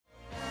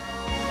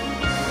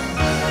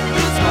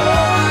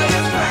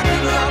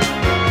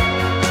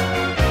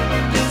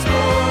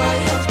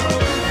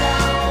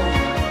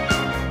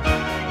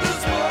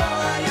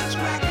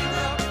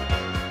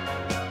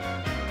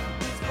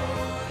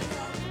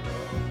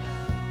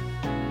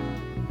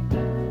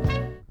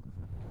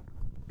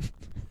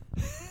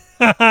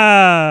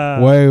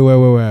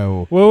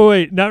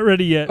Wait. Not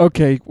ready yet.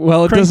 Okay,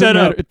 well, it Crank doesn't that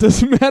matter. up. It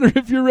doesn't matter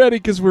if you're ready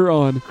because we're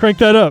on. Crank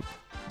that up.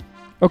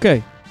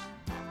 Okay.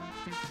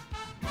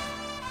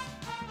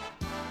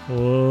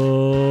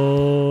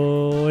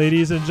 Oh,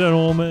 ladies and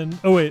gentlemen.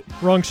 Oh, wait.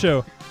 Wrong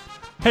show.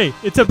 Hey,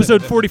 it's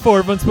episode 44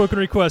 of Unspoken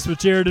Requests with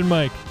Jared and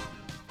Mike.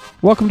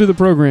 Welcome to the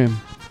program.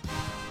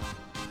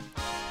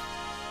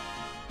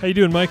 How you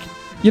doing, Mike?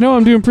 You know,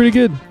 I'm doing pretty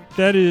good.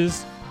 That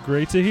is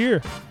great to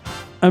hear.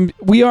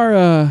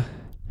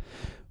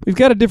 We've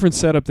got a different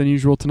setup than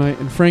usual tonight,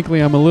 and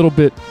frankly, I'm a little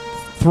bit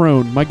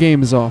thrown. My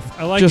game is off.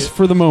 I like just it.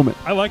 for the moment.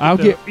 I like I'll it,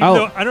 though. get- Even I'll-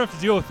 though I don't have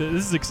to deal with it.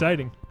 This is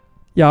exciting.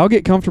 Yeah, I'll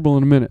get comfortable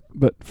in a minute,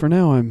 but for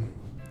now, I'm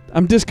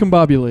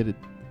discombobulated.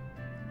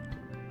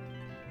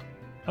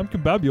 I'm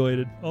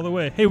combobulated all the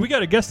way. Hey, we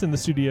got a guest in the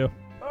studio.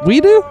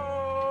 We do?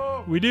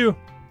 We do.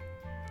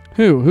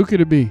 Who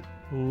could it be?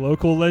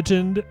 Local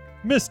legend,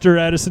 Mr.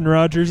 Addison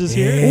Rogers is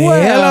here.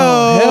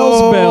 Well,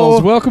 hell's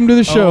bells. Welcome to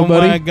the show,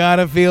 buddy. Oh my God,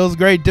 it feels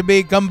great to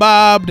be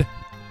combobbed.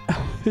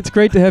 It's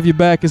great to have you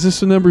back. Is this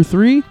the number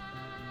 3?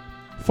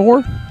 4?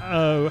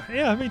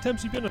 Yeah, how many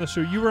times have you been on the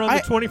show? You were on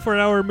the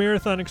 24-hour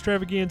marathon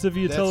extravaganza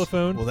via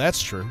telephone. Well,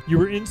 that's true. You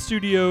were in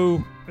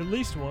studio at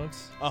least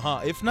once.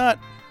 If not,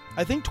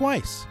 I think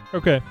twice.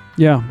 Okay.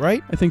 Yeah,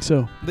 Right? I think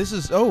so. This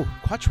is,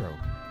 Quattro.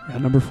 Yeah,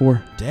 number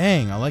 4.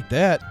 Dang, I like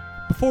that.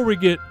 Before we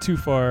get too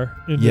far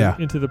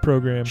into the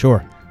program,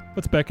 Sure.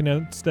 let's back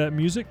announce that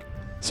music.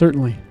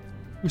 Certainly.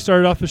 We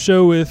started off the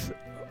show with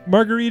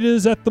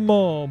Margaritas at the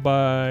Mall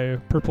by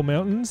Purple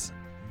Mountains.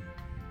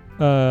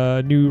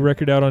 New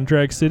record out on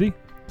Drag City.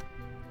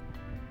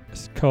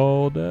 It's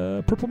called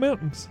Purple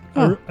Mountains.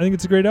 Oh. I think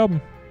it's a great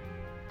album.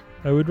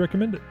 I would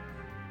recommend it.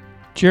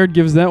 Jared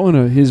gives that one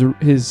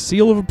his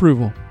seal of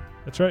approval.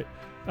 That's right.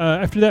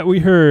 After that, we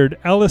heard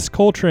Alice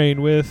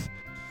Coltrane with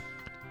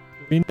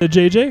Govinda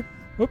JJ.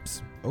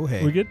 Whoops. Oh,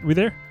 hey. We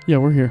there? Yeah,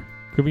 we're here.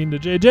 Govinda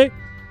JJ.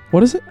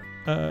 What is it?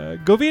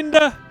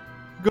 Govinda.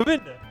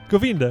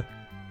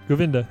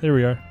 There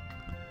we are.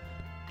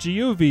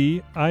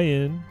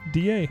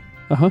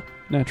 Govinda.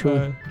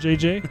 Naturally.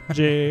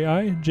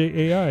 JJ.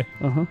 JAI.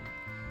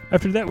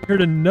 After that, we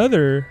heard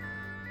another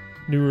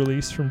new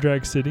release from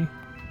Drag City.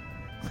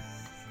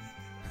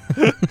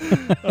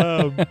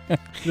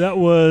 That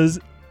was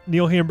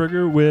Neil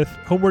Hamburger with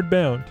Homeward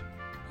Bound.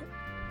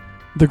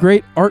 The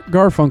great Art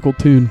Garfunkel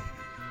tune.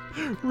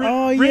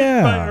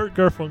 Written by Art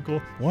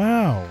Garfunkel.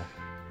 Wow.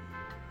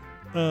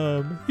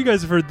 You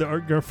guys have heard the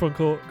Art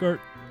Garfunkel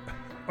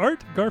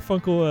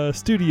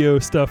studio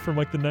stuff from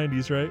like the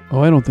 90s, right?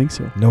 Oh, I don't think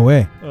so. No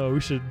way. We'll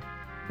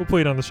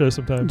play it on the show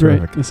sometime. Great.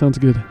 Perfect. That sounds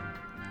good.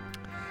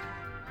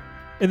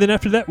 And then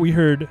after that, we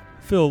heard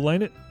Phil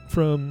Lynott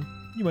from,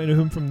 you might know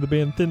him from the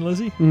band Thin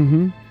Lizzy,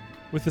 Mm-hmm.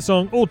 with the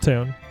song Old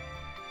Town.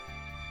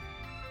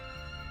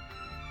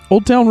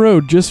 Old Town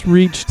Road just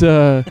reached,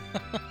 it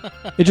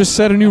just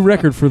set a new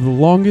record for the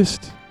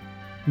longest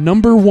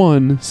number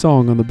 1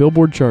 song on the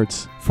Billboard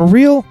charts For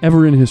real?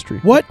 ever in history.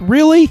 What?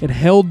 Really? It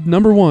held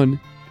number 1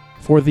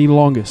 for the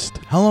longest.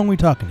 How long are we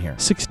talking here?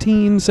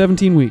 16,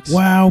 17 weeks.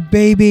 Wow,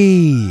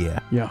 baby.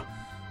 Yeah.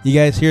 You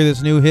guys hear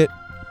this new hit,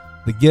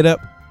 The Get Up,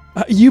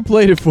 You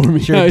played it for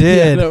me. Sure Yeah,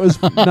 did. that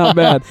was not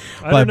bad.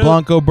 by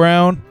Blanco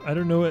Brown? I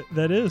don't know what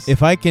that is.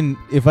 If I can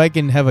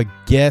have a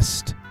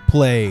guest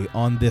play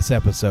on this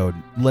episode,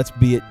 let's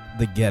be it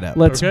The Get Up.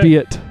 Let's Okay. be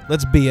it.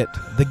 Let's be it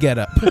The Get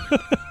Up.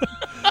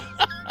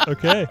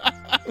 Okay.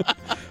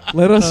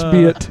 Let us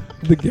be it.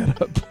 The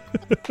Get Up.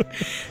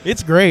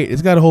 It's great.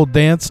 It's got a whole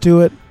dance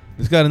to it.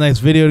 It's got a nice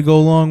video to go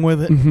along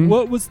with it. Mhm.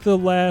 What was the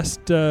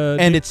last...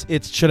 And it's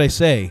should I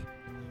say,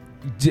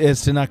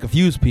 as to not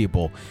confuse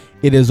people,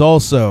 it is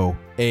also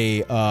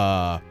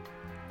a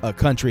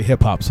country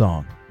hip hop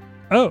song.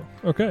 Oh,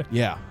 okay.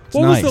 Yeah. It's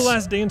What nice. was the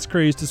last dance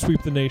craze to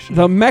sweep the nation?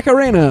 The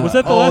Macarena. Was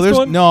that the last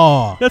one?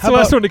 No. That's How the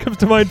last about- one that comes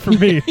to mind for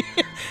me.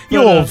 You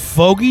But, old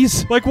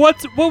fogies. Like, what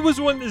was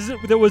one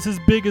that was as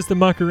big as the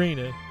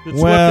Macarena that swept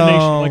the Well-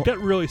 nation? Like, that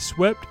really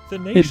swept the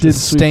nation. It did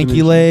sweep the Stanky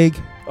nation. leg.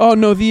 Oh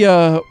no,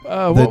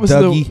 what was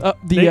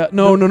Dougie.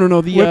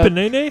 no, the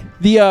Whippin'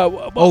 the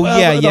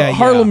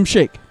Harlem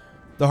Shake.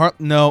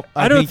 No,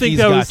 I don't think think he's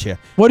that got was- you.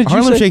 What did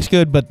Harlem you say? Shake's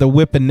good, but the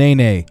Whip and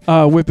Nene.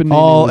 Whippin'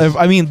 Nene.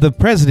 I mean, the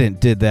president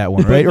did that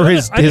one, right? Or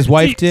his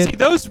wife did. See,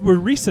 those were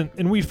recent,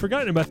 and we've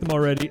forgotten about them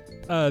already.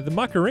 The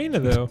Macarena,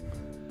 though,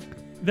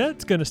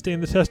 that's going to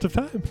stand the test of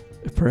time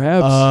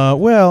Perhaps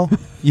Well,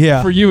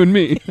 yeah. for you and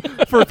me.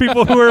 for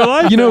people who are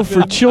alive. You know, back for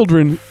then.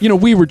 children. You know,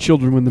 we were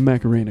children when the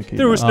Macarena came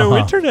There was out. no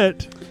Uh-huh.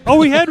 internet. All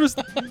we had was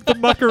the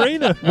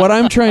Macarena. What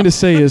I'm trying to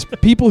say is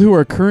people who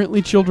are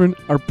currently children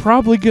are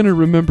probably going to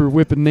remember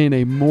Whippin'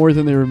 Nene more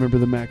than they remember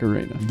the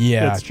Macarena.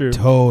 Yeah, That's true.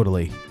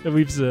 Totally. It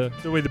leaves the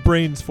way the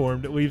brain's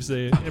formed. It leaves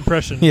the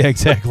impression Yeah,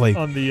 exactly.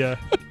 on the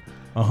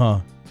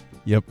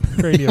Yep.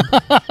 cranium.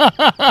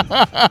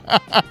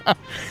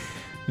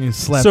 You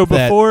slap So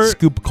that before-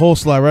 scoop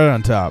coleslaw right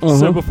on top. Uh-huh.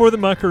 So before the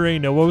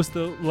Macarena, what was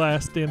the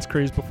last dance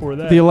craze before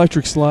that? The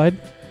electric slide.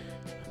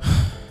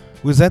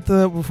 Was that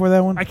the before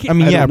that one? I can't- I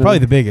mean, I yeah, don't know. probably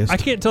the biggest. I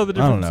can't tell the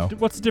I don't difference. know.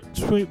 What's the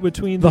difference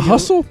between The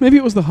Hustle? Maybe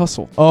it was the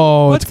Hustle.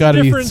 Oh, What's it's got to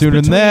the be difference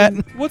sooner than that.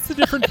 between- What's the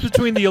difference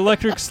between the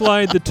electric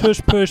slide, the tush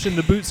push, and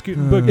the boot scoot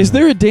and boogie? Is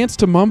there a dance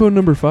to Mambo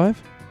number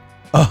 5?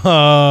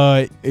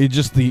 It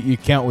just you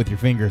count with your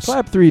fingers.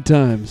 Clap 3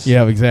 times.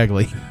 Yeah,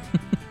 exactly.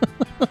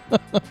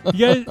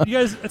 you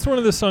guys, it's one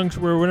of those songs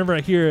where whenever I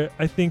hear it,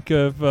 I think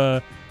of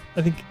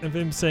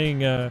him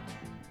saying,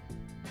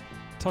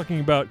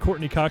 talking about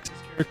Courtney Cox's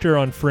character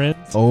on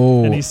Friends,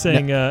 Oh, and he's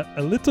saying a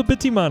little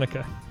bitty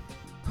Monica.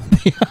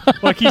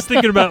 Like he's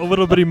thinking about a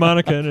little bitty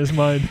Monica in his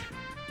mind.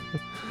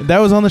 that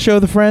was on the show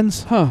The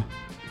Friends. Huh.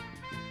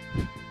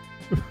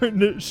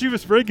 She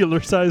was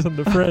regular size on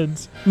the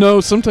Friends. No,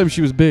 sometimes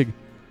she was big.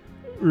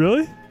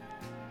 Really?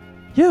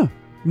 Yeah.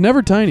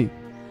 Never tiny.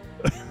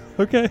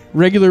 Okay.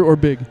 Regular or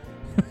big.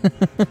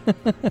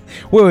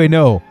 Wait,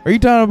 no. Are you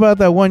talking about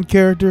that one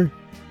character?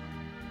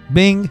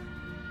 Bing.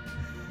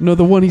 No,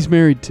 the one he's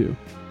married to.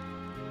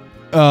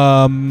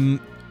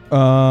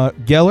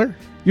 Geller.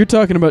 You're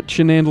talking about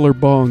Chenandler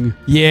Bong.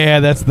 Yeah,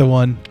 that's the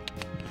one.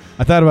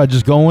 I thought about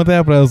just going with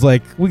that, but I was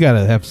like, we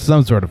gotta have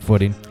some sort of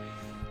footing.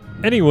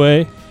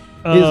 Anyway,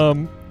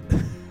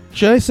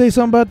 Should I say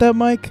something about that,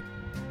 Mike?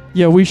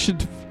 Yeah, we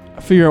should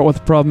figure out what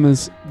the problem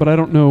is, but I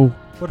don't know.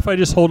 what if I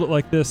just hold it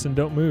like this and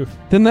don't move?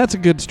 Then that's a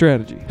good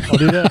strategy. I'll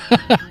do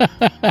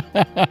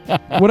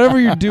that. Whatever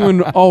you're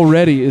doing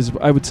already is,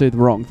 I would say, the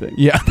wrong thing.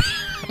 Yeah.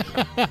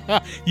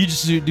 You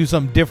just do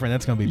something different.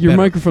 That's gonna be Your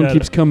better. microphone Got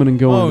keeps coming and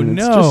going, Oh, and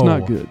it's just no.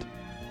 not good.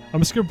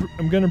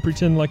 I'm gonna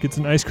pretend like it's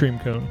an ice cream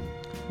cone.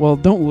 Well,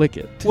 don't lick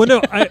it. Well, no,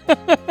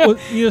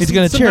 He's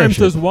gonna sometimes cherish it.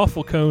 those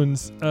waffle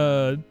cones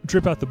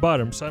drip out the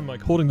bottom, so I'm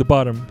like holding the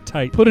bottom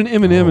tight. Put an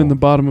M&M Oh. in the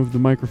bottom of the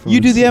microphone. You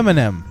do the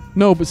M&M.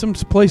 No, but some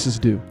places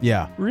do.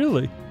 Yeah.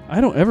 Really?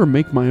 I don't ever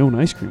make my own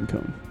ice cream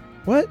cone.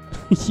 What?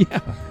 Yeah.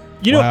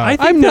 You know, Wow. I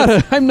think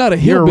I'm not a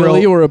You're a hillbilly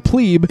real- or a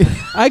plebe.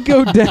 I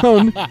go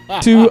down to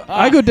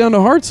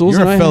Hartzell's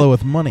You're and a fellow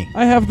with money.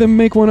 I have them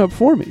make one up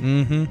for me.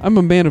 Mm-hmm. I'm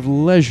a man of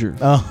leisure.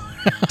 Oh.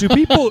 Do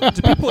people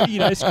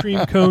eat ice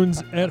cream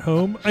cones at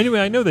home? Anyway,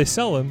 I know they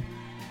sell them.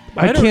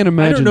 I don't- can't I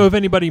imagine. don't know of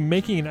anybody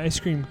making an ice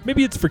cream.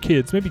 Maybe it's for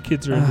kids. Maybe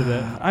kids are into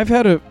that.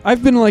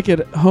 I've been like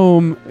at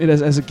home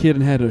as a kid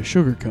and had a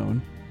sugar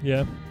cone.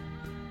 Yeah.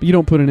 But you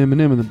don't put an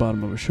M&M in the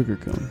bottom of a sugar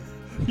cone.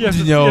 You have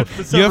to, No, you have to, put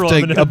you several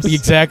have to M&Ms.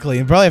 exactly,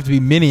 and probably have to be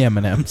mini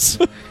M&Ms.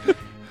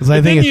 Because I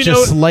And think then it's you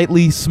just know-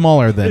 slightly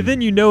smaller than. And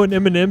then you know an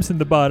M&M's in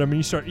the bottom, and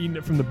you start eating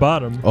it from the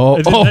bottom. Oh.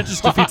 And then Oh. that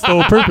just defeats the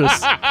whole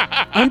purpose.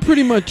 I'm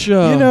pretty much you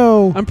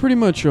I'm pretty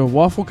much a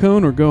waffle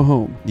cone or go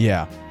home.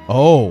 Yeah.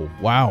 Oh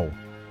wow. You're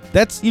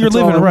That's all living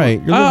I right.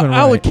 want. You're living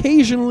I'll right.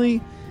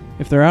 occasionally,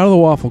 if they're out of the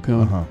waffle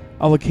cone, Uh-huh.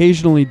 I'll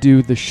occasionally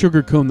do the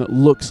sugar cone that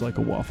looks like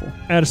a waffle.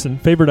 Addison,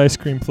 favorite ice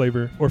cream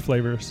flavor or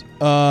flavors?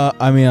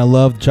 I mean, I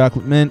love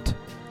chocolate mint.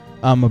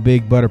 I'm a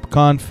big butter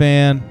pecan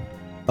fan.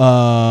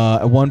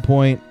 At one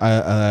point,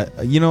 I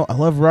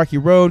love Rocky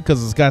Road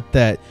because it's got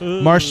that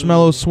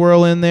marshmallow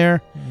swirl in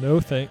there. No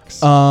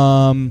thanks.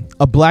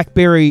 A black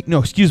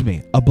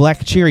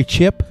cherry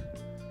chip.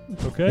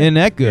 Okay. Isn't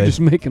that You're good? just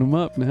making them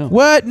up now.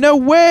 What? No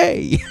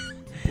way.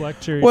 Black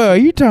cherry. Well,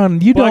 you don't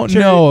Black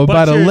cherry- know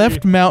black about a cherry.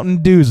 Left Mountain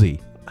doozy.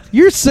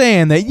 You're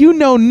saying that you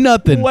know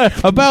nothing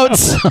Left about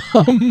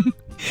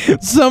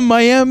some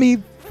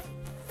Miami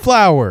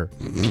flour.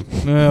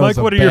 Mike,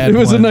 what are your- It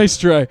was a nice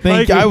try.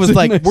 Think Mike, I it was was a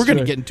like, nice we're gonna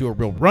try. get into a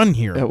real run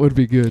here. That would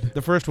be good.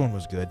 The first one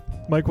was good.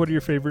 Mike, what are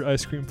your favorite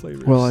ice cream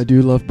flavors? Well, I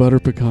do love butter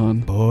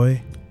pecan.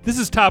 Boy. This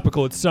is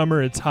topical. It's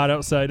summer. It's hot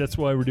outside. That's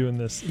why we're doing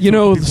this. It's You what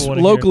know, people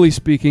wanna locally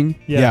speaking,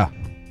 hear. Yeah.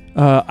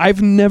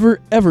 I've never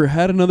ever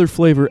had another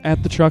flavor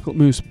at the chocolate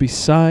mousse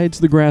besides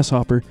the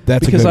grasshopper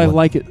That's because a good I one.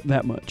 like it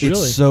that much. Really?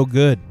 It's so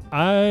good.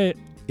 I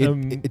It,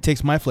 Um, it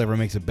takes my flavor and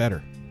makes it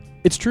better.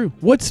 It's true.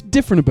 What's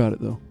different about it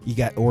though? You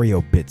got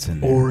Oreo bits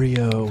in there.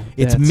 Oreo.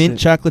 It's That's mint it.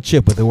 chocolate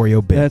chip with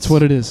Oreo bits. That's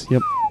what it is.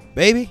 Yep.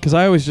 Baby. Because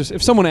I always just,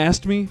 if someone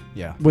asked me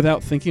Yeah.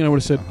 without thinking, I would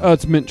have said, "Oh,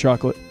 it's mint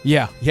chocolate,"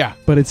 Yeah. Yeah.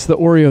 but it's the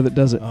Oreo that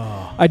does it.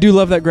 Oh. I do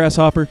love that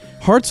grasshopper.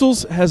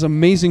 Hartzell's has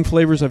amazing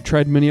flavors. I've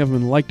tried many of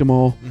them and liked them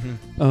all.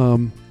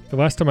 Mm-hmm. the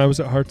last time I was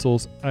at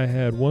Hartzell's, I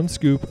had 1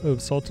 scoop of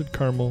salted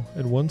caramel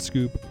and 1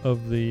 scoop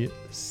of the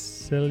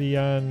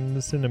Ceylon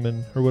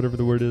cinnamon or whatever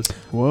the word is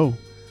Whoa.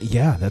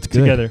 Yeah, that's good.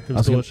 together. It I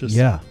was gonna- delicious.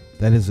 yeah,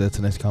 that's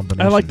a nice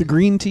combination. I like the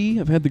green tea.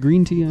 I've had the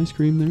green tea ice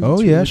cream there. Oh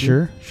It's yeah, really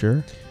sure, sure.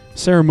 good.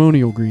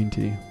 Ceremonial green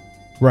tea.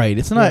 Right.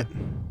 It's not.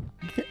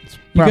 It's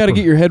You got to proper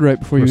get your head right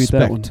before you eat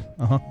that one. respect.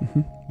 Uh huh.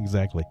 Mhm.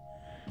 Exactly.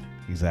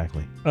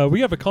 Exactly. We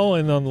have a call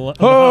in on the line.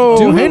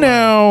 Oh, hey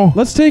now.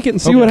 Let's take it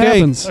and see what Okay.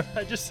 happens.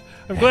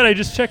 I'm glad I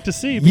just checked to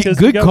see Ye- because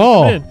we good got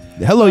call. one in.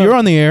 Hello, you're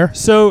on the air.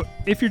 So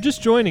if you're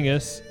just joining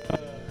us,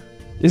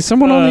 Is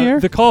someone on the air?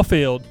 the call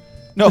failed.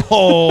 No.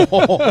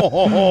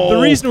 The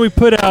reason we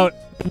put out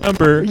the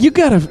number. You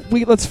gotta.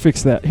 Let's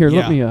fix that. Here,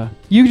 let Yeah. me.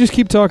 You just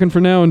keep talking for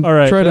now and All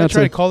right. try Should I not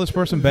try to. to call this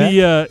person back?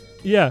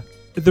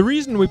 The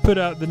reason we put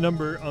out the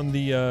number on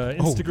the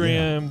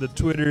Instagram, the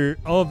Twitter,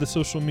 all of the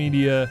social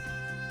media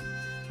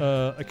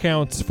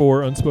accounts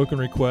for Unspoken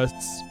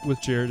Requests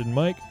with Jared and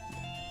Mike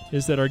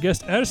is that our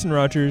guest Addison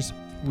Rogers,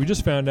 we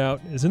just found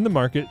out, is in the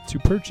market to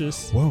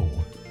purchase Whoa.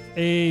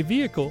 a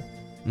vehicle.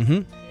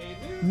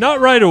 Mm-hmm. Not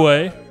right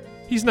away.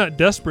 He's not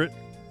desperate,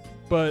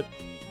 but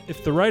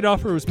if the right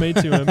offer was made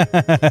to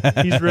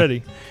him, he's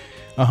ready.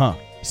 Uh-huh.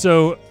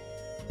 So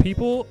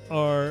people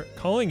are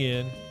calling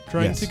in,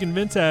 trying Yes. to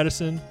convince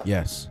Addison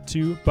Yes.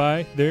 to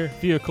buy their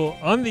vehicle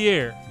on the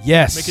air.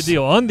 Yes. Make a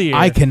deal on the air.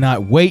 I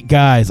cannot wait,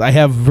 guys. I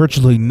have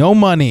virtually no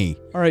money.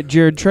 All right,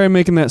 Jared, try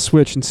making that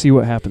switch and see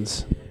what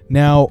happens.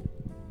 Now,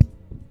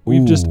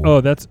 We've just. ooh.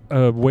 Oh, that's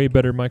a way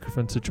better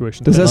microphone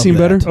situation. Does that love seem that.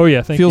 better? Oh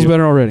yeah, thank Feels you.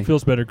 better already.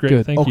 Feels better. Great.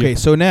 Good. Thank Okay, you.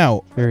 so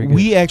now Very good.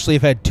 we actually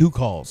have had 2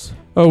 calls.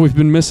 Oh, we've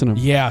been missing them.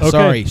 Yeah, Okay.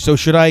 sorry. So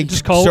should I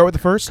Just call- start with the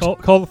first?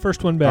 Call the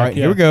first one back. All right,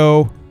 yeah. here we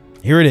go.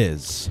 Here it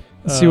is.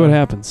 Let's see what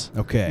happens.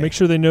 Okay. Make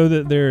sure they know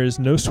that there is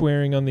no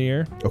swearing on the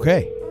air.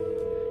 Okay.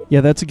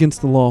 Yeah, that's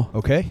against the law.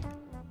 Okay.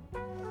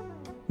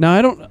 Now,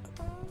 I don't...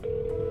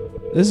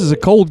 This is a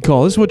cold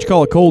call. This is what you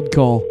call a cold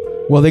call.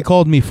 Well, they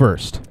called me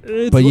first.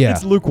 But yeah.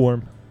 It's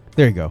lukewarm.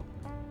 There you go.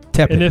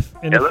 Tepid. And if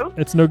Hello?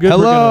 it's no good, we're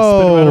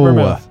gonna spit him out of our Hello.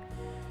 mouth.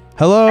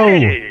 Hello.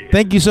 Hey.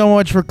 Thank you so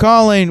much for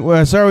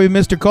calling. Sorry we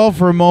missed your call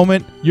for a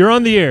moment. You're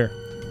on the air.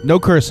 No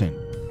cursing.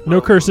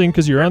 No cursing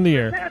because you're on the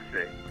air.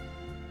 Fantastic.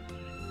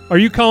 Are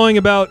you calling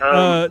about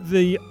Um,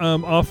 the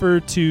offer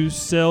to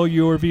sell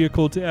your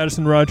vehicle to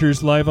Addison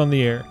Rogers live on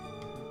the air?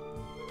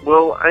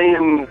 Well, I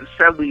am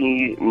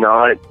sadly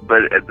not,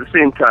 but at the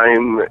same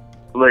time,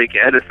 like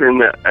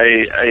Addison,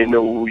 I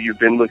know you've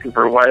been looking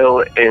for a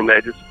while, and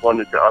I just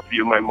wanted to offer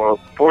you my moral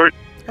support.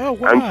 Oh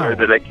wow. I'm sorry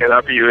that I can't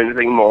offer you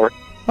anything more.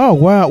 Oh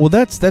wow. Well,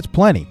 that's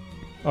plenty.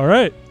 All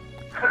right.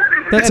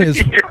 That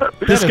is.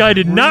 This is guy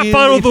did not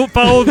really-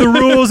 follow the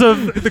rules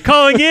of the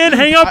calling in.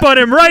 Hang up on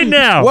him right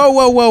now.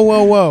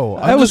 Whoa.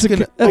 That was just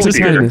gonna, that's a Oh,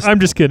 dear. kindness. I'm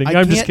just kidding. I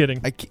I'm just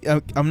can't-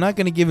 kidding. I'm not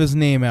going to give his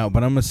name out,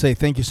 but I'm going to say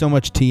thank you so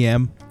much,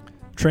 TM.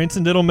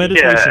 Transcendental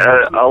meditation.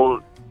 Yeah,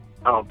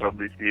 I'll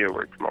probably see you at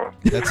work tomorrow.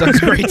 That sounds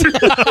great.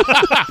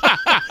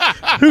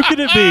 Who could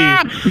it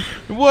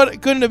be?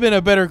 What couldn't have been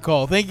a better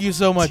call. Thank you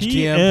so much,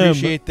 TM.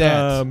 Appreciate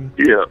that.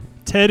 Yeah.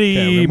 Teddy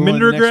Okay, we're moving on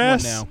to the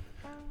next Mindergrass. one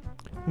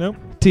Nope.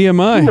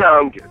 TMI. No,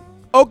 I'm good.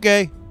 now.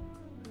 Okay.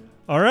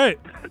 All right.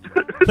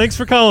 Thanks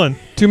for calling.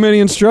 Too many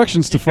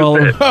instructions to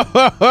follow.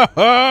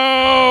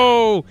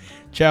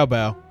 Ciao,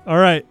 bow. All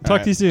right. Talk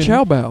right. to you soon.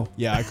 Chow bow.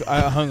 Yeah,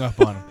 I hung up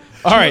on him.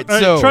 All right, All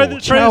right, so try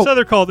this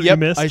other call that yep,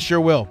 you missed. I sure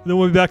will. Then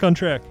we'll be back on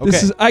track. Okay.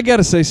 This is. I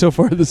gotta say, so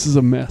far this is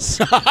a mess.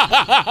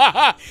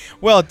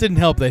 Well, it didn't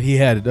help that he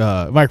had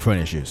microphone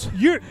issues.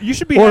 You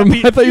should be Or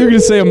happy. I thought you were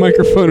gonna say a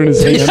microphone in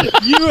his hand.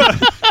 you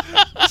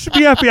should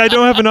be happy I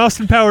don't have an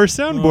Austin Powers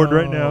soundboard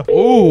right now.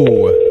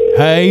 Oh,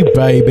 hey,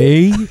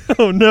 baby.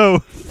 Oh no.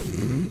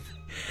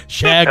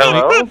 Shaggy.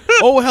 Hello?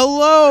 Oh,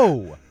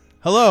 hello.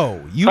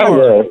 Hello. You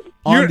Hello.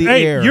 are on the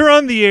air. You're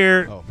on the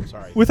air Oh,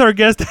 sorry. with our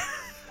guest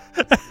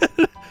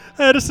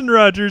Addison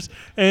Rogers.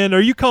 And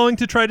are you calling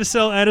to try to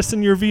sell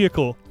Addison your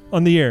vehicle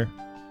on the air?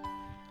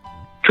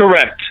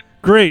 Correct.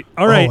 Great.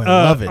 All right. I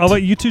love it. I'll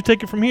let you two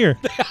take it from here.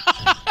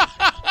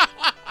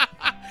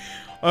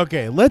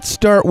 Okay, let's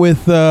start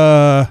with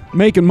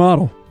Make and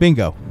model.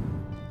 bingo.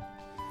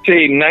 It's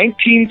a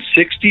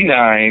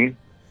 1969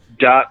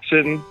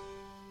 Datsun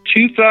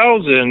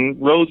 2000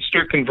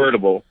 Roadster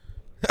convertible.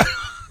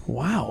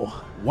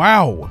 Wow.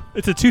 Wow.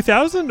 It's a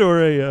 2000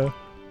 or a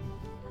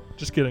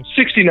just kidding.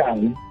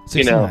 69.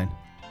 69.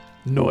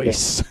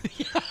 Nice.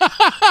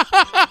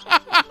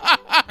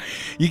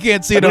 You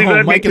can't see I it at believe home.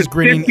 that Mike makes is it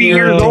grinning 50 ear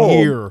years to old.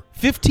 ear.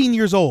 15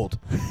 years old.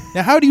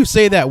 Now, how do you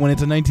say that when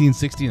it's a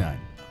 1969?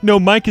 No,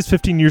 Mike is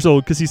 15 years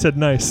old because he said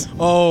nice.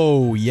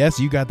 Oh, yes,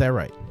 you got that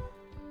right.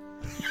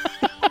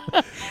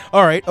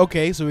 All right,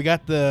 okay, so we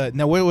got the...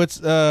 Now,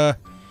 what's... Let's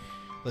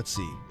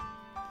see.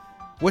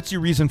 What's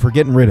your reason for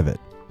getting rid of it?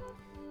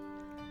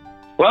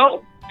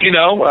 Well,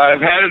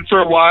 I've had it for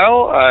a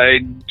while. I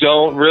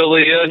don't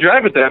really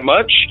drive it that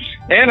much.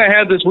 And I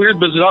had this weird,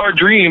 bizarre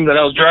dream that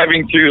I was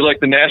driving through, like,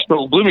 the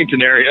Nashville,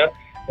 Bloomington area,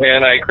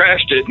 and I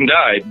crashed it and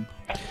died.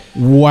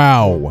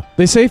 Wow.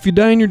 They say if you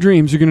die in your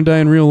dreams, you're gonna die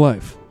in real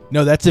life.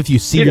 No, that's if you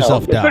see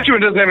yourself die. Especially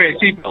when it doesn't have any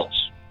seatbelts.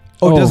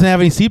 Oh, it Oh. doesn't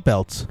have any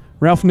seatbelts.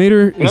 Ralph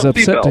Nader is No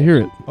upset seatbelt. to hear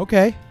it.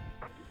 Okay.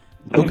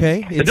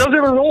 Okay. It does have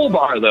a roll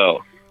bar,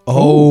 though.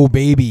 Oh,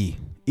 baby.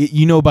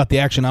 You know about the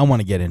action I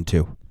want to get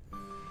into.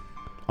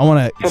 I want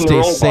to From the stay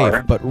roll safe,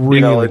 bar, but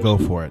really it's- go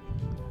for it.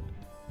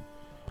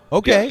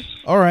 Okay. Yes.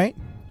 All right.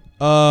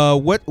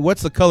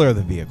 What's the color of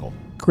the vehicle?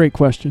 Great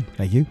question.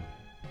 Thank you.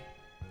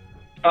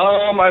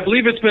 I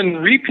believe it's been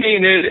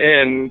repainted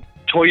in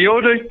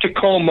Toyota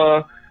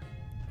Tacoma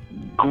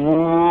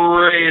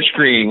grayish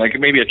green, like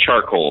maybe a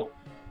charcoal.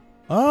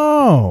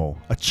 Oh,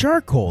 a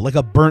charcoal, like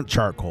a burnt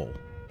charcoal.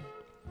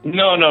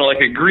 No, like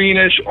a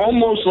greenish,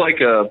 almost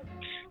like a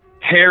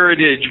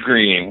heritage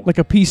green. Like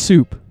a pea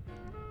soup.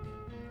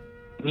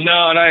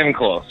 No, not even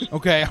close.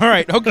 Okay. All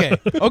right. Okay.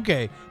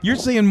 Okay. You're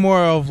saying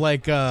more of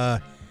like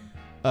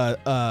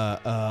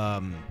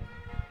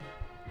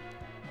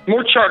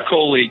more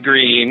charcoaly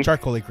green,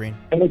 Charcoaly green.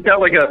 and it's got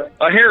like a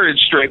heritage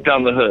stripe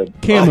down the hood.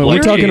 Camo. Oh, We're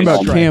like talking a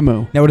about stripe.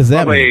 camo. Now, what does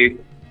that Of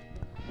mean?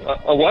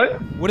 a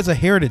what? What is a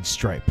heritage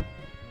stripe?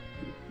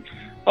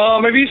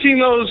 Have you seen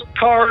those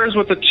cars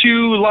with the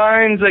two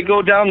lines that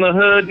go down the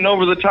hood and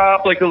over the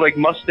top, like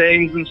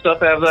Mustangs and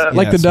stuff have that?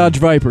 Like the Yes. Dodge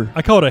Viper.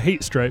 I call it a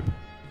hate stripe.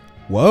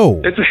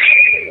 Whoa. It's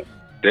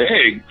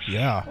dang.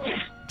 Yeah.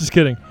 Just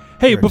kidding.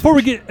 Hey, before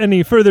we get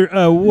any further,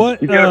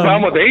 what You got a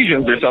problem with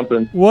Asians or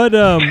something? what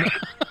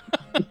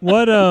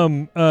what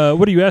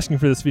are you asking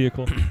for this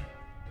vehicle?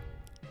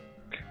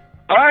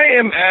 I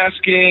am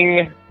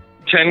asking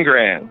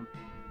 $10,000.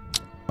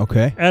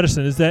 Okay.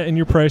 Addison, is that in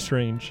your price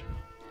range?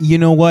 You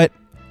know what?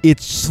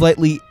 It's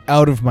slightly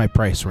out of my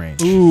price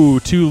range.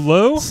 Ooh, too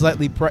low?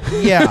 Slightly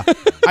yeah.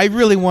 I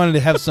really wanted to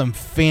have some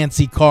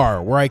fancy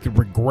car where I could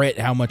regret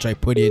how much I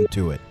put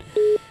into it.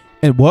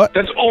 And what?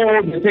 That's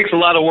old. It takes a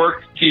lot of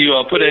work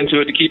to put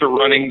into it to keep it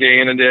running day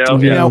in and day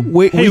out. Yeah. Now,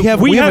 we have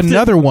to-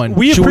 another one.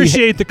 We Should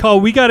appreciate the call.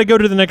 We got to go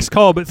to the next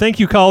call, but thank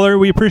you, caller.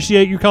 We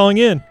appreciate you calling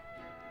in.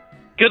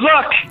 Good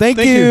luck. Thank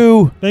Thank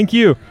you. Thank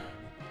you.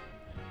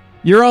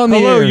 You're on the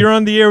Hello, air. you're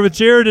on the air with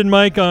Jared and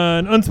Mike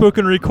on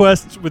Unspoken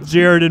Requests with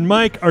Jared and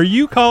Mike. Are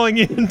you calling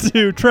in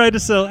to try to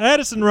sell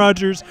Addison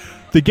Rogers,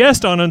 the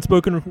guest on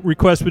Unspoken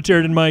Requests with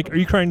Jared and Mike? Are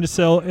you trying to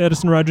sell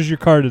Addison Rogers your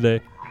car today?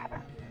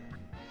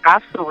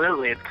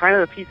 Absolutely. It's kind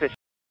of a piece of shit,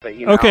 but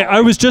you know. Okay, I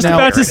was just Now-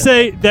 about to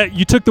say that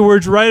you took the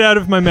words right out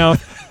of my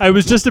mouth. I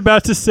was just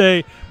about to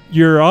say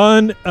you're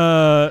on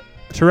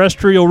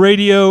terrestrial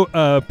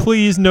radio.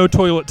 Please, no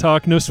toilet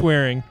talk, no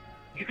swearing.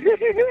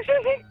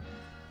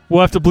 We'll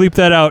have to bleep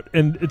that out,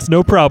 and it's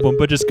no problem.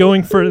 But just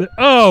going further.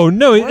 Oh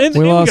no! And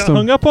We lost got him.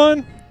 hung up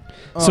on.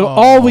 So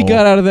all we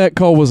got out of that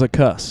call was a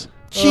cuss.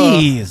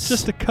 Jeez.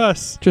 Just a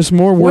cuss. Just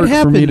more What work for me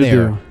happened to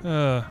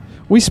there? do.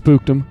 We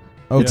spooked him.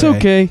 okay. It's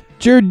okay.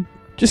 Jared,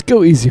 just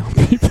go easy on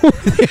people.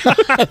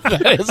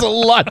 That is a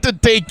lot to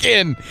take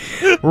in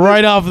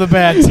right off the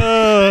bat.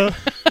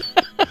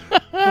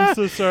 I'm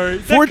so sorry.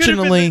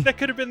 Fortunately- that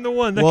could have been the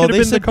one. That Well, could they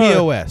have been said the car.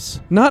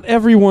 POS. Not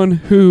everyone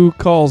who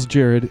calls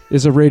Jared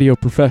is a radio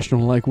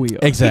professional like we are.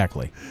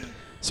 Exactly.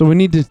 So we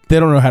need to They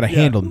don't know how to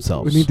handle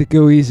themselves. we need to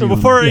go easy. So on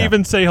before them. I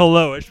even say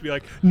hello, I should be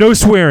like, "No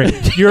swearing."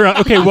 You're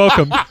okay.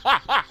 Welcome.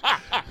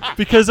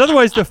 Because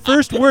otherwise, the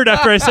first word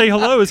after I say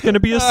hello is going to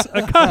be a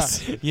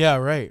cuss. Yeah,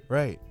 right.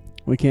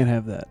 we can't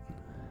have that.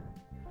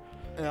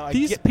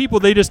 These people,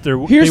 they're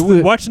Here's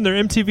the- watching their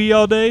MTV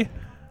all day.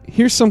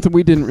 Here's something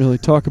we didn't really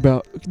talk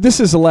about. This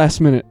is a last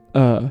minute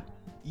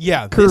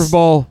Yeah.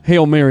 curveball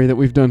Hail Mary that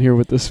we've done here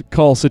with this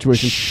call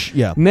situation.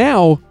 Yeah.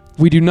 Now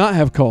we do not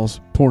have calls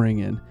pouring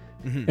in,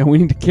 Mhm. and we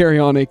need to carry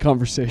on a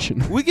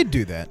conversation. We could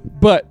do that.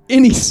 But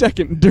any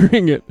second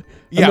during it,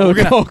 Yeah, another we're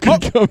gonna- call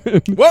could come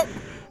in. Whoop.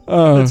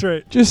 That's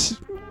right.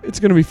 Just it's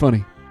gonna be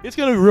funny. It's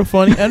going to be real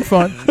funny and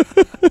fun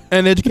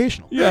and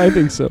educational. Yeah, I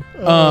think so.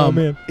 Oh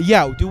man.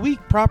 Yeah. Do we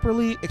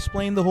properly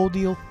explain the whole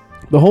deal?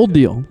 The whole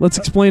deal. Let's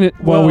explain it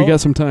while we Well, got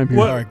some time here.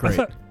 What, All right, great.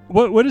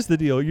 What is the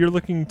deal? You're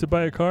looking to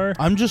buy a car?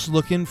 I'm just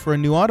looking for a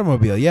new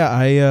automobile.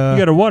 Yeah, You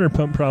got a water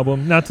pump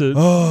problem. Not to.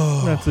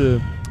 Oh. Not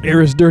to.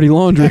 Air is dirty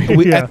laundry.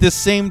 Yeah. At this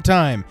same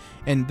time,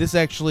 and this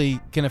actually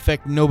can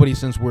affect nobody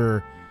since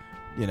we're,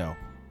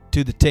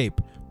 to the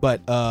tape.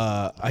 But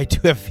I do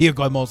have a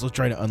vehicle I'm also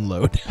trying to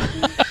unload.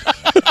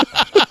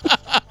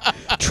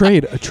 A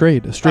straight up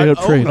trade. Oh. A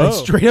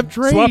straight up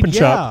trade. Swap and yeah.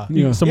 shop.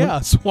 You- Yeah. someone- Yeah,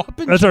 swap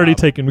and That's already shop.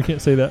 taken. We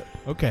can't say that.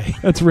 Okay.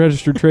 That's a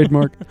registered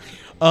trademark.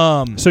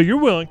 So you're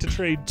willing to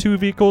trade two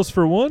vehicles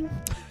for one?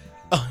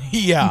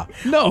 Yeah.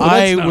 No,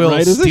 I not will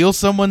right, is it? steal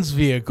someone's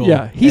vehicle.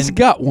 Yeah, he's and-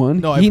 got one.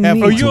 No, he I have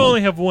needs Oh, one. you one.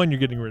 only have one you're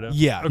getting rid of.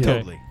 Yeah, Okay.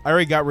 totally. I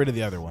already got rid of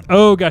the other one.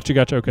 Oh, gotcha.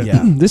 Okay.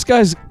 Yeah. This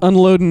guy's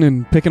unloading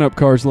and picking up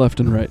cars left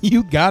and right.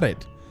 You got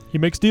it. He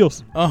makes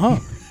deals. Uh-huh.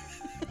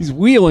 He's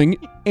wheeling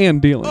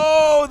and dealing.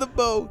 Oh, the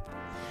both.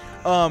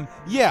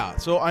 Yeah,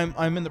 so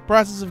I'm in the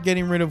process of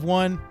getting rid of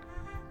one,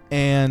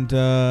 and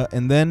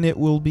then it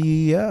will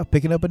be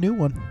picking up a new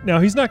one.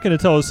 Now he's not going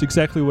to tell us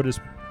exactly what his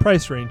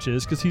price range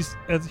is because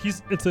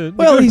it's a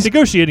He's-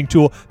 negotiating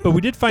tool. But we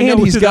did find and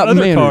out he's through got that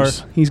other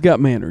manners. He's got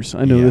manners.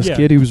 I know Yeah. this Yeah.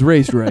 kid. He was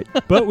raised right.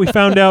 car. But we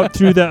found out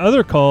through that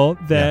other call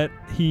that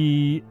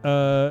he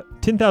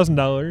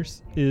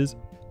 $10,000 is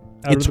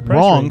out It's of the price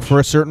wrong range. for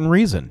a certain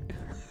reason.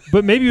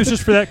 But maybe it was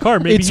just for that car.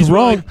 Maybe it's he's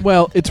wrong. willing-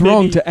 Well, it's maybe-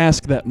 wrong to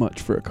ask that much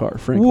for a car,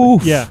 frankly.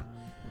 Oof. Yeah.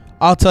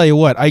 I'll tell you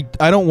what. I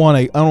don't want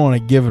to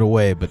give it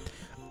away, but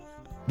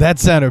that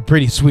sounded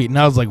pretty sweet. And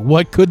I was like,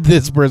 what could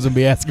this person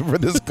be asking for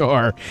this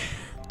car?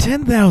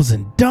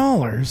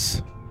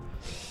 $10,000.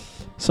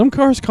 Some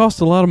cars cost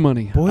a lot of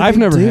money. Boy, I've they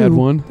never do. had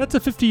one. That's a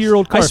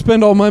 50-year-old car. I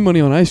spend all my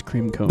money on ice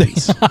cream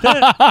cones.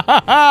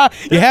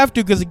 You have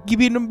to because you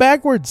keep eating them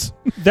backwards.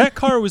 That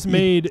car was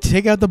made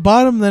Take out the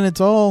bottom, then it's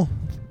all.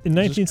 in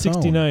Just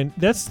 1969.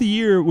 That's the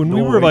year when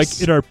we were Nice.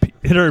 like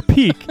at our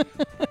peak.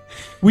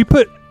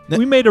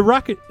 We made a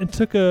rocket and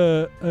took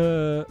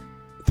a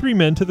 3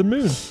 men to the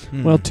moon.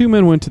 Well, 2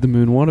 men went to the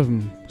moon. One of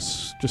them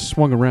just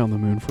swung around the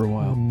moon for a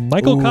while.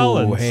 Michael Ooh,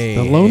 Collins. hey.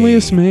 The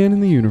loneliest man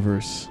in the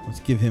universe. Let's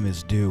give him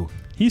his due.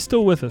 He's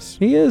still with us.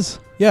 He is.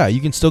 Yeah, you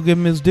can still give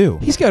him his due.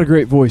 He's got a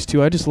great voice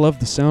too. I just love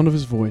the sound of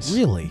his voice.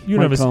 Really? You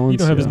don't have his, Collins, you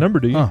don't have his yeah. number,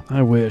 do you? Huh.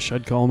 I wish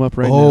I'd call him up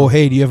right now. Oh,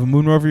 hey, do you have a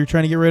moon rover you're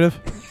trying to get rid of?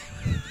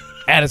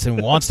 Addison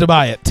wants to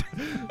buy it.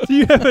 Do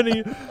you have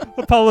any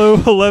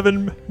Apollo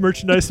 11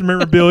 merchandise and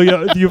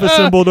memorabilia you've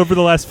assembled over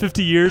the last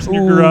 50 years in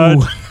your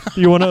garage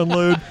you want to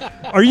unload?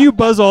 Are you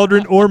Buzz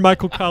Aldrin or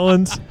Michael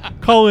Collins?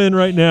 Call in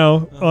right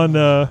now on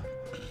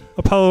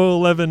Apollo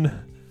 11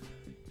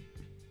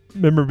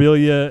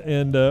 memorabilia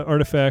and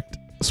artifact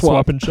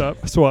swap and shop.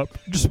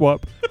 Just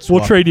swap.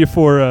 We'll trade you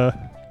for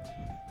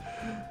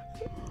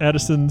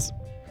Addison's.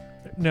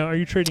 Now, are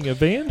you trading a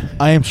van?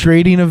 I am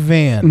trading a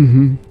van.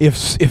 Mm-hmm.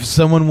 If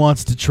someone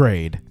wants to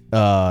trade,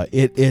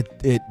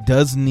 it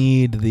does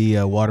need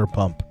the water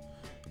pump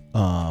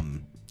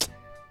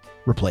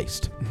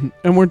replaced.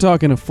 And we're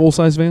talking a full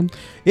size van.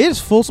 It is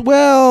full.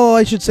 Well,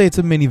 I should say it's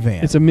a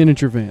minivan. It's a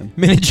miniature van.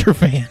 miniature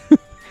van.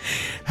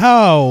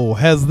 How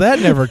has that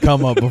never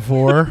come up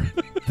before?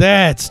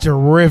 That's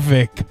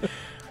terrific.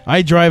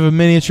 I drive a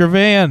miniature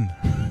van.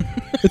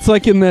 It's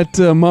like in that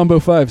Mambo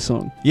 5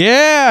 song.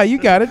 Yeah, you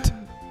got it.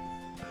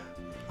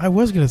 I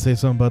was gonna say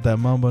something about that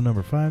Mambo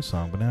No. 5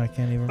 song, but now I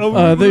can't even.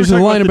 Oh, There's we were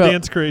a talking line the about-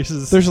 dance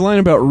crazes. There's a line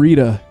about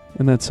Rita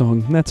in that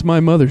song. And that's my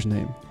mother's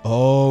name.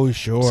 Oh,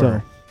 sure.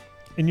 So,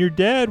 And your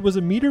dad was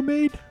a meter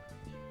maid?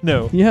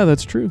 No. yeah,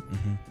 that's true.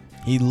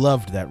 He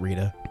loved that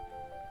Rita.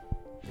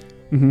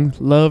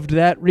 Loved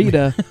that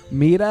Rita.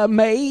 Mita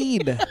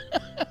maid.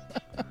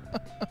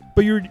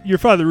 But your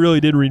father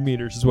really did read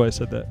meters, is why I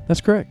said that. That's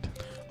correct.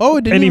 Oh,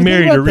 it didn't And he even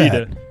think married a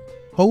about Rita.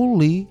 that.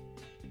 Holy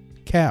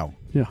cow!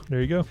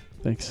 There you go.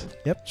 Thanks.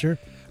 Yep, sure.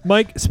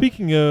 Mike,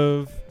 speaking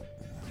of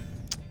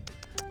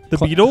the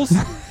Beatles,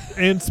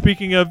 and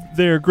speaking of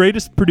their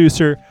greatest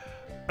producer,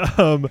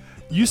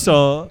 you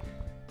saw.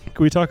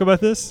 Can we talk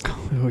about this?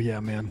 Oh, yeah,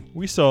 man.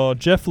 We saw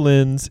Jeff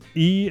Lynne's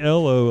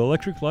ELO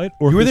Electric Light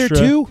Orchestra. You were there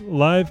too?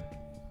 Live.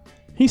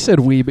 He said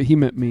we, but he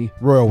meant me.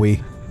 Royal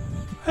we.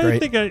 I Great.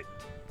 think I.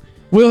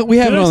 Well, we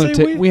have Did it I on the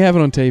say tape. we? We have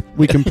it on tape.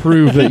 We can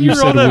prove that Can you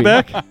you roll said that we.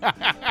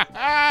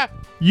 back?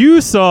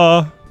 You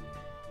saw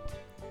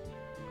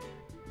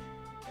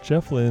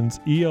Jeff Lynne's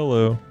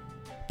ELO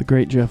The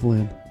great Jeff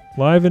Lynne.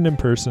 live and in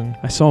person.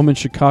 I saw him in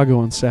Chicago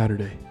on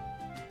Saturday.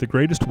 The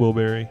greatest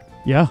Wilbury.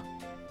 Yeah.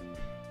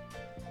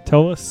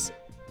 Tell us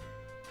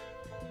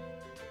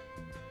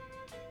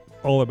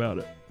all about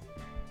it.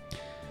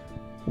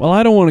 Well,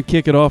 I don't want to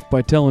kick it off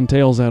by telling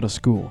tales out of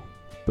school,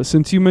 but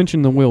since you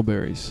mentioned the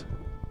Wilburys,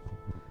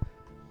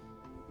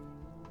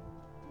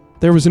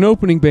 there was an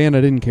opening band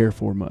I didn't care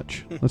for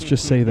much. Let's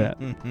just say that,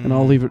 and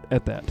I'll leave it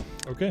at that.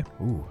 Okay.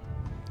 Ooh.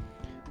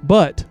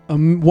 But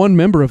one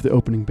member of the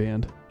opening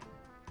band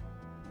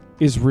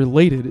is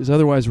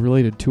otherwise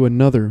related to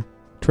another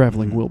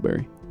traveling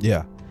Wilbury.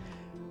 Yeah.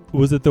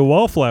 Was it the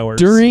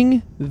Wallflowers?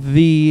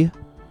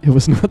 It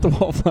was not the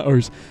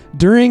Wallflowers.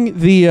 During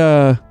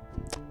the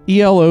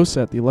ELO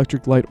set, the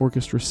Electric Light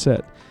Orchestra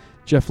set,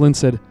 Jeff Lynne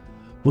said,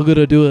 "We're going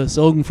to do a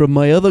song from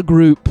my other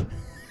group."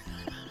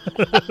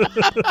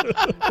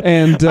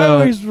 And I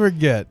always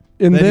forget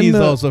and that then, he's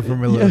also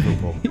from yeah,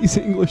 Liverpool. he's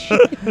English.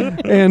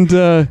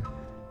 And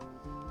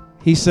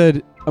he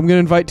said, "I'm going to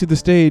invite to the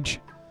stage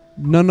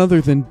none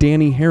other than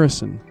Danny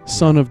Harrison,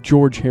 son of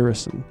George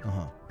Harrison,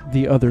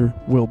 the other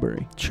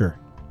Wilbury." Sure.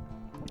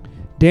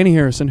 Danny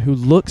Harrison, who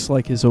looks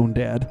like his own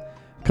dad,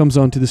 comes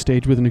onto the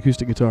stage with an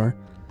acoustic guitar.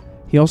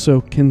 He also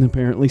can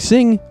apparently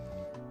sing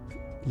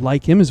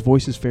like him. His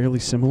voice is fairly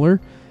similar.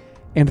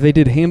 And they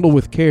did Handle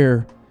with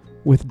Care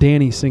with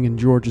Danny singing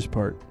George's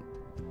part.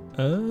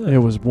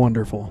 It was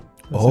wonderful.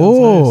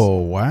 Oh,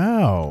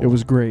 wow. It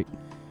was great.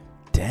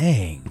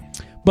 Dang.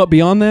 But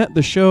beyond that,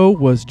 the show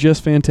was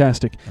just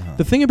fantastic.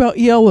 The thing about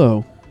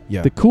ELO,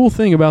 Yeah. the cool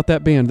thing about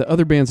that band that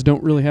other bands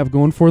don't really have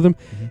going for them,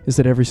 is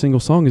that every single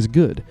song is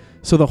good.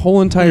 So the whole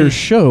entire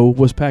show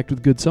was packed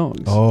with good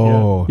songs.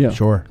 Oh, Yeah.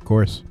 sure. Of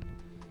course.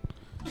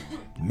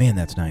 Man,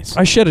 that's nice.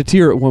 I shed a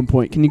tear at one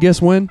point. Can you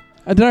guess when?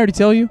 Did I already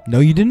tell you? No,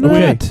 you didn't.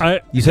 Okay.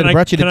 You said it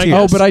brought you to can I tears.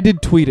 Oh, guess? but I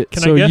did tweet it,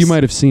 Can I so guess? you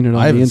might have seen it on I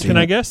the haven't internet. seen Can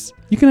I guess?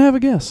 You can have a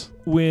guess.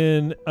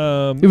 When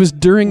It was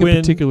during a when-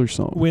 particular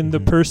song. when the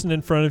person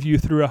in front of you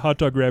threw a hot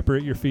dog wrapper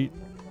at your feet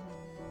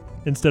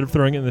instead of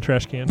throwing it in the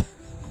trash can.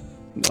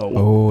 No.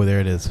 Oh, there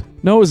it is.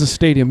 No, it was a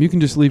stadium. You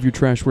can just leave your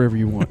trash wherever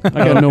you want. I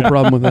got no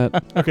problem with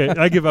that. Okay,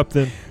 I give up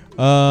then.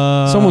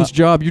 Someone's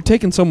job. You're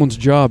taking someone's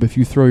job if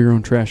you throw your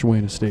own trash away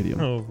in a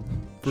stadium. Oh,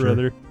 Sure.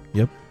 brother.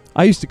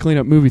 I used to clean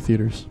up movie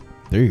theaters.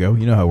 There you go.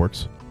 You know how it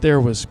works. There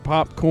was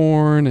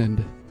popcorn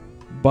and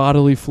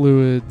bodily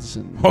fluids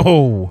and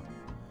Oh.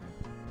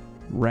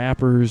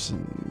 wrappers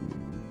and,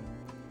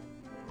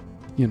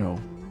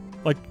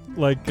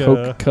 Like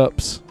Coke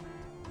cups.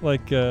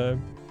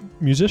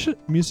 musicians?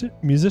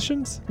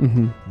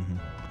 Mm-hmm.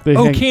 They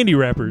Oh, hang- candy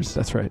wrappers.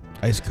 That's right.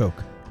 Ice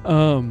Coke.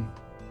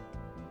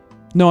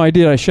 No, I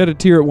did. I shed a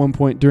tear at one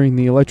point during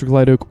the Electric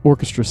Light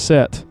Orchestra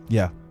set,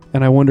 Yeah.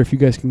 and I wonder if you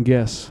guys can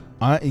guess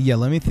Yeah,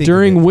 let me think.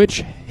 During of it.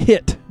 which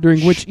hit?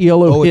 During which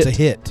ELO Oh, hit? it's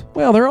a hit.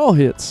 Well, they're all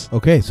hits.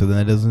 Okay, so then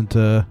that doesn't.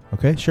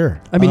 Okay,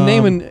 sure. I mean,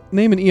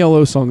 name an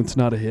ELO song that's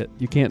not a hit.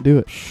 You can't do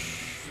it.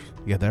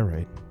 You got that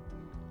right.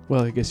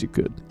 Well, I guess you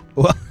could.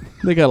 Well,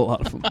 They got a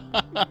lot of them.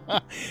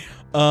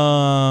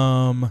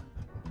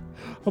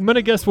 I'm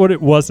gonna guess what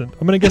it wasn't.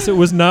 I'm gonna guess it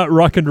was not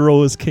Rock and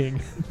Roll is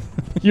King.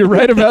 You're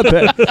right about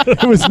that.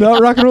 It was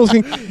not Rock and Roll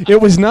King.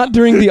 It was not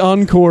during the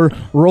encore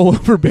Roll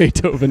Over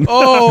Beethoven.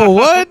 oh,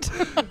 what?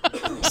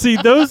 See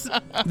those?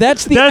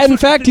 That's the. That's In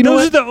fact, you know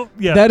those what? are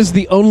the, yeah. That is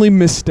the only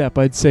misstep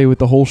I'd say with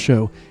the whole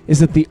show is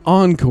that the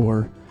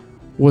encore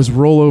was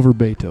Roll Over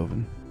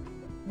Beethoven.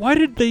 Why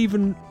did they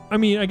even? I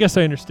mean, I guess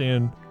I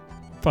understand.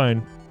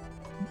 Fine.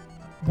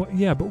 What,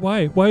 yeah, but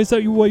why? Why is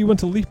that what you want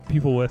to leave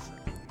people with?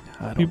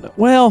 I don't know.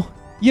 Well,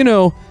 you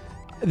know,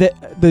 the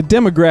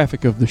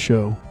demographic of the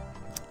show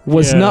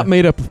was Yeah. not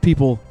made up of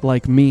people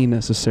like me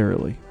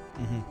necessarily.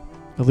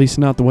 At least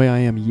not the way I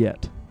am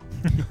yet.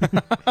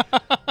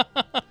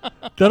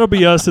 That'll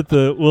be us at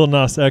the Lil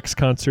Nas X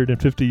concert in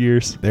 50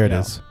 years There it Yeah.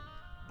 is.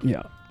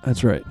 Yeah,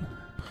 that's right.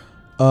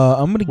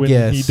 I'm gonna when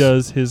guess he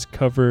does his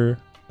cover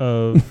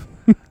of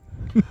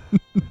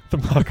the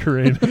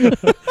Macarena.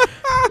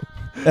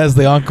 as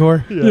the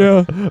encore.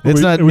 Yeah. It's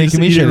not we making just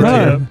me eat it shed a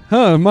right tear. up.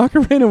 Huh,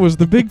 Macarena was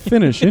the big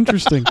finish.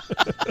 Interesting.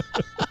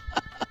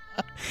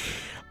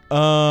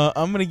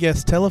 I'm gonna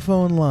guess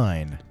telephone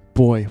line.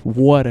 Boy,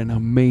 what an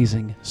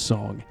amazing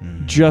song.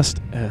 Just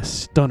a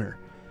stunner.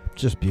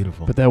 Just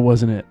beautiful. But that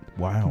wasn't it.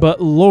 wow.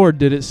 But Lord,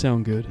 did it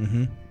sound good.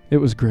 Mm-hmm. It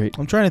was great.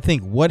 I'm trying to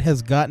think what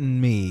has gotten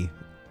me,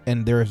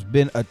 and there has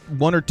been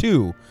one or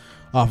two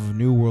off of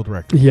New World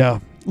Record. Yeah.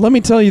 Let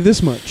me tell you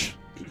this much.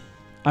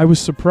 I was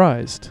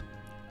surprised.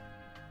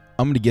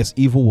 I'm gonna guess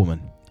Evil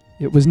Woman.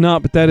 It was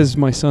not, but that is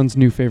my son's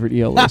new favorite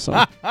ELO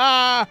song.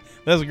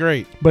 That's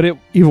great. But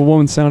Evil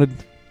Woman sounded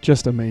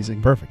just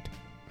amazing. Perfect.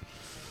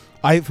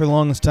 For the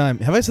longest time,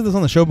 have I said this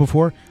on the show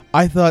before?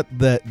 I thought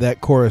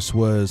that chorus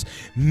was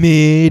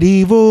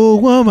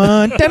Medieval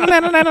Woman.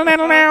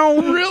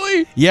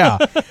 Really? Yeah,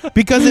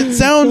 because it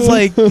sounds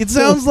like that.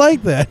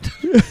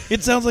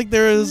 It sounds like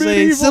there is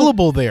a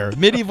syllable there.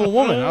 Medieval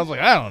Woman. I was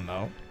like, I don't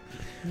know.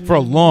 For a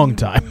long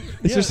time.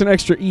 It's just an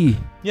extra E.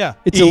 Yeah.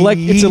 It's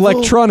it's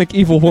electronic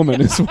Evil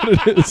Woman is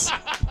what it is.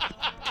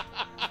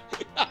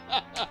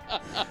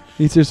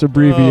 He's just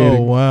abbreviating.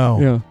 Oh, wow.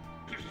 Yeah.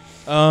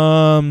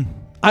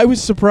 I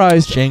was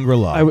surprised.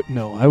 Shangri-La. I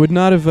would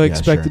not have Yeah,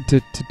 expected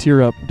to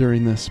tear up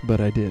during this, but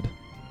I did.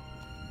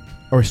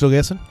 Are we still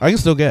guessing? I can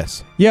still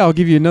guess. Yeah, I'll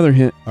give you another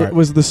hint. All It right.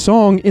 was the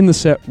song in the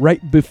set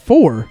right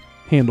before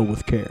Handle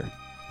with Care.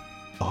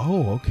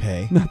 Oh,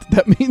 okay. Not that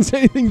that means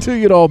anything to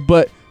you at all,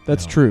 but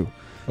that's No. true.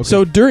 Okay.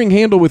 So during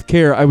Handle with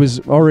Care, I was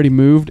already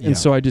moved, Yeah. and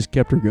so I just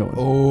kept her going.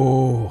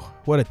 Oh,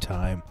 what a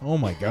time. Oh,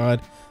 my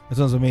God. That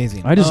sounds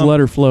amazing. I just let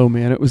her flow,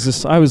 man. It was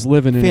just, I was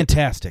living in it.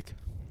 Fantastic.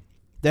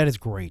 That is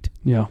great.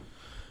 Yeah.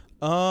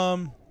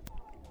 Um,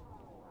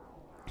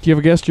 Do you have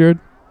a guess, Jared?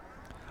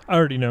 I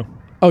already know.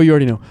 Oh, you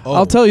already know. Oh.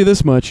 I'll tell you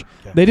this much.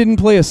 Okay. They didn't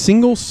play a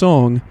single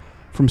song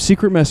from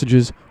Secret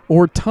Messages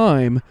or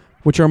Time,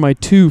 which are my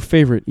two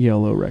favorite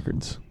ELO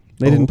records.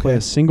 They didn't play Okay.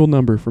 a single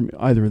number from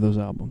either of those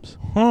albums.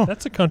 Huh.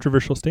 That's a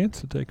controversial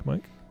stance to take,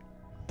 Mike.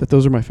 That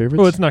those are my favorites?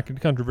 Well, it's not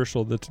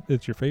controversial that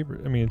it's your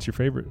favorite. I mean, it's your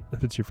favorite.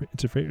 If it's your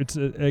favorite. It's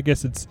I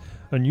guess it's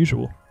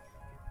unusual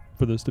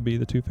for those to be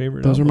the two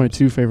favorite. Those are my albums.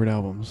 two favorite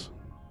albums.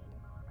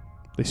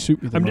 They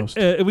suit me the most.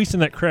 At least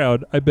in that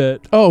crowd, I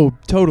bet. Oh,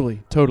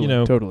 totally. You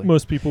know, totally.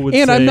 most people would.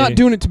 And say, I'm not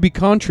doing it to be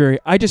contrary.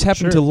 I just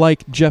happen Sure. to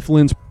like Jeff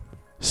Lynne's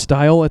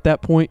style at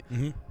that point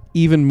Mm-hmm.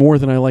 even more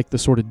than I like the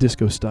sort of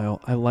disco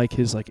style. I like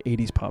his like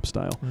 80s pop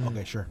style.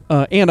 Okay, sure.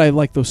 And I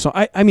like those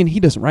songs. I mean, he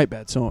doesn't write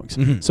bad songs.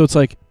 Mhm. So it's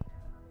like,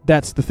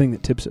 that's the thing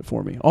that tips it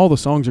for me. All the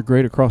songs are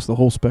great across the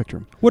whole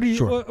spectrum. What are you?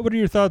 Sure. What are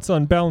your thoughts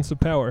on Balance of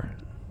Power?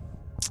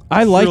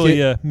 I like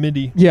really, it.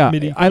 MIDI. Yeah,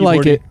 MIDI I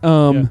like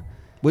keyboarding. it. Yeah.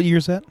 What year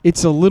is that?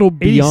 It's a little 86.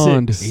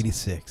 beyond.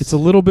 86. It's a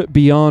little bit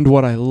beyond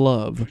what I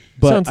love,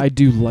 but Sounds- I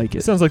do like It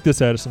it. sounds like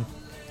this, Addison.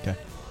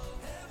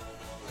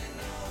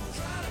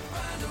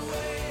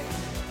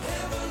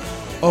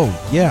 Oh,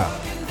 yeah.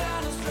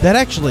 That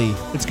actually,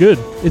 It's good.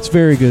 It's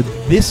very good.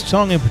 this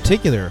song in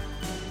particular,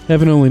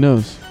 Heaven only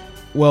knows.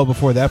 well,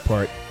 before that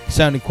part,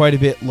 sounded quite a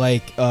bit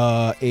like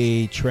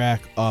a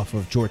track off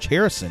of George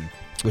Harrison,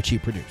 which he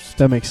produced.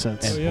 That makes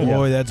sense. And yeah.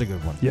 boy, that's a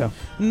good one. Yeah.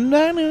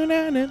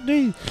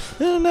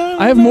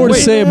 I have more to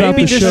say about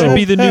maybe the this show. should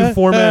be the new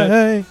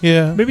format.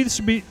 Yeah. Maybe this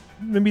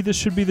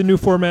should be the new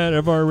format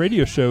of our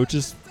radio show.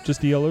 Just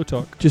ELO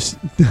talk. Just,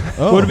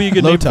 Oh, What would be a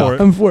good Low name Top. for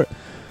it? I'm for it.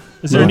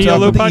 Is there Low an Top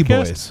ELO with the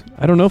podcast? E-Boys.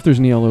 I don't know if there's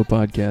an ELO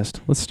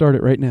podcast. Let's start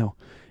it right now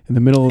in the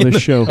middle of this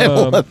show.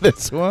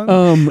 This one.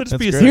 Let's That's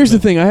be a great. Here's the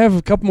thing. I have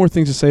a couple more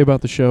things to say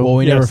about the show. Well,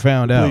 we Yes, never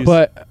found out. please.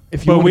 But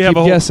if you But want we to have keep a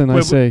whole- guessing, I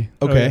wait, say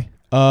Okay.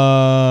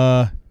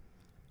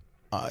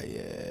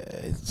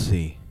 Let's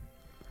see.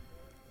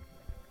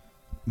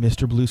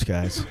 Mr. Blue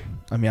Skies.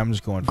 I mean, I'm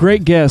just going.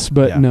 great guess,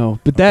 but Yeah. no.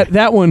 But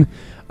that one,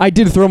 I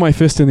did throw my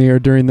fist in the air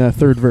during that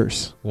third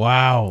verse.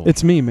 Wow.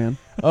 It's me, man.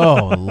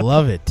 Oh,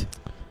 love it.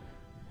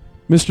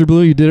 Mr.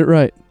 Blue, you did it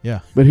right. Yeah.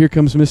 But here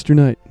comes Mr.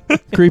 Knight,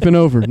 creeping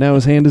over. Now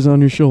his hand is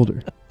on your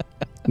shoulder.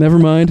 Never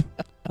mind.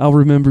 I'll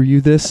remember you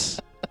this.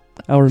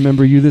 I'll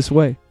remember you this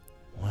way.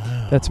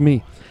 Wow. That's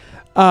me.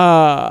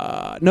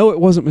 No, it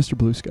wasn't Mr.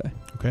 Blue Sky.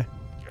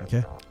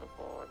 Okay.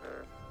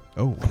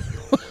 Oh.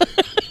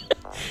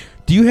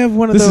 Do you have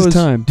one of This those? is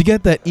time. Do you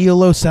get that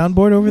ELO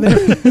soundboard over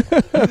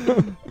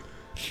there?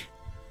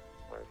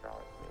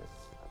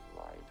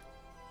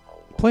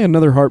 Play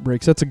another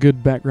Heartbreaks. That's a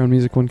good background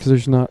music one because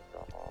there's not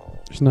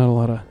a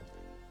lot of.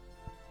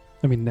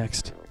 I mean,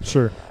 next.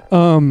 Sure.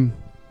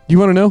 You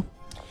want to know?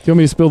 Do you want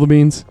me to spill the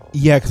beans?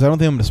 Yeah, because I don't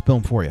think I'm going to spill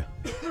them for you.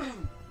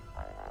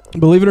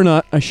 Believe it or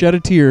not, I shed a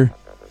tear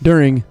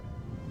during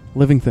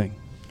Living Thing.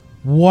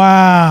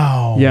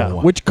 Wow. Yeah,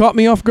 which caught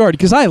me off guard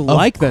because I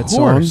like that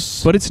course.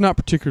 song, but it's not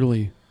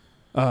particularly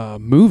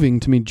moving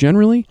to me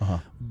generally. Uh-huh.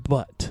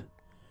 But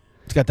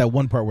It's got that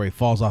one part where he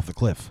falls off the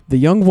cliff. the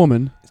young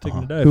woman He's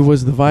taking a dive. who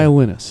was the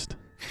violinist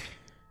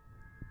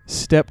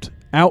stepped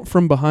out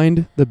from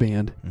behind the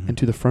band Mhm. and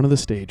to the front of the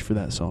stage for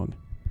that song.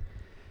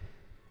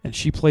 And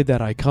she played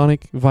that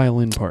iconic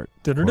violin part.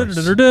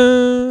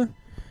 Da-da-da-da-da-da.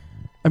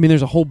 I mean,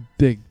 there's a whole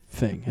big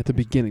thing at the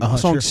beginning. The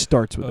song Sure.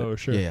 starts with Oh, it.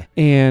 sure. Yeah.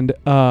 And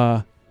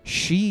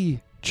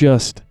she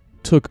just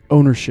took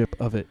ownership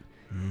of it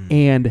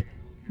and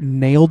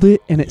nailed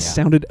it, and it Yeah.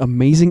 sounded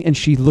amazing, and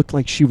she looked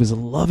like she was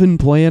loving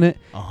playing it.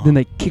 Uh-huh. Then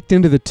they kicked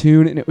into the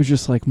tune, and it was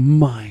just like,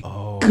 my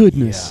Oh,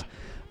 goodness.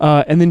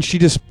 And then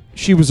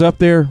she was up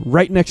there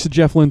right next to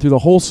Jeff Lynne through the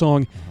whole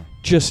song,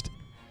 just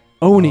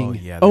owning Oh,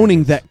 yeah, there it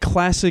is. that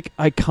classic,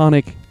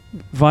 iconic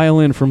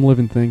violin from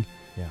Living Thing.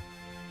 Yeah.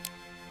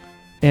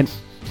 And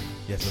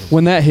Yes, it was.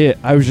 when that hit,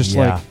 I was just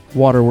Yeah. like,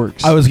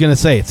 waterworks. I was going to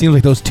say, it seems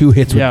like those two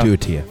hits Yeah. would do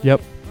it to you.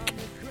 Yep.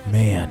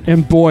 Man.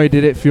 And boy,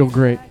 did it feel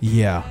great.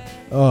 Yeah.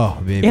 Oh,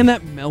 baby. And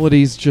that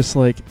melody's just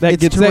like, that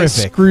It's gets that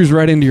terrific. screws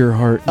right into your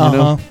heart, you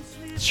Uh-huh.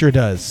 Sure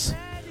does.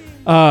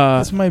 know?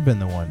 This might have been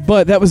the one.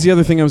 But that was the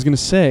other thing I was going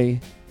to say.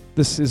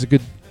 This is a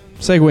good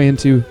segue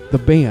into the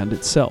band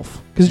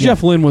itself. Because Yeah.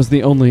 Jeff Lynne was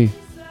the only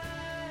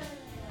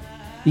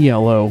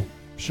ELO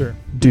Sure.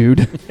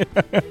 dude.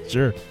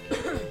 Sure.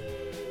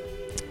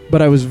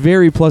 But I was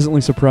very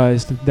pleasantly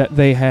surprised that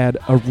they had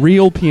a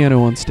real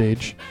piano on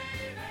stage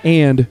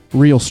and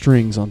real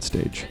strings on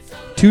stage.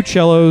 2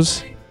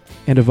 cellos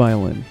and a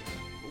violin.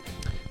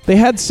 They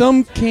had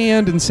some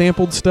canned and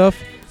sampled stuff,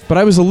 but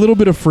I was a little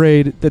bit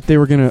afraid that they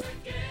were going to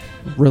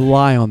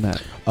rely on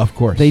that. Of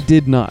course. They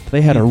did not.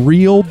 They had a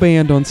real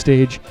band on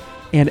stage,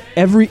 and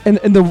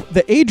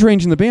the age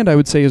range in the band, I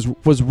would say,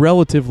 was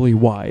relatively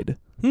wide.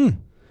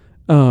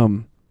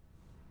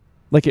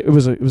 Like it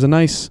was a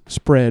nice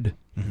spread,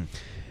 Mhm.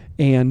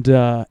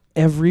 and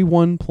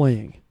everyone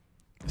playing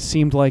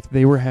seemed like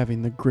they were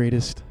having the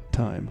greatest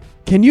time.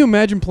 Can you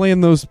imagine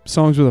playing those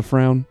songs with a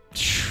frown?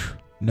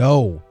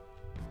 No.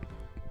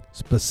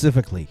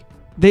 Specifically.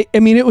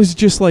 It was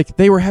just like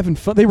they were having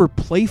fun. They were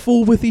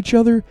playful with each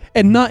other,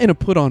 and not in a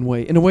put-on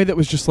way, in a way that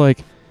was just like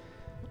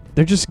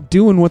they're just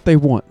doing what they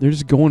want. They're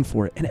just going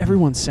for it, and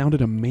everyone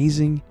sounded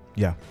amazing.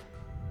 Yeah.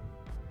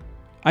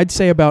 I'd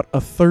say about a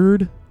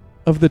third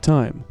of the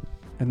time,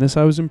 and this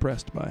I was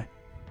impressed by,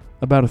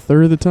 about a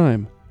third of the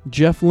time,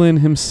 Jeff Lynne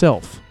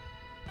himself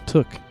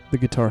took the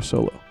guitar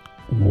solo.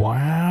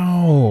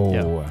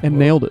 Wow. And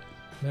nailed it.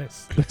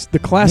 Nice. The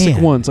classic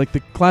Man. ones, like the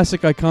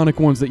classic iconic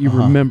ones that you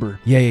Uh-huh. remember.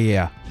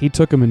 Yeah. He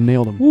took them and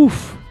nailed them.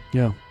 Oof.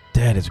 Yeah,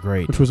 That is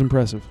great. which was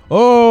impressive.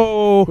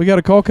 Oh, We got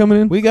a call coming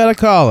in? we got a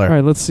caller. All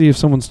right, let's see if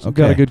someone's got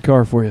Okay. a good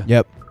car for you.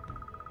 Yep.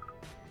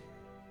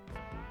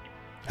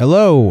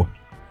 Hello.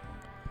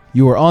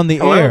 You are on the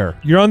Hello? air.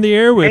 You're on the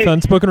air with Hey.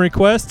 Unspoken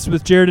Requests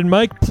with Jared and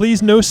Mike.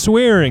 Please, no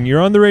swearing.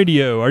 You're on the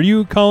radio. Are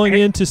you calling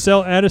in to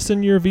sell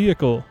Addison your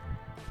vehicle?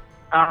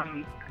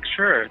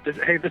 Sure. This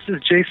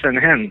is Jason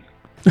Hen.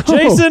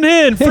 Jason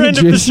Hinn, hey, friend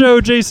of the Jason. show,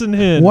 Jason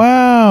Hinn.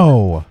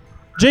 Wow.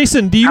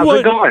 Jason, do you How's want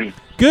it going?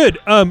 good?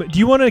 Do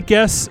you want to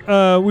guess?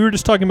 We were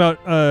just talking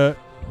about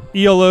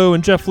ELO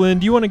and Jeff Lynne.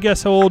 Do you want to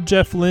guess how old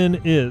Jeff Lynne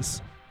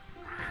is?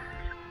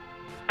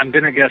 I'm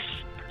going to guess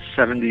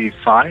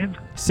 75.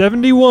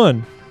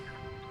 71.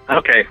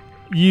 Okay.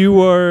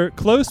 You are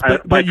close, My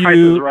but price is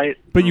you right.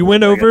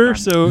 went I guess over. I'm-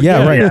 So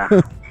Yeah, right.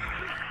 Yeah.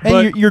 And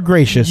But you're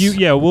gracious.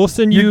 we'll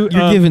send you.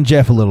 You're giving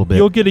Jeff a little bit.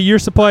 You'll get a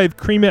year's supply of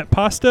cremette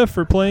pasta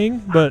for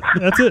playing, but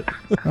that's it.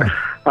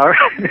 All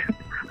right.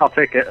 I'll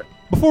take it.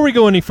 Before we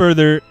go any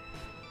further,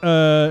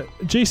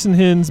 Jason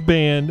Hinn's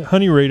band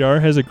Honey Radar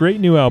has a great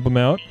new album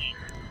out.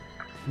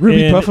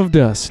 Ruby And- Puff of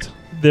Dust.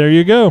 There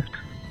you go.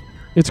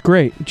 It's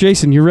great.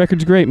 Jason, your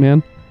record's great,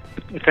 man.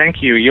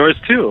 Thank you. Yours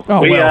too.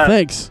 Oh,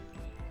 thanks.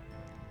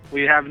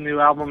 We have new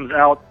albums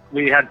out.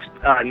 We had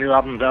new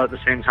albums out at the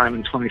same time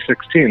in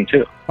 2016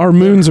 too. Our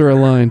moons are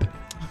aligned.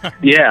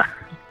 Yeah.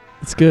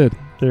 It's good.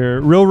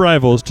 They're real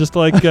rivals, just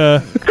like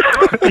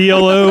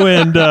ELO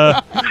and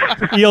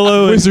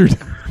Wizard.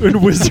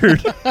 and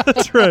Wizard.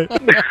 That's right.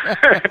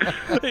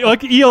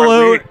 Like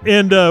ELO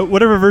and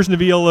whatever version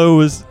of ELO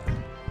was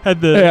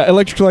had the Yeah,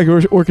 Electric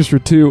Light Orchestra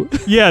 2.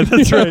 yeah,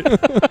 that's right.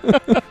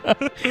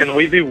 Can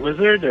we do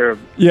Wizard or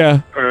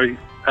Yeah.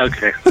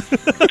 okay?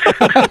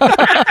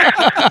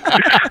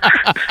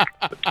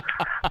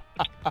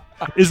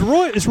 Is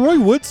Roy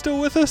Wood still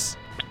with us?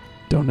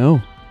 Don't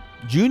know.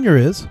 Junior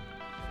is.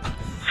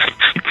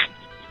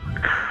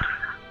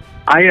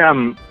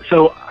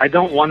 So I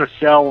don't want to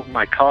sell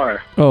my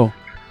car. Oh,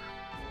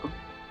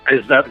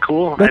 Is that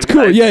cool? that's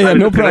cool. Yeah,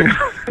 no problem.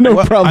 No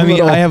Well, problem I mean,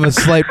 at all. I have a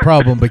slight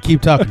problem, but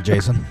keep talking,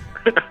 Jason.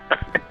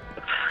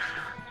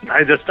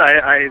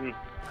 I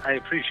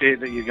appreciate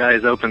that you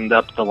guys opened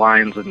up the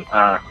lines, and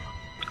I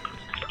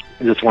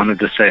just wanted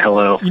to say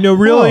hello. You know,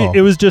 really, Oh.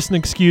 it was just an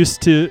excuse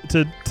to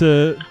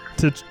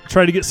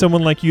try to get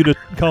someone like you to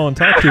call and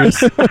talk to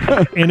us,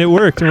 and it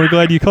worked. And we're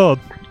glad you called.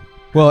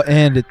 Well,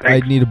 and I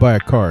need to buy a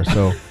car,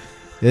 so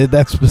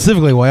that's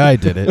specifically why I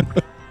did it.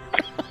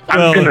 I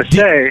Well, was gonna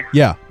say,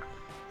 Yeah.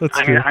 That's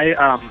I true. mean,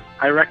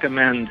 I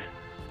recommend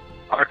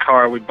our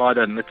car. We bought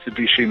a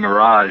Mitsubishi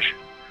Mirage,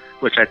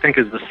 which I think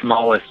is the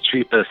smallest,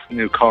 cheapest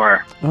new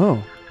car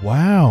Oh,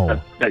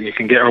 Wow. that you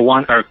can get,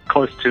 or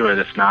close to it,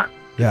 if not.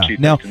 the Yeah.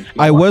 cheapest Now, and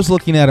I smallest. was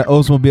looking at an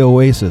Oldsmobile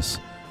Oasis,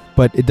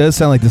 but it does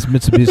sound like this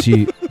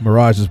Mitsubishi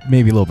Mirage is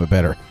maybe a little bit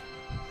better.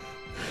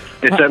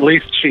 It's at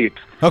least cheap.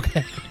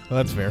 Okay. Well,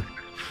 that's fair.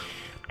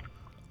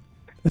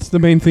 that's the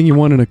main thing you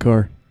want in a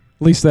car.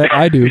 At least that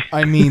I do.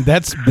 I mean,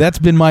 that's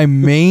been my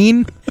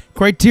main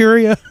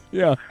criteria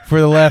Yeah. for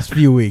the last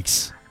few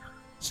weeks.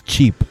 It's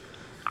cheap.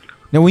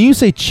 Now, when you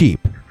say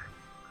cheap,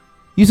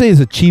 you say it's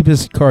the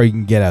cheapest car you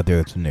can get out there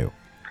that's new.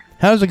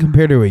 How does it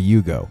compare to a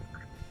Yugo?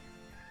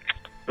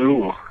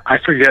 Ooh, I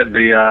forget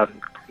the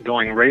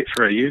going rate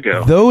for a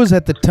Yugo. Those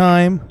at the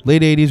time,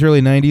 late 80s,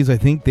 early 90s, I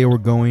think they were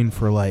going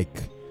for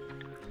like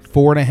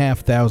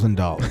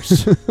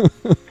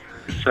 $4,500.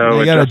 So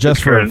You gotta adjusted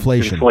adjust for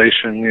inflation.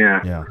 Inflation,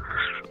 yeah. Yeah.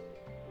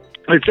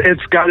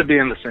 It's got to be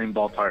in the same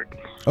ballpark.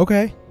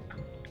 Okay.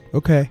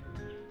 Okay.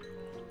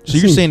 So It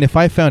you're seems- saying if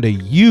I found a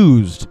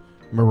used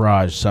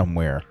Mirage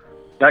somewhere,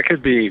 That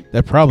could be.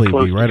 that'd probably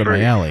Close be to right up my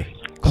free. alley.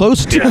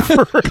 Close to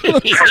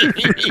free.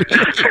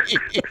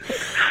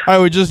 I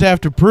would just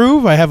have to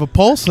prove I have a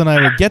pulse and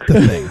I would get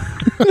the thing.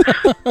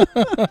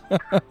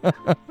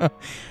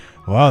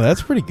 Wow,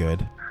 that's pretty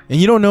good. And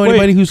you don't know Wait,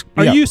 anybody who's...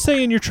 Are yeah. you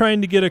saying you're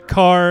trying to get a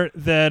car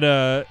that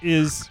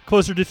is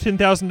closer to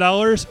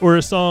 $10,000, or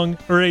a song,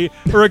 or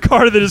a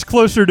car that is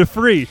closer to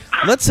free?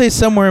 Let's say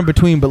somewhere in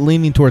between, but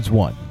leaning towards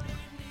one.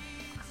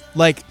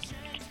 Like,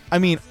 I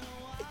mean,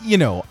 you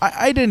know,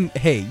 I didn't...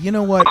 Hey, you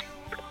know what?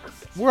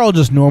 We're all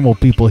just normal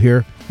people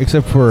here,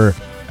 except for...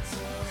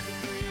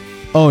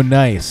 Oh,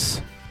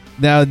 nice.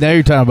 Now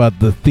you're talking about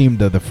the theme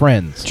to the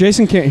Friends.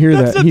 Jason can't hear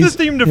That's that. not the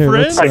theme to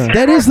Friends.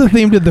 That is the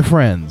theme to the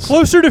Friends.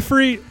 Closer to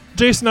free.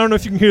 Jason, I don't know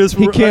if you can hear this.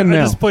 He can I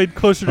now. just played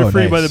Closer to Oh,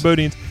 Free by nice. the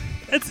Bodines.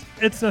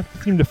 It's not the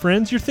theme to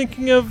Friends. You're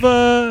thinking of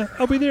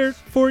I'll Be There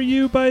For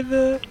You by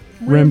the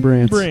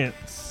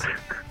Rembrandts.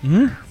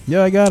 Hmm?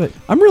 Yeah, I got it.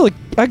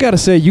 I gotta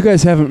say, you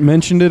guys haven't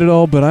mentioned it at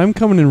all, but I'm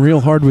coming in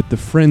real hard with the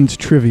Friends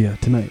trivia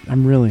tonight.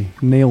 I'm really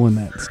nailing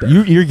that stuff.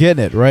 You're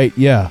getting it, right?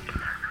 Yeah.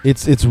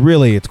 It's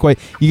quite...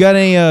 You got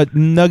any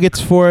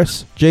nuggets for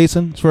us,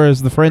 Jason, as far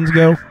as the Friends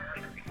go?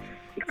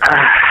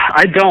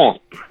 I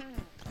don't.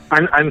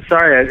 I'm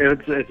sorry.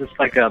 It's just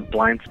like a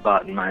blind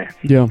spot in my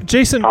Yeah.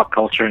 Jason, pop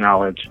culture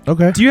knowledge.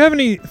 Okay. do you have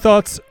any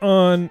thoughts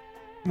on,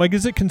 like,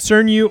 does it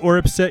concern you or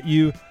upset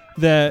you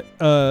that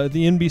the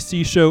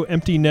NBC show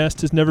Empty Nest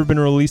has never been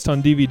released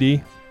on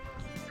DVD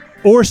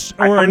or I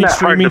find any that hard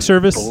streaming to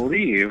service?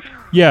 Believe.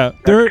 Yeah,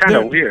 That's kind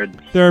of weird.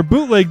 there are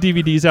bootleg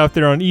DVDs out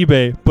there on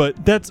eBay,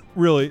 but that's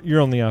really your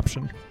only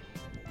option.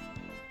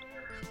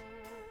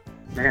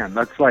 Man,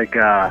 that's like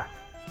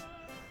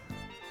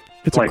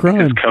It's like a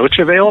crime. is Coach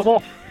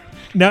available?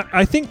 Now,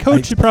 I think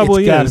Coach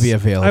probably it's gotta is. be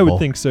available. I would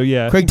think so.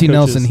 Yeah. I Craig think T. Coach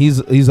Nelson,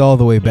 is. he's all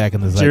the way back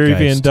in the zeitgeist. Jerry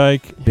Van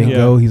Dyke.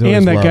 Bingo, Yeah. he's always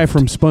And that guy loved.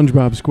 from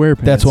SpongeBob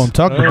SquarePants. That's what I'm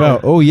talking Oh.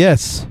 about. Oh,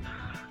 yes.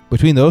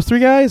 Between those three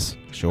guys?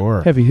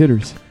 Sure. Heavy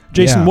hitters.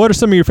 Jason, Yeah. what are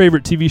some of your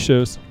favorite TV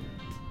shows?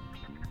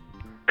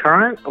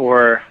 Current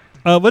or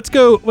Let's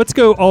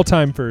go all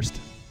time first.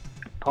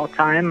 all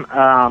time?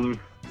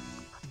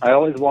 I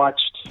always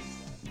watched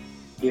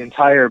the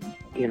entire,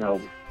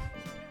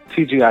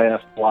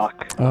 TGIF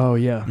block Oh,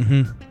 yeah.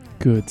 Mm-hmm.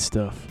 Good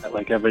stuff.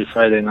 like every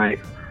Friday night.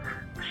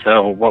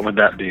 So what would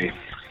that be?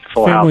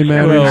 Full Family House,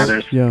 Matters. Family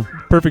Matters, Yeah.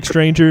 Perfect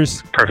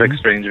Strangers. Perfect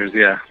Strangers.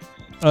 Yeah.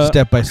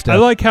 Step by step. I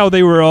like how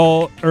they were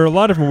all, or a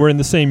lot of them were in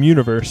the same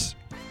universe.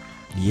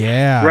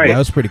 Yeah, Right. that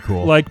was pretty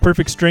cool. Like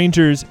Perfect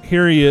Strangers,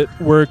 Harriet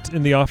worked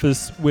in the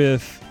office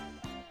with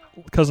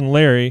cousin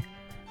Larry,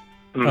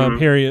 Mhm.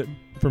 Harriet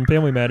from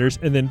Family Matters,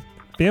 and then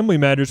Family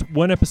Matters,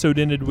 one episode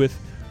ended with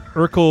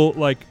Urkel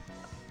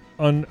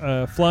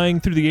on flying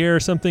through the air or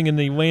something, and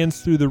then he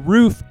lands through the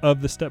roof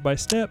of the Step by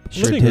Step.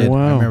 sure living did. room.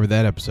 Wow. I remember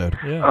that episode.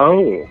 Yeah.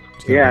 Oh,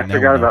 It's gonna yeah. I bring that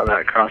forgot one up. about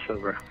that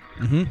crossover.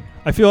 Mm-hmm.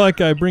 I feel like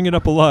I bring it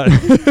up a lot.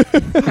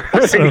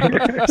 So,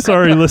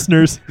 sorry,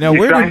 listeners. Now, you,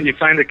 where find, did... you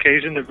find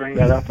occasion to bring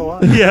that up a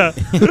lot? Yeah.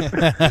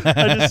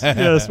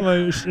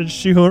 I just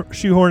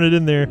shoehorn it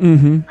in there.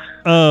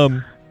 Mm-hmm.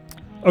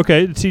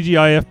 Okay, the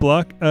TGIF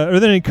block. Are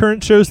there any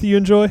current shows that you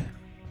enjoy?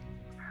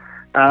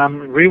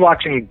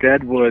 Rewatching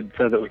Deadwood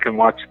so that we can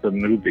watch the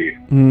movie.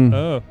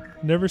 Oh,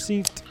 never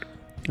seen.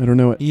 I don't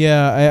know it.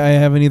 Yeah, I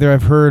haven't either.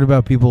 I've heard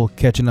about people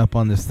catching up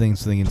on this thing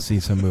so they can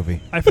see some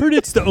movie. I've heard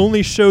it's the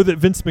only show that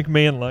Vince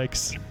McMahon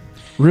likes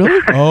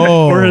Really?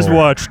 Oh. or has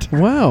watched.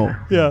 Wow.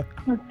 Yeah.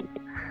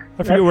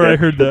 I forget where I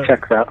heard that.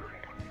 Checks out.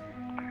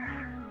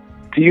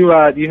 Do you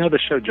know the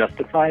show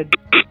Justified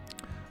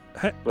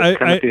with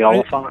Timothy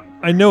Oliphant?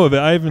 I know of it.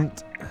 I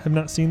have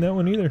not seen that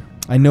one either.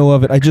 I know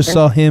of it. I just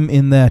saw him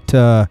in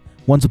that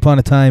Once Upon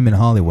a Time in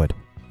Hollywood,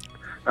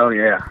 Oh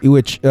yeah.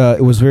 which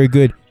it was very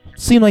good.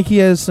 Seemed like he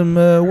has some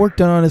work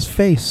done on his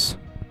face.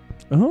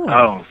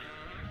 Oh.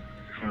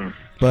 Oh.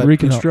 But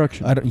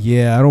Reconstruction. I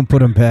don't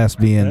put him past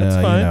being That's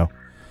fine.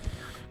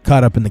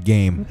 caught up in the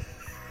game.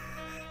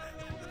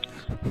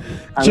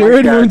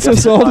 Jared wants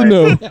us all to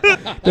know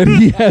that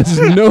he has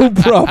no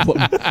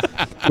problem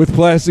with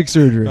plastic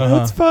surgery.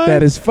 That's fine.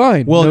 That is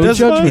fine. Well, no it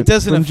doesn't, judgment it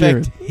doesn't from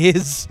affect Jared.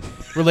 his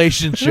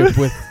relationship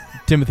with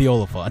Timothy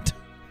Oliphant.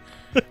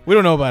 We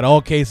don't know about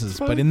all cases,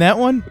 but in that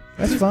one,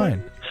 that's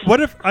fine. What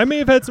if I may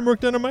have had some work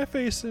done on my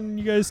face and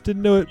you guys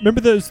didn't know it?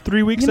 Remember those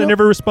 3 weeks You know- I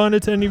never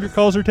responded to any of your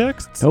calls or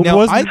texts? Nope. It Now,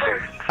 wasn't.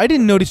 I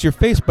didn't notice your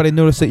face, but I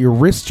noticed that your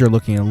wrists are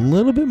looking a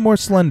little bit more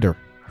slender.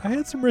 I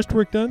had some wrist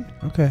work done.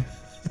 Okay.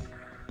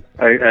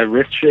 A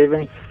wrist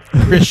shaving.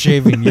 Wrist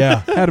shaving,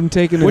 yeah. Had him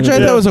taken. Which I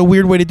thought was a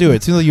weird way to do it.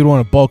 It seems like you'd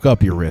want to bulk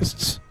up your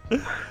wrists.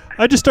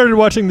 I just started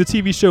watching the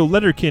TV show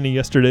Letterkenny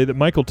yesterday that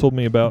Michael told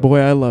me about. Boy,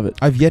 I love it.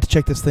 I've yet to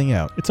check this thing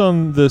out. It's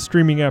on the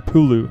streaming app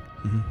Hulu.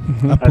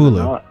 A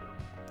Hulu.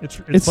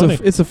 It's funny.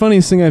 It's the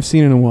funniest thing I've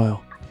seen in a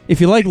while. If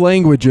you like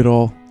language at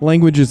all,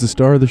 language is the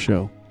star of the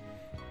show.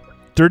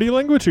 Dirty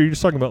language, or are you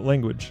just talking about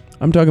language?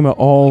 I'm talking about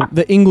all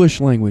the English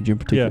language in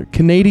particular. Yeah.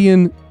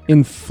 Canadian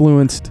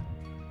influenced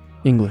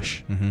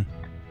English. Mm-hmm.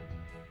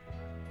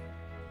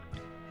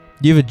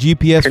 Do you have a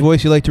GPS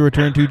voice you like to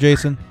return to,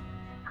 Jason?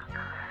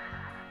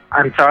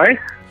 I'm sorry?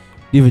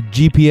 Do you have a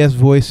GPS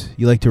voice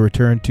you like to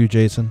return to,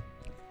 Jason?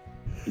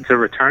 To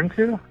return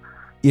to?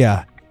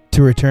 Yeah,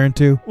 to return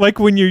to. Like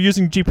when you're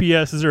using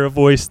GPS, is there a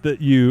voice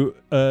that you,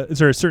 is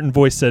there a certain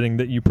voice setting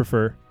that you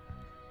prefer?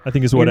 I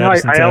think is what You know,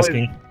 Addison's I always-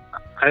 asking.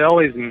 I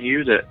always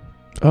mute it.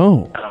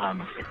 Oh,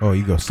 Oh,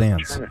 you go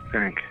Sans. Trying to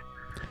think.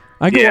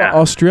 I go Yeah.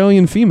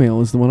 Australian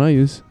female is the one I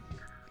use.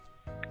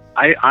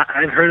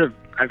 I've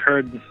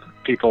heard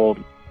people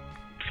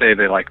say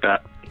they like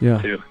that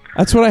Yeah, too.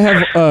 that's what I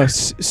have.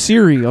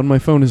 Siri on my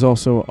phone is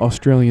also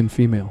Australian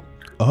female.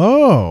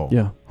 Oh.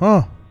 Yeah.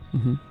 Huh.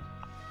 hmm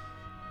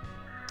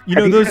You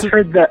know, Have those you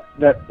are, guys heard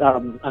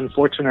that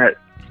unfortunate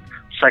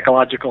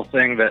psychological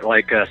thing that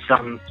like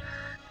some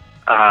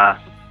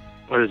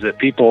what is it?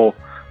 People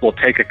will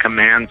take a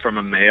command from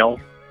a male,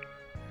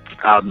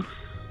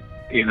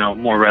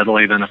 more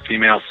readily than a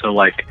female. So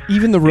like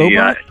Even the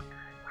robot.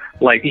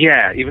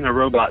 even a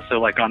robot. So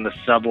like on the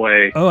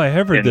subway oh, I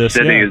have heard in this.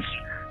 Yeah. cities,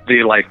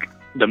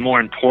 the more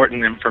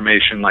important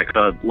information, like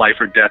the life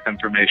or death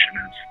information,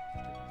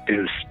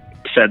 is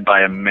said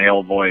by a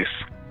male voice,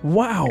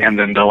 Wow. and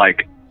then the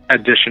like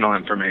additional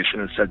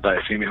information is said by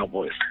a female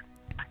voice.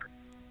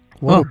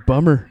 What a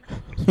bummer.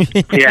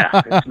 Yeah,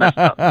 it's messed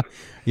up.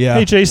 Yeah.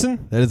 Hey,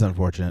 Jason. That is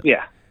unfortunate.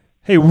 Yeah.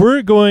 Hey,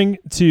 we're going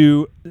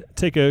to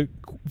take a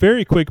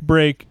very quick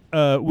break.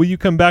 Will you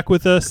come back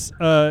with us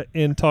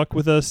and talk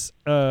with us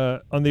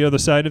on the other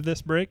side of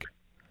this break?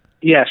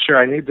 Yeah, sure.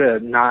 I need to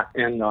not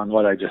end on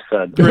what I just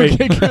said. Great.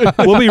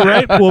 We'll be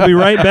right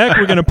back.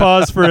 We're going to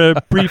pause for a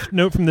brief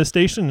note from the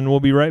station, and we'll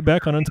be right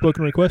back on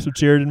Unspoken Request with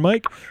Jared and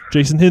Mike.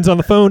 Jason Hin's on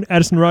the phone.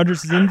 Addison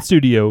Rogers is in the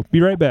studio.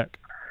 Be right back.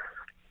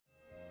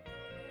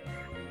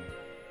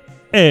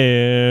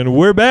 And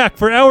we're back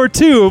for hour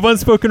 2 of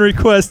Unspoken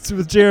Requests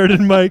with Jared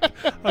and Mike.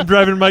 I'm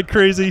driving Mike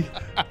crazy.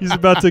 He's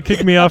about to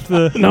kick me off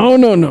the No.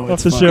 off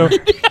It's the fine. show.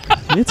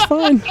 It's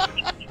fine.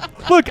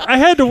 Look, I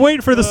had to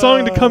wait for the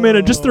song to come in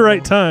at just the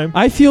right time.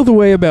 I feel the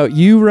way about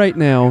you right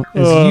now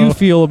as Oh. you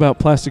feel about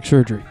plastic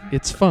surgery.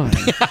 It's fine.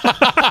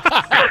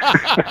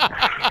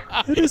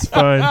 It is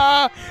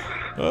fine.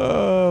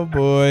 Oh,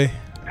 boy.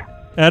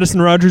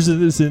 Addison Rogers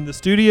is in the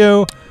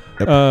studio.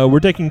 Yep. We're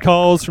taking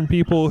calls from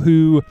people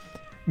who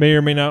may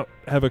or may not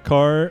have a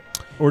car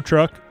or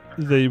truck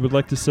they would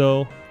like to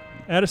sell.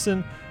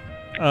 Addison.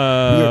 We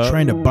are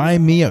trying to buy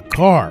me a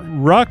car.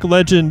 Rock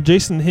legend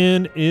Jason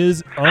Hin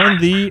is on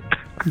the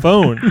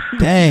phone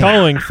Dang.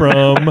 calling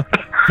from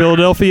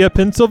Philadelphia,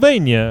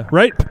 Pennsylvania.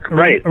 Right?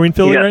 Right. Are we in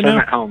Philly yes, right I'm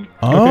now? at home.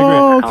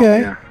 Oh,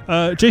 okay.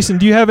 Yeah. Jason,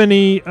 do you have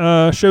any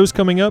shows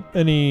coming up?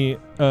 Any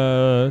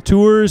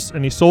tours?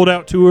 Any sold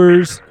out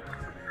tours?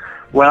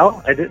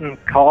 Well, I didn't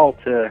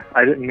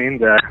mean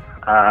to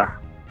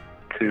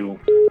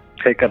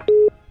take up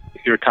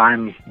your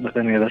time with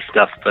any of this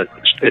stuff, but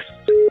if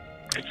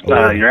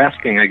you're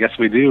asking, I guess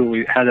we do.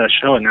 We had a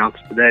show announced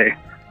today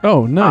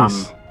Oh,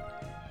 nice.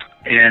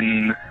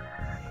 in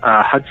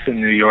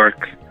Hudson, New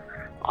York,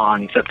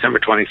 on September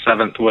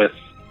 27th with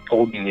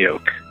Olden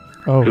Yoke,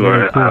 Oh, who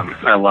very are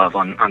cool. I love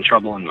on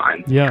Trouble in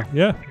Mind. Yeah.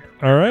 Yeah.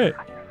 All right.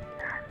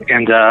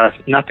 And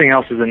nothing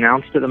else is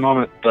announced at the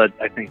moment, but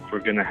I think we're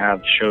going to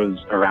have shows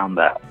around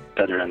that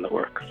are in the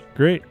works.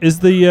 Great. Is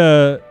this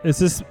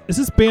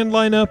band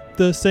lineup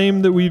the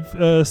same that we've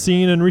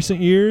seen in recent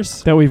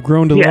years? That we've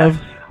grown to Yeah.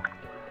 love.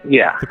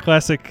 Yeah. The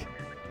classic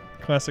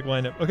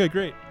lineup. Okay,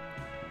 great.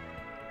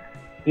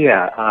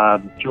 Yeah.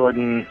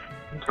 Jordan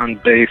on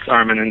bass,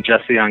 Armin and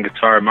Jesse on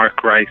guitar,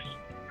 Mark Rice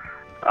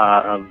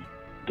of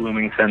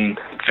Bloomington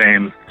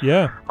fame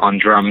Yeah. on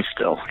drums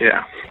still.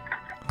 Yeah.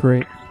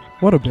 Great.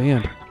 What a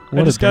band.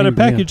 What I just got a dang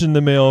band. package in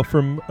the mail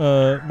from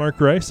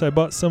Mark Rice. I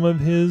bought some of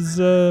his.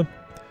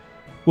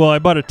 I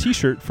bought a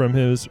T-shirt from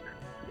his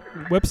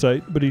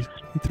website, but he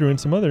threw in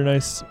some other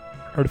nice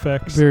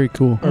artifacts. Very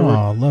cool.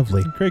 Oh,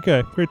 lovely. Great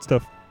guy. Great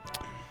stuff.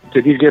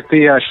 Did you get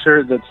the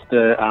shirt that's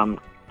the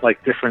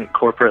like different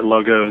corporate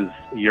logos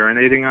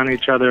urinating on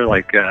each other?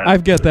 Like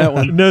I've got that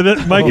one. No,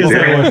 that Mike is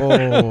that one.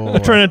 Oh.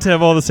 I'm trying not to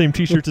have all the same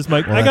T-shirts as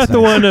Mike. Well, I got that's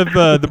the nice. one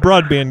of the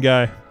broadband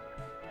guy.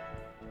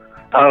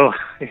 oh.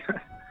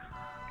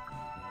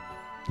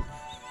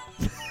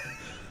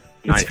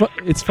 It's,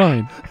 it's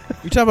fine.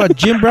 You talking about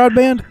Jim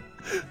Broadband?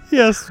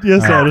 Yes,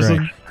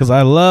 Addison. Because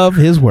I love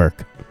his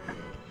work.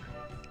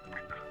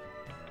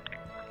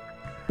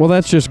 Well,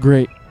 that's just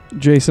great.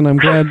 Jason, I'm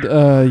glad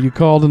you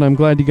called, and I'm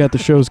glad you got the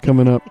shows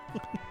coming up.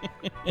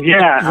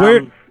 Yeah. Where?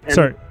 and-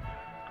 Sorry.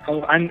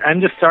 Oh,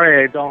 I'm just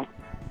sorry I don't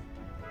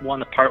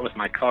want to part with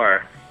my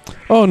car.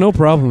 Oh, no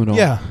problem at all.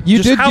 Yeah. You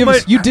Just did how give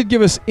us much- you did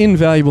give us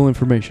invaluable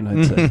information,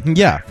 I'd say.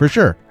 Yeah, for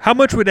sure. How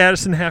much would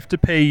Addison have to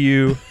pay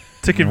you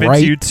to convince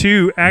Right you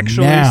to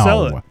actually now.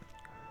 sell it?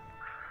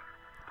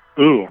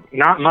 Ooh,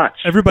 not much.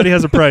 Everybody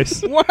has a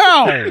price. Wow.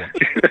 Well,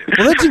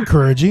 that's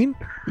encouraging.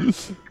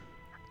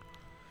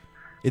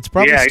 It's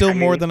probably Yeah, still I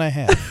more mean- than I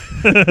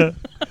have.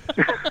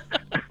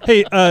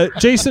 Hey,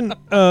 Jason,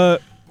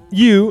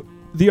 you,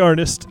 the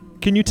artist,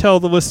 can you tell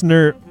the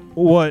listener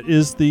what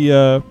is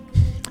the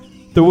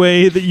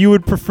way that you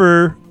would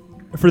prefer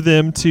for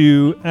them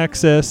to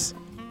access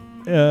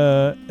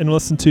and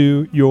listen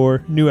to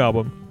your new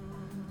album?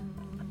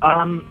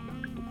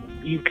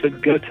 You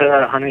could go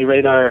to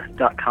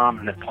honeyradar.com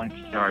and it points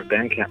to our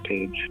Bandcamp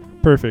page,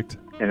 Perfect.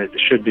 and it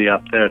should be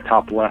up there,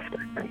 top left,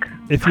 I think.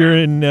 If you're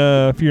in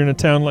a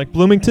town like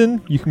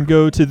Bloomington, you can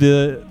go to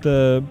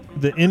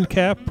the end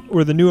cap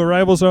where the new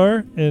arrivals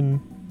are and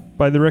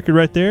buy the record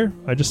right there.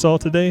 I just saw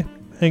it today,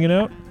 hanging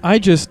out. I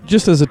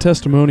just as a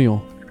testimonial,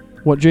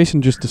 what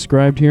Jason just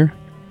described here,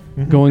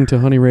 Mhm. going to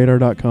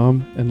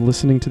honeyradar.com and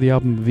listening to the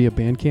album via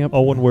Bandcamp,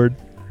 All one word.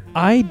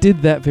 I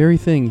did that very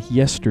thing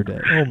yesterday.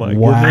 Oh my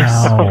Wow. Wow.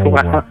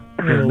 goodness.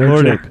 Oh, No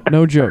Lordy. joke.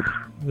 No joke.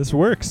 This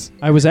works.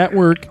 I was at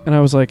work and I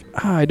was like,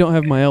 I don't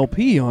have my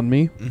LP on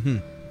me. Mm-hmm.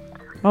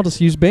 I'll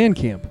just use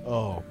Bandcamp.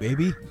 Oh,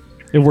 baby.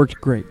 It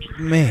worked great.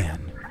 Man.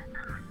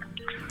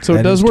 So it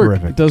That does is work.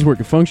 terrific. It does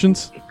work. It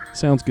functions.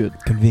 Sounds good.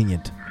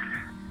 Convenient.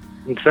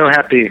 I'm so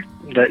happy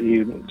that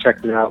you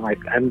checked it out, Mike.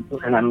 I'm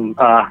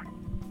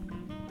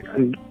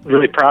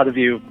really proud of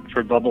you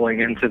for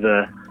bubbling into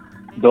the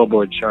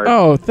Billboard chart.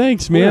 Oh,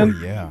 thanks, man.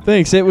 Oh, yeah.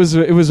 Thanks. It was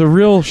a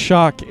real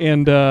shock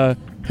and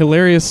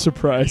hilarious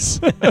surprise.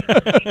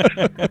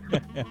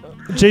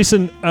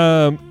 Jason,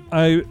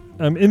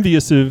 I'm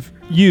envious of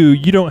you.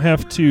 You don't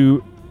have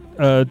to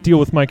deal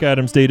with Mike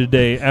Adams day to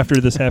day after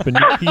this happened.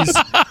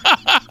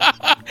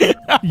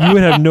 You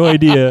would have no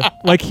idea.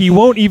 Like he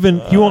won't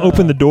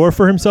open the door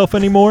for himself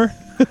anymore.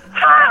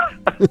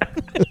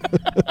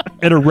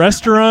 At a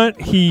restaurant,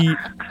 he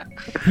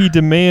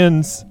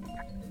demands,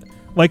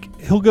 like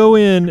he'll go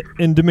in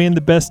and demand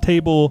the best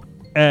table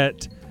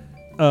at.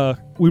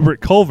 We were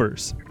at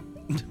Culver's.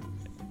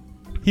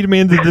 He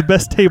demanded the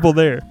best table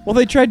there. Well,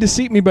 they tried to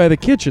seat me by the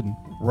kitchen.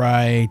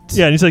 Right.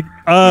 Yeah, and he's like,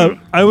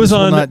 I was This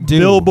will on not do.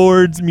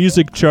 Billboard's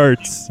music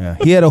charts. Yeah.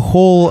 He had a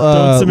whole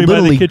Don't sit me by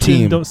Little the League kitchen.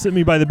 team Don't sit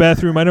me by the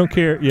bathroom. I don't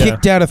care. Yeah.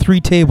 kicked out of 3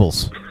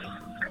 tables.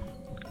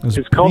 It was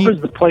Is Culver's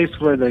the place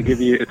where they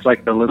give you, it's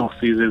like the Little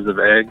Caesars of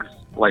eggs?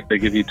 Like they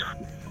give you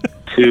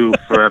 2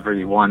 for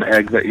every 1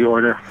 egg that you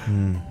order?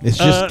 It's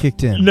just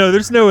kicked in. No,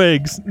 there's no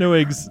eggs. No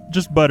eggs.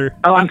 Just butter.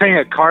 Oh, I'm saying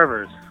at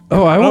Carver's.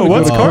 Oh, I want to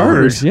what's go to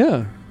Carver's? Carver's.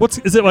 Yeah.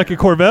 Is it like a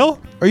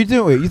Corvell? Are you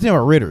doing? You think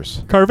about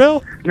Ritter's?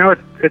 Carvel? No,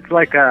 it's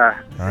like All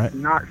right.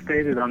 not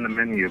stated on the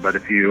menu, but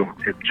it's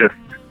just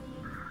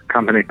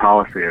company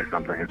policy or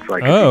something. It's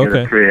like Oh, if you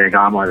get okay. a 3-egg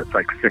omelet, it's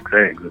like 6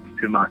 eggs.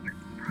 It's too much.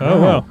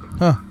 Oh, wow.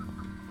 Huh.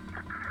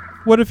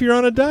 What if you're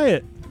on a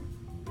diet?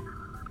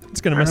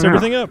 It's going to mess I don't know.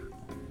 everything up.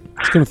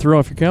 It's going to throw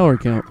off your calorie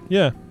count.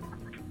 Yeah.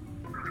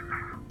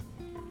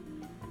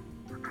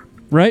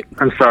 Right?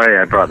 I'm sorry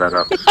I brought that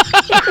up.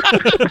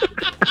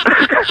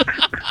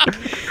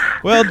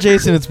 Well,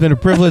 Jason, it's been a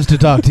privilege to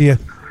talk to you.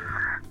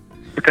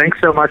 Thanks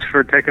so much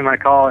for taking my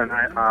call, and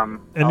I'll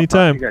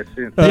Anytime. talk to you guys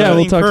soon. Yeah,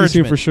 we'll the talk to you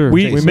soon for encouragement. sure.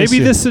 We miss maybe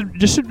you.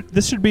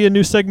 this should be a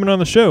new segment on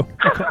the show.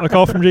 A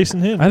call from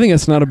Jason Hinn. I think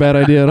that's not a bad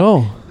idea at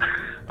all.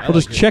 We'll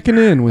just checking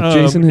in with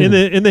Jason in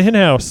Hinn. the hen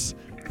house.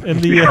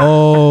 And the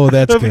Oh,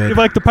 that's good.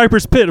 like the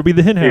Piper's Pit will be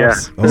the hen Yeah.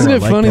 house. Oh, Isn't I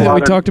it like funny that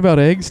we that. talked about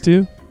eggs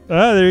too?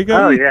 Ah, there you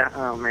go. Oh, yeah.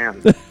 Oh,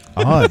 man.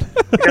 Odd.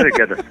 You gotta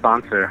get a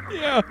sponsor.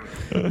 Yeah.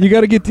 You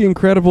got to get the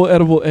Incredible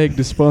Edible Egg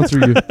to sponsor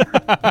you.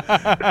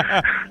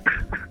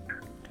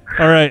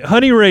 All right,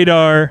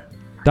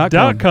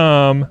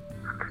 honeyradar.com.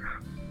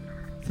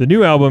 The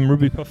new album,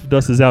 Ruby Puff of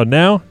Dust, is out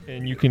now,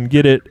 and you can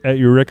get it at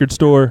your record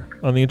store,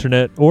 on the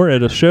internet, or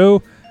at a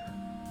show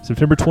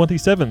September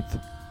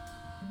 27th.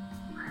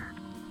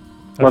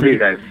 Love you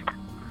guys.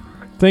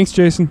 Thanks,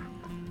 Jason.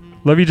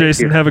 Love you,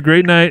 Jason. you. Have a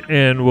great night,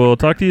 and we'll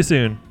talk to you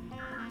soon.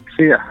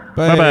 See ya.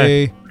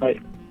 Bye. Bye-bye.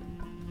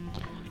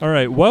 All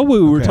right, while we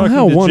were Okay. talking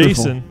How to wonderful.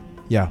 Jason,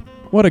 Yeah.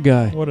 What a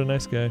guy. what a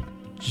nice guy.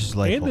 Just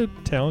And like a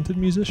talented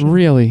musician.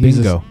 Really. He's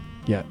a- bingo.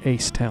 yeah,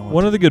 ace talent.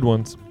 One of the good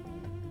ones.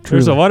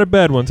 There's a Truly. lot of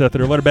bad ones out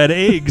there, a lot of bad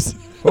eggs.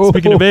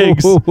 Speaking of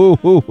eggs. But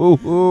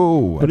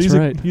But That's he's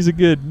right. he's a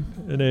good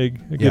egg.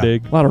 A good Yeah.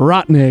 egg. A lot of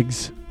rotten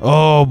eggs.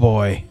 oh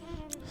boy,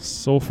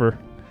 Sulfur.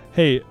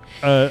 Hey,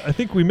 I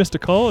think we missed a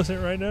call. Is that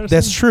right, Addison?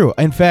 that's true.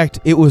 In fact,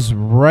 it was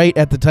right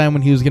at the time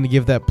when he was going to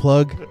give that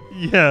plug.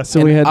 Yeah.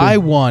 So we had to, I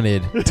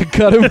wanted. to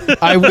cut him.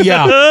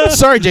 Yeah.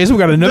 Sorry, Jason. We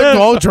got another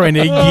call trying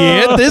to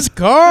get this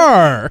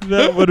car.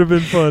 That would have been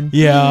fun.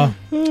 Yeah,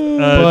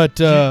 but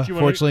do you wanna-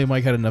 fortunately,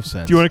 Mike had enough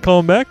sense. Do you want to call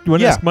him back? Do you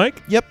want to Yeah. ask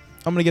Mike? Yep.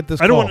 I'm gonna get this.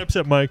 I don't call. want to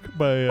upset Mike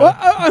by.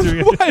 Well,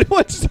 doing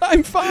it.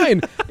 I'm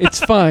fine. It's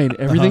fine.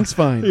 Everything's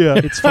fine. Yeah.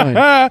 It's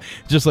fine.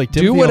 Just like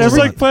Do Timothy whatever- It's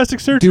Olsen. like plastic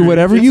surgery. Do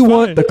whatever It's you fine.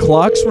 want. The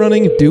clock's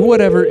running. Do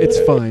whatever. It's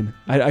fine.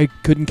 I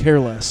couldn't care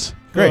less.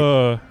 Great.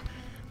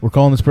 We're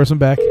calling this person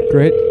back.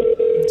 Great.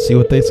 See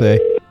what they say.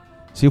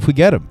 See if we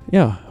get him.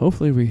 Yeah.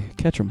 Hopefully we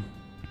catch him.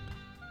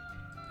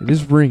 It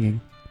is ringing.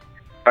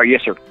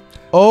 Yes, sir.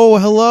 Oh,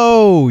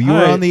 hello. You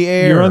were Hi, on the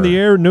air. You're on the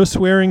air. No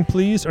swearing,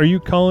 please. Are you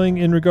calling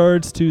in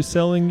regards to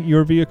selling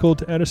your vehicle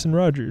to Addison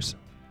Rogers?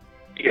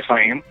 Yes,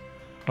 I am.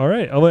 All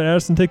right. I'll let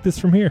Addison take this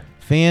from here.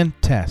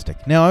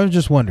 Fantastic. Now, I was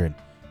just wondering,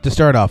 to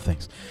start off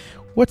things,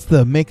 what's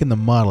the make and the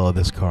model of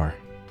this car?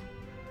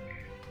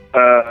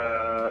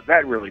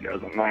 That really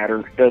doesn't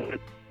matter, does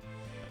it?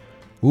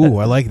 Ooh,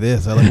 I like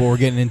this. I like what we're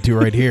getting into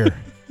right here.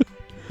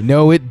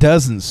 No, it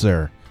doesn't,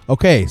 sir.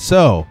 Okay,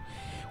 so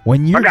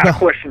when you I got a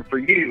question for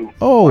you.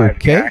 Oh, wise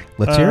okay. guy.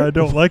 Let's hear I it.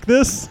 don't like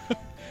this.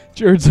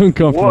 Jared's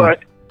uncomfortable.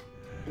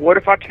 What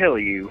if I tell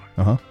you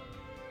Uh-huh.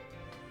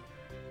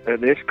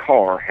 that this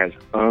car has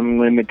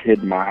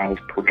unlimited miles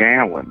per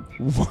gallon?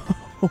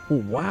 Oh,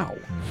 wow.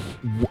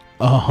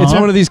 Uh-huh. It's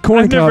one of these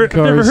corn I've never, cob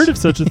cars. I've never heard of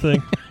such a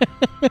thing.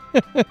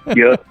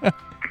 Yup.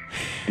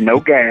 No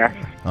gas.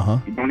 Uh-huh.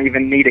 You don't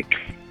even need a key.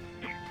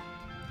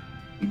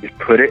 You just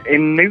put it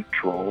in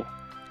neutral.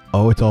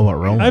 Oh, it's all about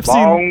rolling. I've As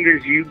long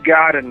as you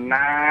got a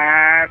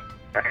nice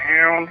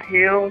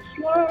downhill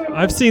slope.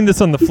 I've seen this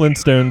on the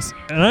Flintstones,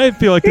 and I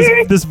feel like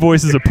this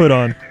voice is a put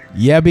on.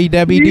 Yabby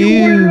dabby You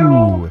doo.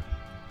 will.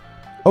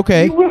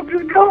 Okay. You will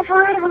just go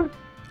forever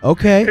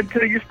Okay.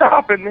 until you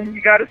stop, and then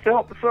you got to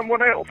sell it to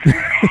someone else.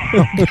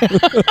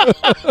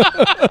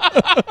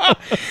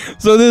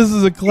 So this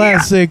is a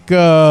classic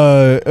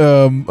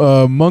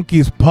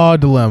monkey's paw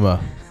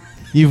dilemma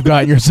you've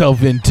gotten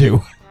yourself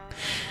into.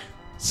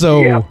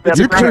 So Yeah, that's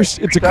It's a right. cursed.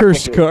 It's a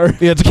cursed car.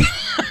 yeah, it's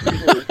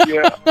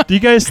Yeah. Do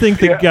you guys think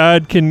that Yeah.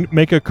 God can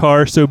make a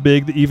car so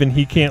big that even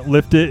he can't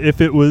lift it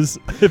if it was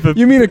if a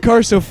You mean a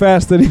car so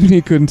fast that even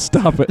he couldn't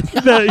stop it?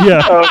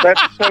 yeah. Oh,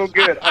 that's so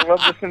good. I love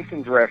the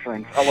Simpsons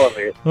reference. I love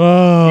it.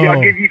 Oh. Yeah,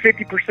 I'll give you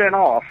 50%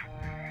 off.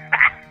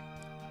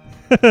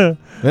 that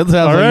sounds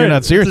All like right, you're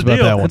not serious it's a about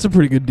deal. that one. That's a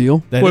pretty good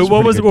deal. That Wait, is a what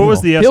pretty was good what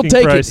was deal. the He'll asking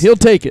take price? it. He'll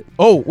take it.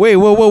 Oh, wait,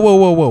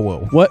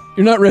 whoa. What?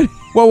 You're not ready?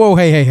 Whoa,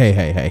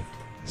 hey.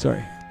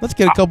 Sorry. Let's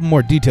get a couple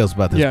more details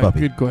about this Yeah. puppy.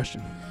 Good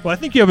question. Well, I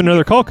think you have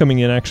another call coming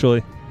in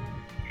actually.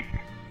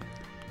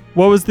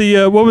 What was the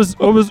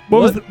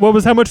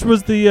how much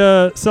was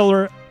the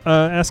seller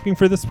asking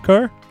for this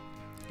car?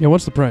 Yeah.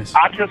 What's the price?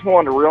 I just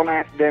wanted a real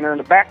nice dinner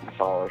and a back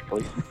massage,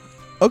 please.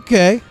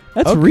 Okay.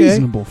 That's Okay.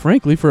 reasonable,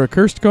 frankly, for a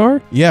cursed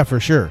car. Yeah, for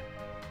sure.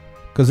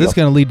 Because it's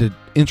going to lead to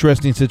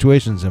interesting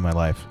situations in my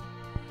life.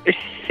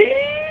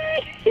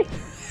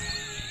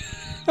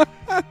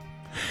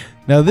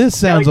 Now, this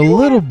sounds a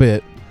little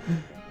bit.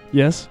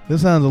 Yes.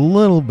 This sounds a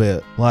little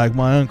bit like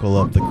my uncle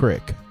up the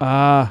creek.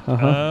 Ah. Oh,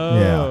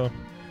 Uh-huh.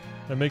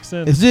 that makes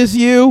sense. Is this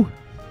you?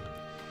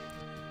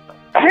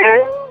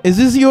 Is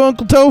this you,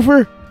 Uncle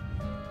Topher?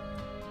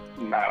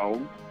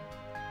 No.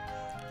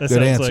 that good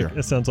sounds answer. like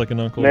it sounds like an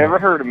uncle. Never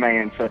heard a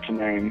man such a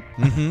name.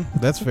 Mm-hmm.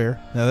 That's fair.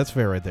 No, that's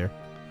fair right there.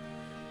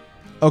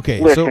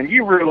 Okay, Listen,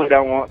 you really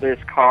don't want this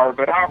car,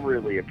 but I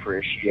really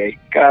appreciate you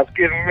guys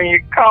giving me a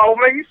call.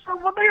 Maybe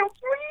someone else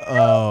will.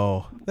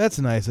 oh, that's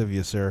nice of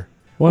you, sir.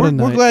 What we're, a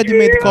night. we're glad you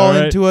made the call All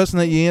in right. to us and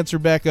that you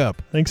answered back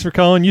up. Thanks for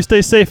calling. You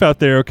stay safe out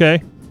there,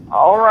 okay?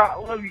 All right,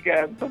 love you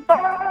guys.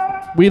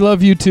 Bye. We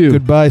love you too.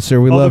 Goodbye, sir.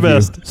 We All the love you.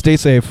 best. Stay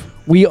safe.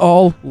 We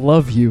all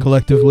love you.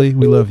 Collectively,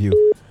 we love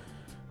you.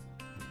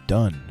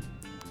 Done.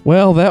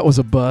 Well, that was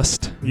a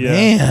bust. Yeah.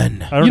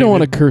 Man. I You don't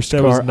want a even- cursed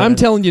that was car. not- I'm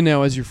telling you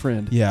now, as your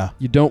friend, Yeah.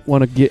 you don't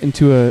want to get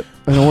into an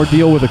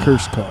ordeal with a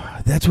cursed car.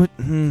 That's what.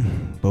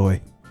 Boy.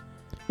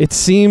 It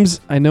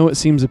seems. I know it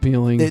seems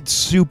appealing, It's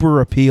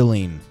super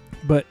appealing.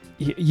 but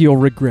You'll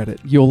regret it.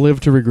 You'll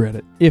live to regret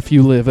it if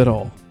you live at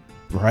all.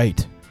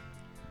 Right.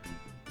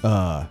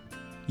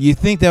 You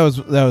think that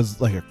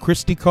was like a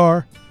Christie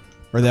car,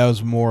 or that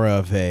was more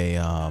of a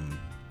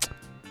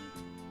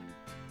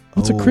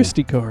What's a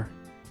Christie car?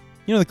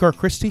 You know the car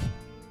Christie?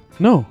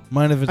 No.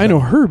 Mine of its I know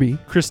own. Herbie.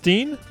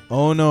 Christine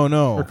Oh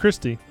no. or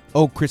Christy?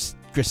 Oh,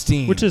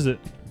 Christine. Which is it?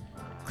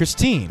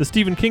 Christine? The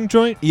Stephen King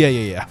joint?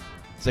 Yeah.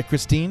 Is that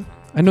Christine?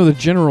 I know the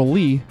General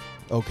Lee.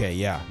 Okay,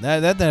 yeah. That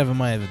doesn't have a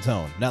mind of its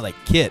own. Not like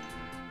Kit.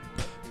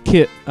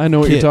 Kit. I know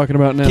what Kit. you're talking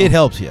about now. Kit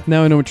helps you.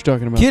 Now I know what you're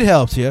talking about. Kit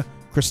helps you.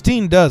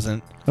 Christine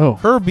doesn't. Oh.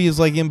 Herbie is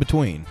like in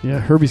between. Yeah,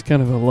 Herbie's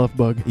kind of a love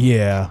bug.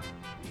 Yeah.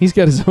 He's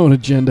got his own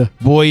agenda.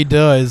 Boy, he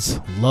does.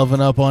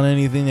 Loving up on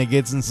anything that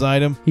gets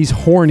inside him. He's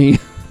horny.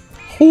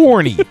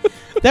 Horny.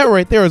 That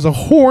right there is a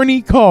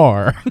horny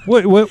car.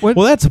 What? Well,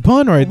 that's a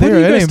pun right What there. are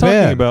you That guys ain't talking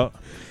bad. about?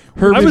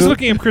 Herbie I was the-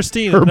 looking at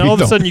Christine, Herbie and all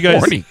of a the sudden you guys.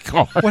 horny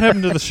car. What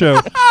happened to the show?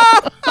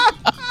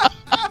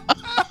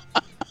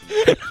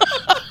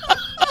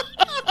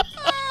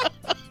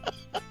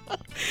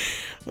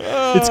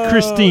 It's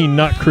Christine,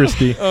 not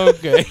Christy.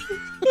 Okay.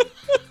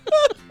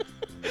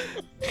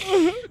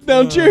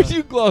 Now, Jared,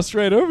 you glossed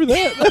right over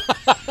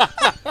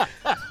that.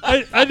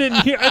 I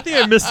didn't hear. I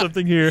think I missed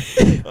something here.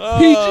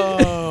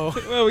 Oh.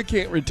 Well, we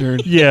can't return.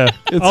 Yeah,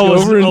 It's I'll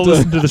over listen, I'll into-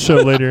 listen to the show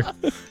later.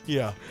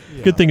 Yeah.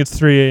 Good thing it's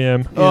 3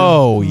 a.m.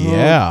 Oh,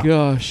 yeah. Oh,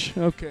 gosh.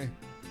 Okay.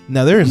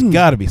 Now, there's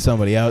got to be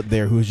somebody out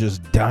there who's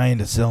just dying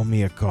to sell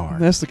me a car.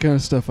 That's the kind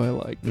of stuff I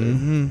like.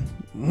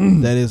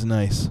 Mm-hmm. That is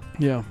nice.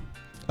 Yeah.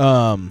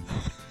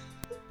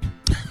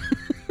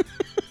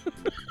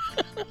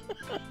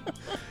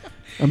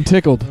 I'm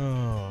tickled.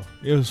 Oh,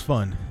 it was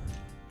fun.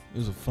 It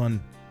was a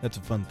fun. That's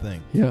a fun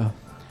thing. Yeah.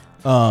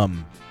 I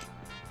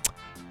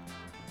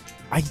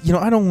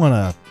don't want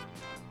to.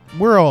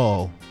 We're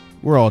all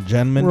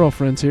gentlemen. We're all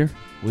friends here.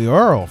 We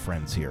are all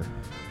friends here.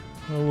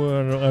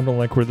 Oh, I don't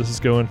like where this is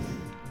going.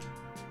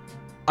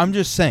 I'm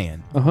just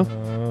saying Uh-huh.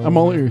 I'm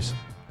all ears.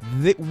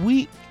 that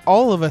we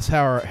all of us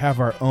have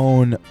our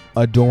own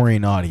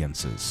adoring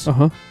audiences.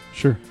 Uh-huh.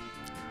 Sure.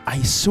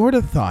 I sort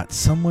of thought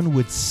someone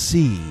would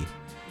see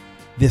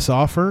this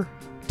offer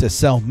to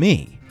sell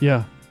me,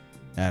 Yeah.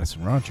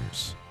 Addison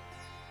Rogers,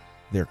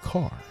 their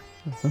car.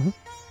 Uh-huh.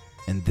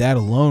 And that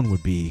alone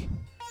would be,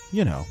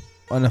 enough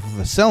of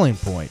a selling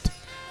point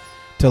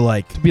to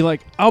like, To be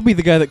like, I'll be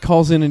the guy that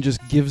calls in and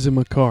just gives him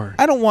a car.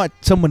 I don't want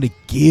someone to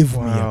give me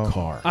Wow. a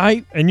car.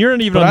 And you're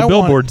not even But on I the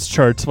want- billboards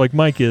charts like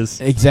Mike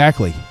is.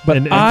 Exactly. But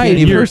and I and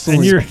you're-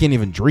 personally, I can't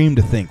even dream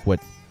to think what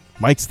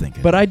Mike's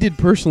thinking. but I did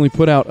personally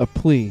put out a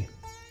plea.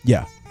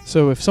 yeah.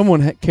 So if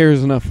someone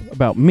cares enough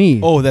about me,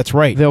 Oh, that's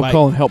right. they'll Mike.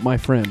 call and help my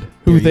friend.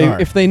 Here Who you are.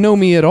 if they know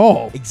me at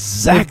all,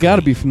 Exactly. they've got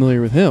to be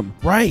familiar with him.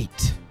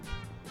 right.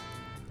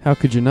 How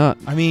could you not?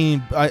 I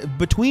mean,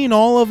 between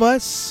all of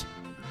us,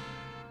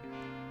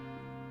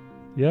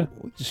 Yeah.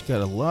 we just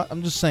got a lot.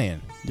 I'm just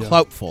saying, Yeah.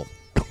 cloutful.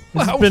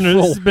 This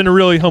has been a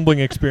really humbling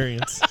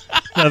experience.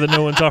 Now that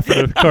no one's offered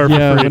a car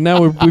Yeah, for free. but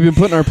now we've been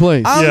put in our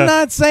place. I'm Yeah.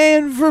 not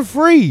saying for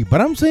free,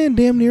 but I'm saying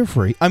damn near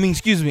free. I mean,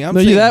 excuse me. I'm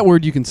No, saying that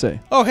word you can say.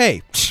 Oh,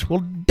 hey.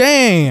 Well,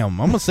 damn.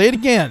 I'm gonna say it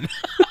again.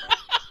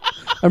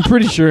 I'm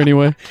pretty sure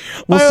anyway.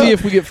 We'll see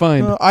if we get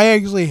fined. I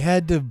actually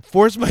had to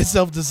force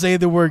myself to say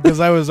the word because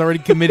I was already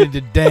committed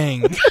to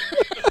dang.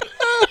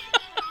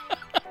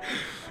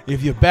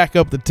 If you back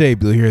up the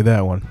tape, you'll hear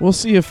that one. We'll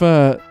see if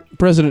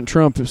President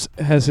Trump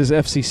has his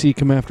FCC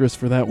come after us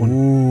for that one.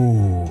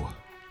 Ooh.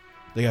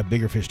 They got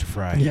bigger fish to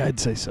fry. Yeah, I'd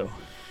say so.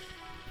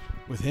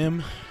 With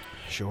him,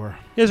 sure.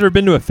 You guys ever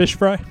been to a fish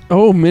fry?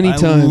 Oh, many I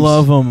times.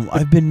 love them.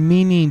 I've been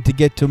meaning to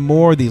get to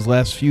more these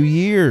last few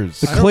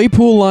years. The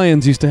Claypool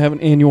Lions used to have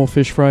an annual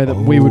fish fry that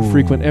we would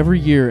frequent every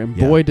year, and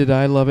Yeah. boy, did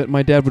I love it.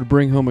 My dad would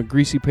bring home a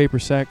greasy paper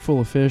sack full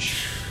of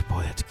fish.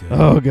 Boy, that's good.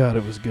 Oh, God,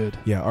 it was good.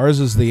 Yeah, ours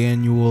is the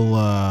annual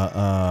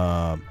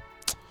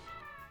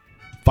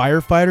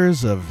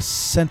Firefighters of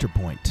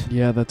Centerpoint.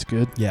 Yeah, that's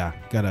good. Yeah,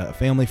 got a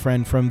family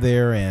friend from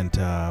there, and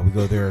we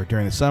go there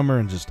during the summer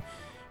and just,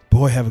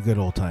 boy, have a good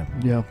old time.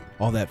 Yeah.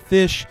 All that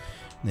fish,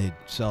 they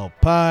sell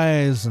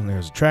pies, and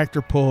there's a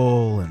tractor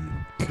pull, and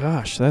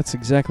Gosh, that's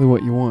exactly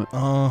what you want.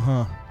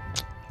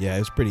 yeah, it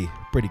was pretty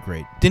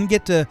great. Didn't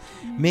get to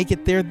make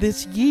it there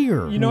this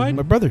year. You know,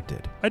 my brother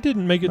did. I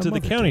didn't make it My to the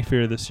mother county did.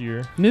 fair this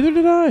year. Neither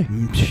did I.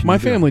 My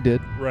family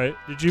did. Right.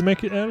 Did you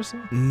make it,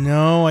 Addison?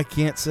 No, I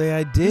can't say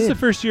I This is the did.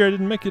 first year I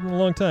didn't make it in a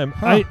long time.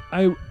 Huh.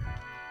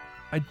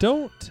 I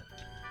don't.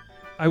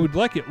 I would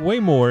like it way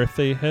more if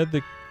they had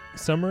the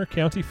summer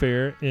county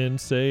fair in,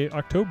 say,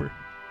 October.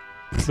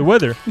 The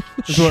weather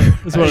is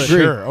what I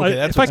Sure. Okay,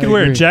 that's if I what could I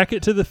wear a agree.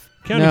 jacket to the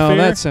county Now, fair,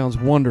 that sounds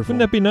wonderful.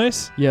 wouldn't that be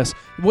nice? Yes.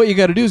 What you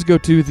got to do is go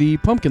to the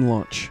pumpkin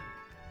launch.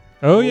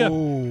 Oh yeah.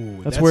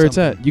 That's where it's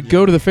at. You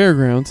go to the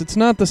fairgrounds. It's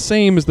not the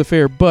same as the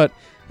fair, but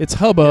it's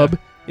hubbub.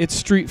 It's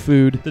street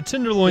food. The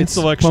tenderloin It's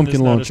selection pumpkin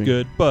is not launching. as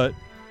good, but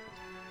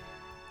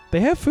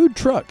They have food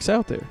trucks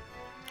out there.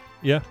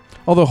 yeah,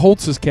 Although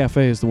Holtz's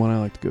Cafe is the one I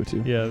like to go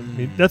to. yeah. I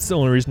mean, that's the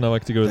only reason I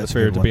like to go to That's the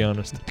a fair, good to be one.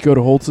 honest. Go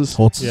to Holtz's.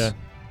 Holtz. Yeah.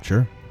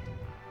 Sure.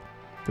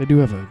 They do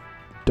have a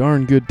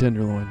darn good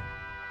tenderloin.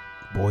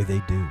 Boy,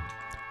 they do.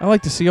 I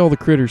like to see all the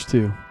critters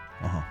too.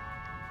 Uh-huh.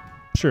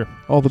 Sure.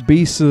 All the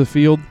beasts of the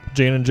field,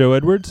 Jan and Joe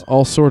Edwards.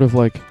 all sort of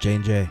like.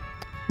 J&J.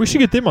 We should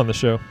get them on the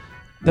show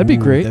That'd be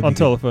great. that'd on be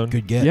telephone.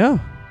 Good get. Yeah,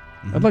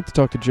 Mhm. I'd like to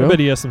talk to I Joe. bet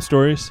he has some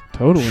stories.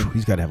 Totally.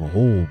 He's got to have a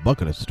whole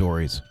bucket of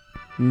stories.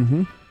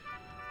 Mm-hmm.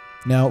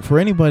 Now, for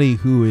anybody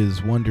who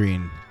is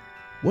wondering,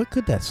 what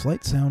could that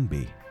slight sound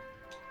be?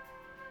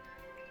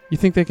 You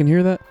think they can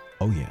hear that?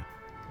 Oh, yeah.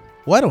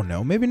 Well, I don't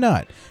know. Maybe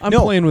not. I'm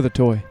No. playing with a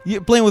toy.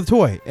 You're playing with a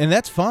toy, and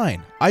that's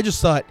fine. I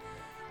just thought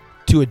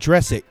to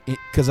address it,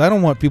 because I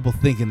don't want people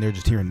thinking they're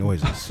just hearing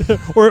noises.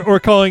 or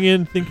calling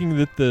in thinking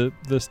that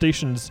the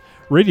station's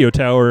radio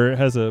tower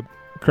has a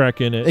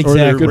crack in it, or Exactly.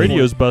 their Good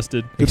radio's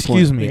busted.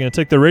 Excuse They're me. gonna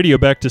take the radio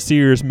back to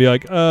Sears and be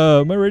like,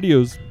 my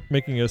radio's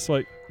making a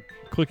slight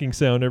clicking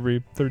sound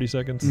every 30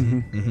 seconds.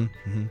 Mm-hmm.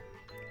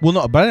 Well,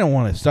 no, but I don't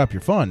want to stop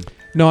your fun.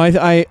 No,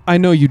 I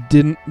know you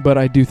didn't, but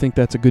I do think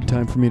that's a good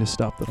time for me to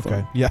stop the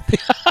phone. Yeah.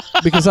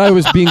 Because I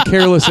was being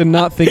careless and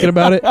not thinking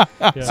about it.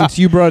 Yeah. Since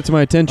you brought it to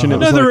my attention, it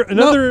was Another- like, no,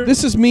 another-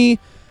 this is me.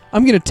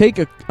 I'm gonna take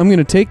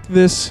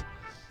this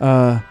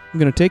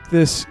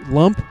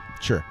lump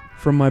Sure.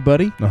 from my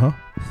buddy, Uh-huh.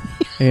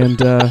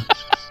 and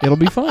it'll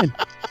be fine.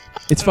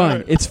 It's fine.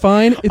 Alright. It's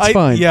fine. It's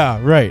fine. Yeah,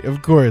 right.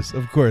 Of course.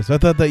 I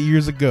thought that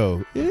years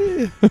ago.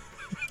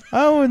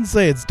 I wouldn't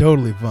say it's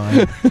totally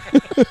fine.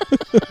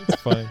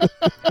 It's fine.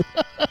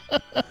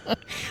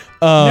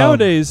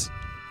 Nowadays,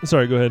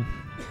 sorry, go ahead.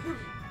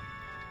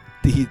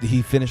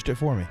 He finished it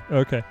for me.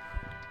 Okay.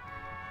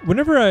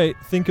 Whenever I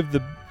think of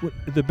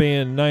the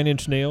band Nine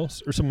Inch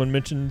Nails, or someone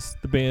mentions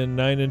the band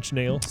Nine Inch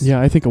Nails, Yeah,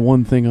 I think of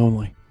one thing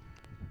only.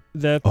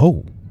 that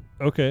Oh.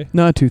 okay.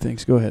 No, two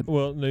things. Go ahead.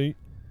 Well, no,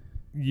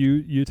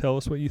 you tell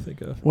us what you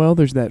think of. Well,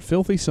 there's that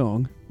filthy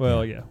song.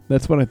 Well, yeah,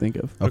 That's what I think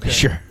of. Okay, Okay.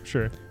 sure.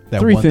 sure. That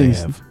Three one they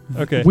things. have.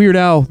 Okay. Weird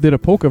Al did a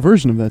polka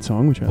version of that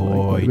song, which I like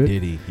Boy, quite a bit.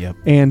 did he. Yep.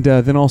 And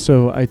then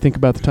also, I think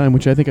about the time,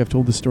 which I think I've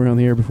told this story on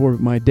the air before, but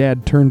my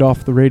dad turned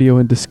off the radio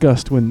in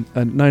disgust when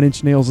Nine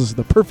Inch Nails is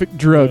the perfect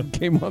drug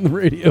came on the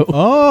radio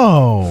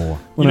Oh.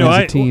 when I was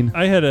a teen.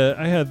 I had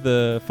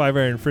the 5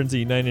 Iron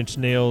Frenzy 9 Inch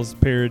Nails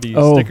parody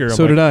Oh, sticker on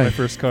so did I. my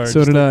first car.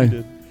 So just did like I. you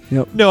did.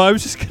 Yep. No, I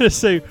was just gonna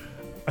say,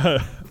 I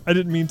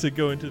didn't mean to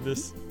go into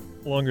this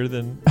longer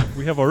than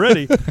we have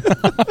already,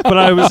 but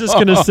I was just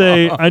gonna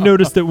say I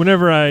noticed that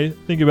whenever I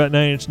think about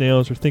 9 Inch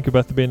Nails or think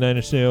about the band 9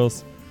 Inch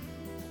Nails,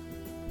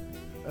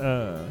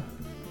 the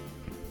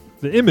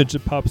image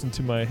that pops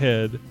into my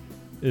head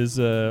is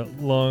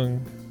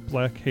long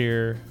black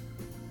hair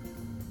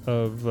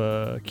of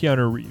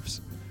Keanu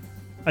Reeves.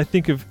 I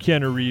think of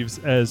Keanu Reeves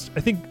as I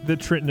think that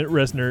Trenton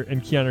Reznor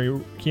and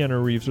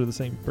Keanu Reeves are the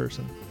same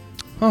person.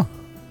 Huh.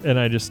 And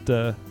I just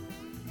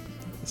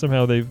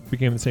somehow they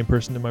became the same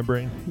person in my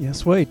brain.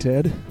 Yes, way,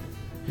 Ted.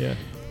 Yeah.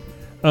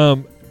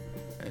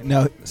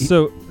 Now,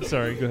 So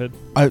sorry. Go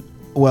ahead.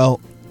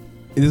 well,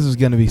 this is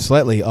going to be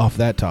slightly off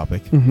that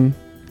topic, Mm-hmm.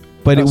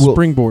 but it will.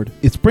 Springboard.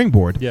 It's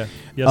Springboard. Yeah.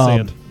 Yes.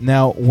 And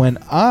Now, when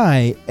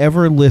I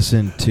ever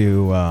listen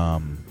to,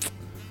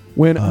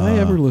 When I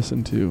ever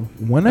listen to,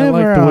 whenever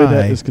I like the way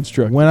that is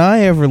constructed. when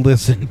I ever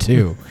listen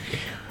to,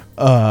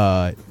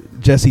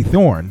 Jesse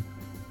Thorne,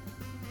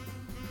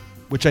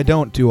 which I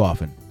don't too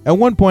often. At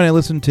one point, I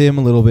listened to him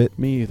a little bit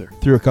Me either.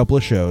 through a couple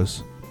of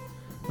shows,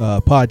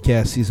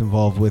 podcasts he's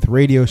involved with,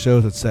 radio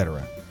shows,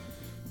 etc.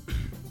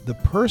 The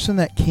person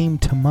that came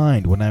to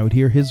mind when I would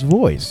hear his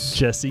voice,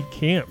 Jesse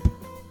Camp.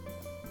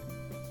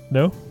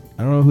 No.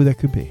 I don't know who that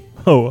could be.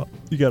 Oh,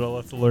 you got a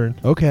lot to learn.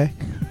 Okay.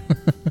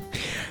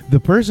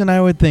 The person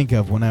I would think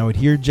of when I would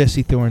hear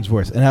Jesse Thorne's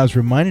voice, and I was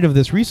reminded of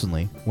this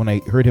recently when I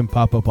heard him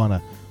pop up on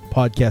a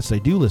podcast I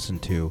do listen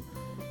to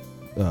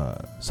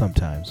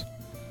sometimes.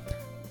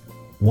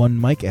 One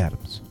Mike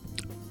Adams.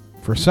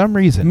 For some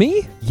reason.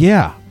 Me?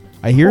 Yeah.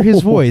 I hear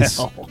his voice.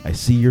 Wow. I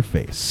see your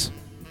face.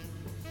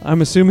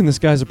 I'm assuming this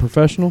guy's a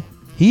professional.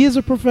 He is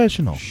a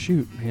professional.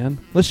 Shoot, man.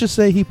 Let's just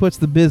say he puts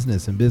the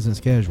business in business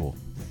casual.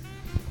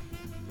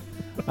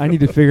 I need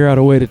to figure out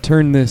a way to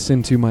turn this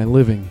into my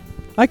living.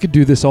 I could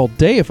do this all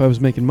day if I was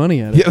making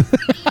money at it. Yeah.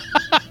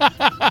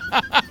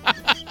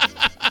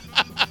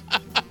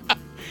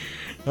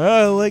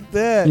 I like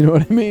that. You know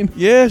what I mean?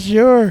 Yeah,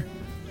 sure.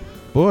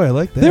 Boy, I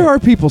like that. There are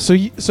people. So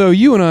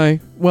you and I,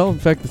 well, in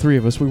fact, the three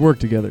of us, we work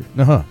together.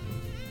 Uh-huh.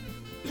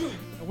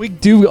 We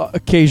do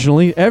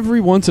occasionally, every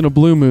once in a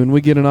blue moon,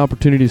 we get an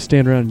opportunity to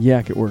stand around and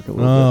yak at work a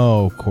little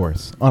Oh, of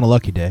course. On a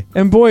lucky day. bit.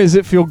 And boy, does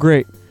it feel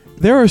great.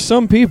 There are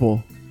some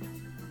people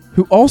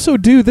who also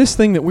do this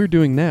thing that we're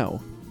doing now,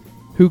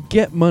 who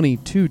get money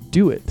to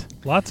do it.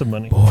 Lots of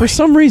money. Boy. For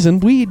some reason,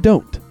 we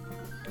don't.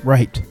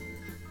 Right.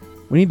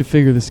 We need to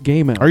figure this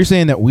game out. Are you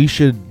saying that we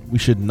should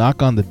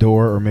knock on the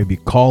door or maybe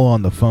call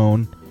on the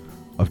phone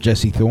of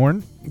Jesse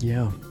Thorne?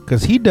 Yeah.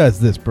 Because he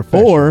does this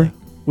professionally. Or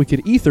we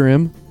could ether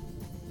him.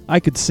 I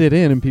could sit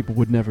in and people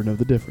would never know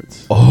the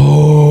difference.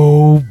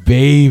 Oh,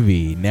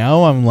 baby.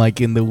 Now I'm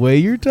liking the way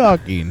you're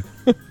talking.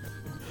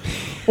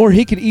 Or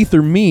he could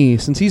ether me,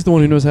 since he's the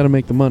one who knows how to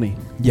make the money.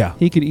 Yeah.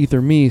 He could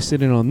ether me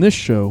sitting on this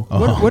show,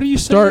 What are you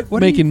start saying?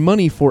 making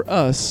money for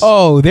us.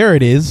 Oh, there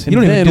it is. and You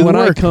don't then even do when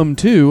the I work. come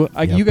to,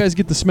 Yep. you guys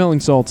get the smelling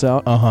salts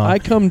out. Uh-huh. I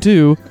come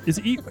to Are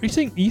you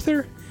saying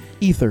ether?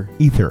 ether.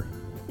 Ether.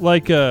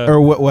 Like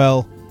Or what?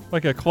 Well,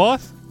 like a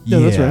cloth? Yeah,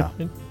 that's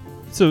right.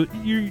 So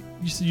you're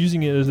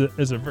using it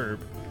as a verb,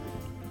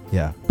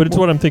 Yeah. but it's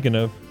what I'm thinking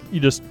of. You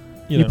just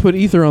you You know. put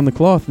ether on the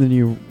cloth, and then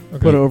you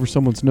Okay. put it over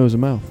someone's nose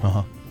and mouth.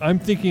 Uh-huh. I'm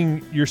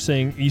thinking you're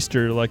saying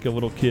Easter like a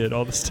little kid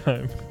all this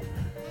time.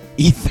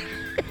 Ether.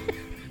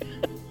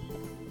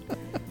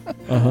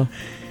 Uh-huh.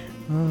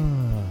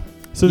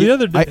 So the Yeah,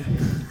 other day,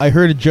 I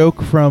heard a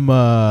joke from,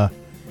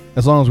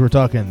 as long as we're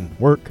talking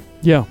work,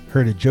 Yeah.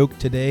 heard a joke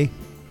today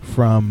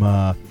from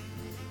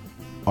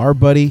our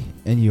buddy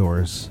and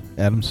yours,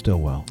 Adam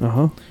Stillwell.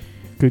 Uh-huh.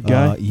 Good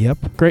guy.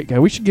 Yep. Great guy.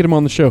 We should get him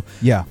on the show.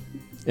 Yeah.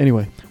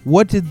 Anyway.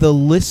 What did the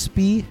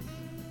lispy...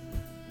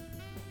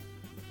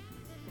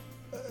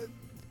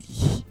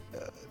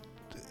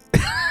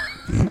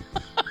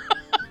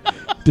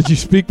 Did you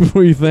speak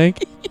before you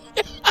think?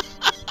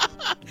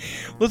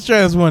 Let's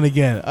try this one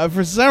again.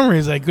 For some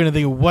reason, I couldn't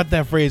think of what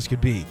that phrase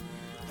could be.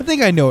 I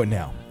think I know it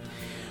now.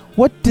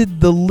 What did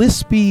the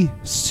lispy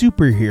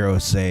superhero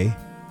say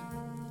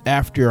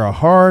after a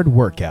hard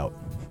workout?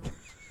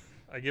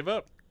 I give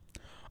up.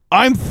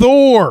 I'm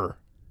Thor.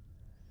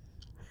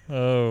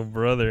 Oh,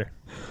 brother.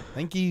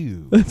 Thank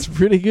you. That's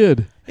pretty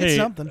good. It's Hey,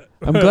 something.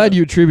 I'm glad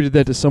you attributed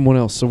that to someone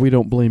else, so we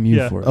don't blame you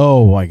Yeah. for it.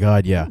 Oh my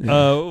God, yeah.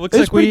 Looks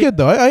It's like pretty we good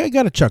though. I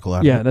got a chuckle out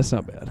of Yeah, it. that's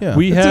not bad. Yeah.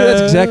 we That's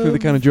have exactly the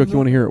kind of joke you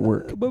want to hear at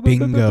work.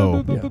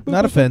 Bingo. Yeah.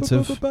 Not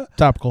offensive.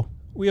 Topical.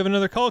 We have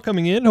another call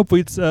coming in.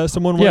 Hopefully, it's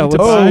someone Yeah, wanting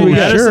to let's buy see what we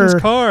got. Addison's Sure.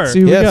 car. See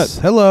who we Yes.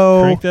 got.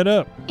 Hello. Crank that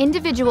up.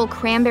 Individual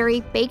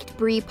cranberry baked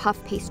brie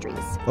puff pastries.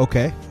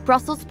 Okay.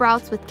 Brussels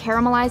sprouts with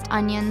caramelized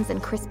onions and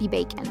crispy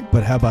bacon.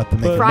 But how about the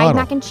make and Fried model?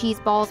 mac and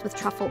cheese balls with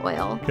truffle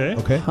oil. Okay.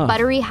 Okay. Huh.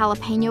 Buttery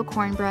jalapeno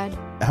cornbread.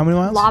 How many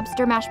miles?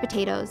 Lobster mashed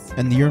potatoes.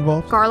 And the year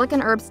involved? Garlic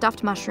and herb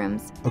stuffed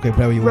mushrooms. Okay, but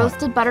how you want?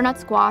 Roasted butternut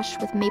squash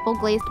with maple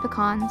glazed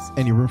pecans.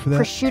 Any room for that?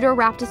 Prosciutto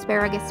wrapped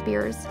asparagus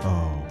spears.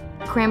 Oh.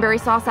 Cranberry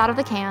sauce out of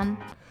the can.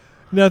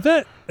 Now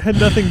that had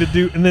nothing to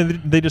do, and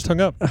then they just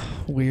hung up.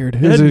 Weird.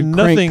 It It was had a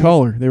nothing- crank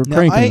caller. They were Now,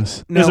 cranking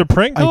us. Is it a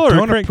prank call I or a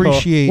don't crank call?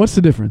 appreciate. What's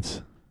the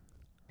difference?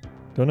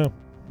 Don't know.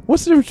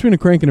 What's the difference between a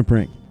crank and a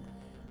prank?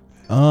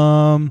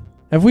 Um.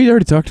 Have we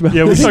already talked about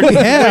Yeah, we this? talked We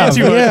have,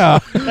 way too much. yeah.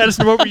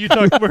 Addison, what were you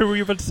talking? What were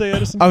you about to say,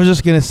 Addison? I was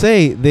just gonna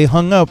say they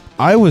hung up.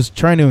 I was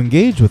trying to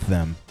engage with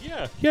them,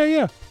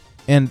 Yeah.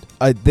 and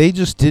they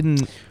just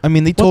didn't. I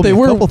mean, they told they me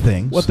were- a couple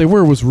things. What they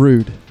were was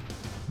rude.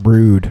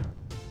 Rude.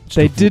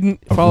 They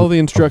didn't a follow ru- the a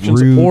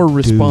instructions rude or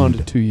respond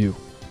dude. to you.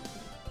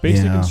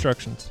 Basic Yeah.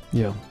 instructions.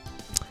 Yeah.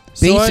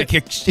 So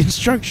Basic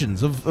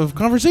instructions of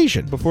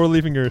conversation. before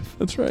leaving Earth.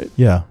 That's right.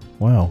 Yeah.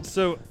 Wow.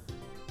 So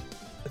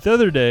the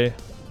other day,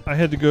 I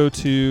had to go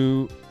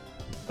to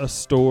a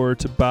store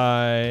to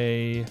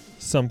buy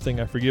something.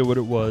 I forget what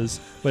it was,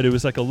 but it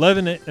was like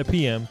 11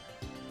 p.m.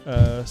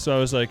 So I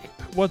was like,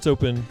 "What's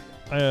open?"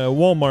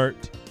 Walmart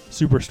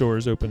Superstore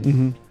is open.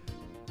 Mm-hmm.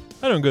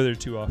 I don't go there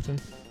too often.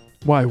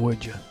 Why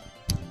would you?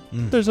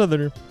 There's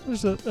other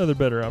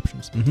better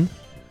options. Mm-hmm.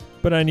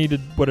 But I needed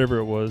whatever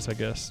it was, I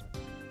guess.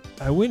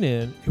 I went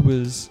in. It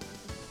was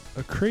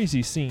a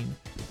crazy scene.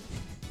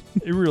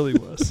 It really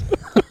was.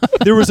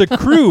 There was a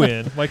crew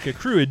in. Like a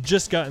crew had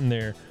just gotten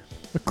there.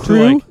 A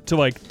crew?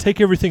 To take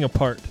everything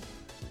apart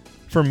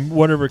from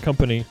whatever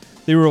company.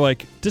 They were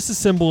like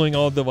disassembling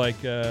all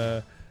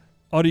the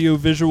audio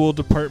visual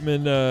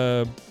department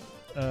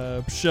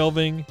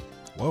shelving.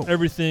 Whoa.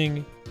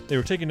 Everything. They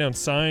were taking down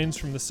signs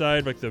from the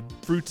side, like the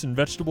fruits and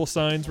vegetable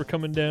signs were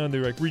coming down. They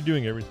were like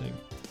redoing everything.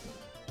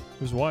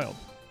 It was wild.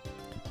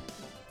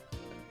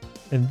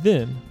 And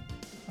then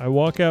I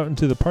walk out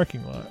into the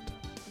parking lot,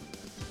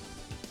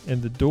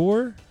 and the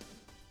door,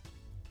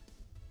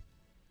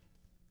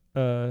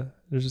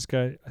 there's this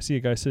guy. I see a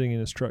guy sitting in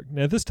his truck.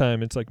 Now this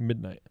time it's like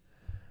midnight.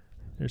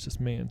 There's this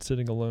man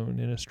sitting alone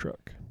in his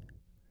truck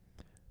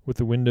with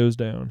the windows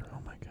down. Oh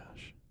my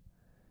gosh.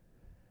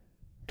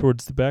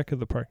 Towards the back of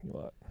the parking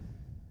lot.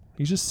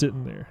 He's just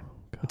sitting there.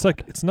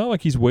 It's not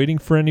like he's waiting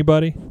for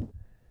anybody.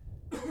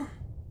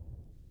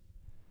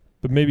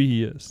 But maybe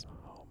he is.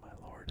 Oh my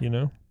lord. You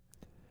know?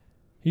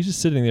 He's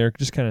just sitting there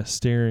just kind of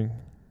staring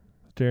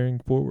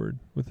forward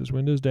with his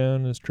windows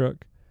down in his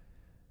truck.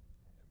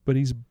 But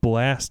he's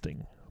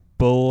blasting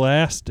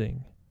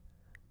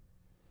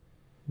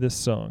this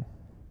song.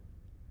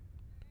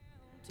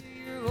 To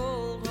your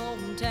old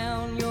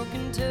hometown, your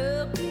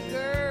Kentucky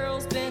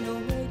girl's been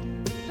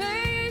awaiting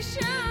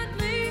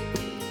patiently.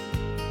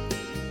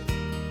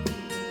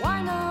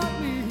 Why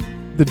not me?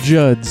 The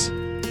Judds.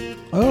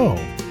 Oh.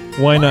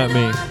 Why not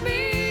me?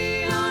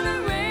 Me on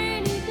a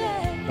rainy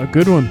day? A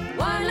good one.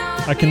 Why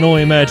not I can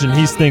only imagine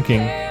he's thinking,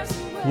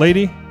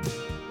 lady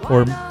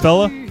or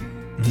fella,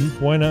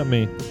 why not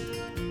me?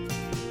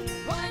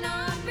 Why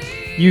not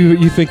me?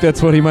 You think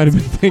that's what he might have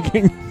been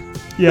thinking?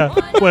 Yeah.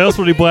 Why else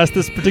would he blast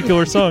this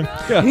particular song?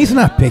 He's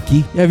not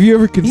picky. Have you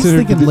ever He's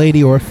considered thinking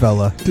lady or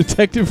fella.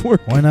 detective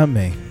work? Why not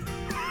me?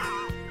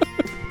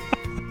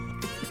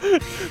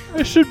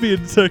 I should be a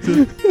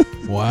detective.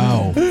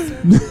 Wow.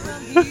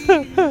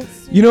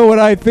 You know what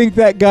I think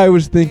that guy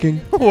was thinking?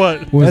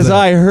 What? Was As that?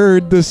 I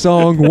heard the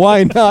song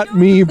Why Not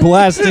Me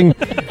blasting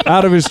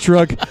out of his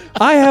truck,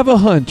 I have a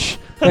hunch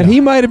that he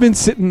might have been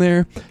sitting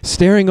there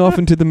staring off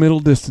into the middle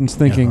distance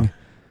thinking,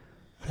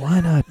 why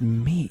not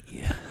me?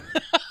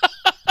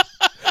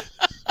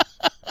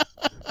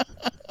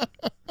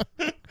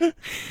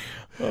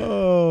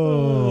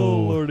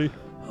 Oh, lordy.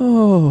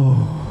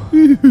 Oh.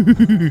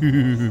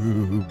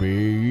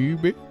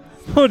 Baby.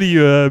 What are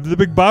you, the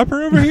Big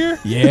Bopper over here?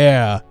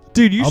 Yeah.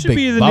 Dude, you I'll should Big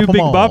be the Bop new 'em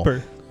Big all.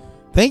 Bopper.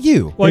 Thank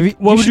you. Like, Maybe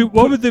what you would should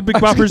what put- would the Big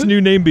Bopper's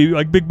new name be?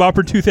 Like Big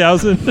Bopper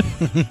 2000?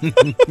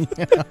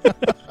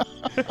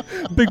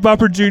 Big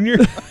Bopper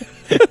Jr.?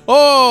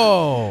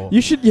 Oh.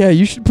 You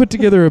should put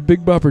together a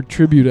Big Bopper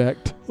tribute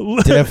act.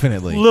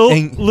 Definitely.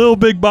 Lil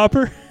Big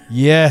Bopper?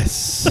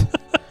 Yes.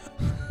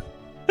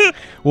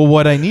 Well,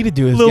 what I need to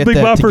do is Lil get Big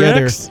that Bopper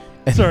together X?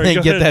 and Sorry, then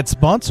go get ahead. that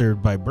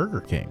sponsored by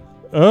Burger King.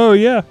 Oh,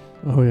 yeah.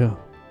 Oh, yeah.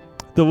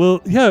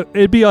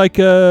 It'd be like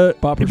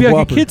Bopper's it'd be like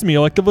Whopper. a kid's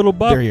meal, like the little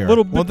There you are.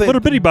 little Well, little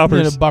bitty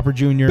boppers, Bopper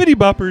Jr. bitty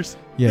boppers.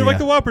 Yeah, They're like yeah.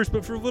 the Whoppers,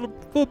 but for little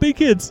bitty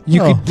kids.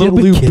 You Oh, could get little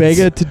big Lou kids.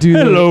 Bega to do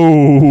the...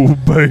 Hello,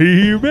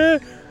 baby.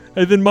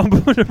 And then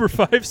Mambo number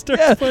 5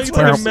 starts Yeah, playing. It's that's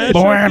like a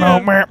what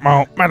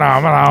mashup.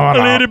 Yeah.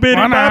 A little bitty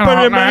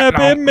bopper in my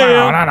happy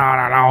meal.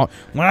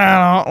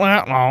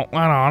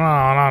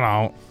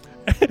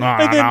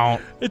 And then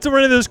it's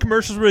one of those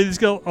commercials where he's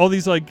got all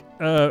these like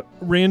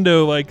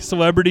rando like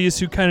celebrities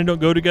who kind of don't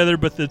go together,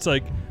 but it's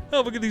like,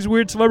 oh, look at these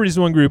weird celebrities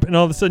in one group, and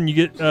all of a sudden you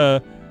get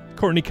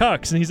Courtney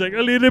Cox, and he's like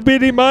a little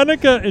bitty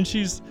Monica, and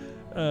she's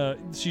through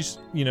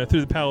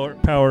the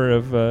power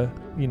of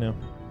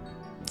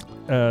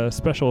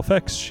special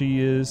effects, she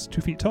is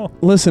 2 feet tall.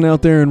 Listen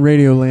out there in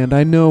Radio Land,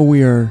 I know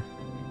we're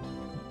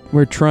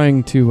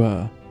trying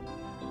to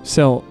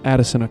sell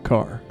Addison a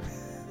car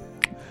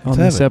on Let's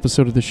this have it.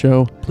 episode of the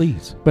show.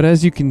 Please. But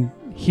as you can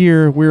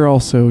hear, we're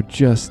also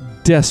just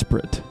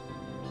desperate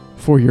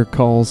for your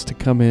calls to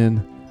come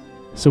in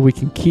so we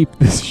can keep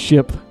this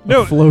ship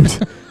No. afloat.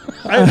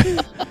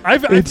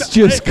 It's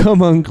just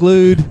come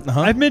unglued.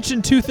 Uh-huh. I've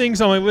mentioned 2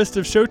 things on my list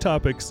of show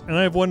topics, and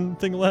I have 1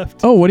 thing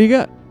left. Oh, what do you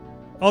got?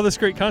 All this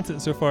great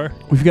content so far.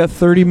 We've got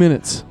 30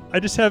 minutes. I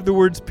just have the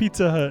words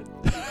Pizza Hut.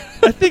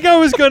 I think I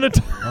was gonna.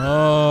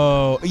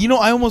 Oh,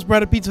 I almost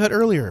brought up Pizza Hut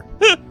earlier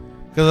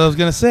because I was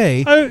gonna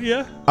say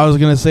Yeah.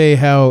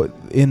 how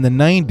in the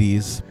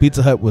 '90s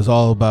Pizza Hut was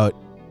all about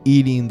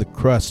eating the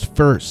crust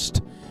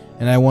first,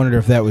 and I wondered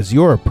if that was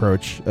your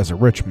approach as a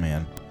rich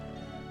man,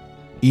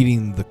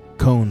 eating the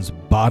cone's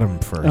bottom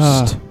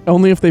first.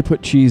 Only if they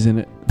put cheese in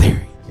it.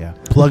 There, yeah.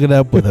 Plug it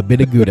up with a bit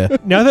of Gouda.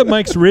 Now that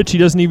Mike's rich, he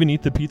doesn't even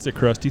eat the pizza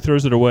crust. He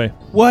throws it away.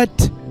 What?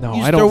 No,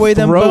 You I throw don't away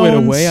them throw it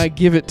bones? away. I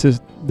give it to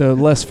the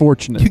less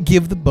fortunate. You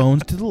give the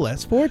bones to the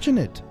less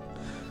fortunate.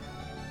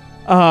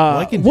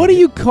 I can What dig do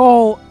you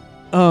call?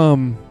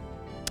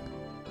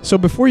 So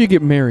before you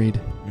get married,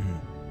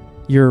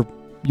 your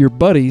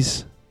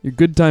buddies, your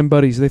good time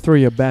buddies, they throw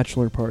you a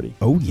bachelor party.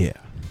 Oh yeah.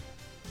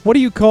 What do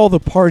you call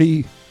the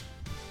party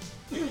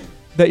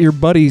that your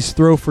buddies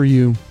throw for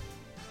you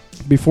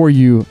before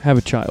you have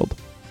a child?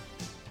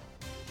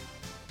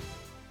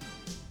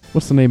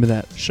 What's the name of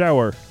that?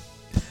 Shower.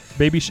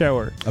 Baby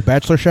shower. A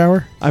bachelor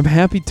shower? I'm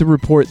happy to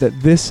report that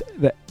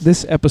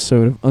this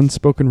episode of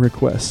Unspoken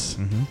Requests,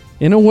 Mm-hmm.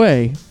 in a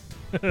way,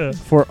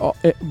 for all,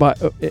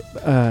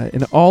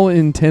 in all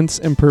intents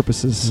and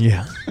purposes,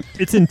 Yeah.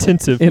 It's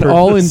intensive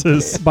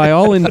by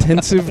all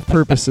intensive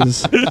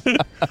purposes,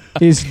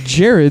 is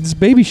Jared's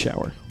baby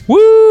shower. Woo!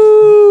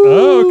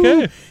 Oh,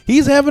 okay.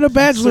 He's having a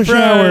bachelor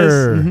Surprise.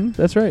 shower. Mhm,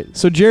 that's right.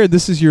 So, Jared,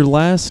 this is your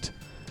last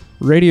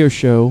radio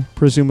show,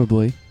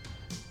 presumably,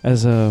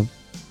 as a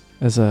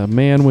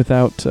man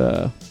without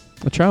a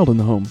child in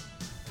the home.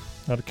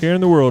 Not a care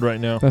in the world right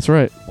now. That's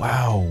right.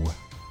 Wow.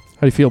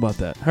 How do you feel about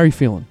that? How are you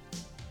feeling?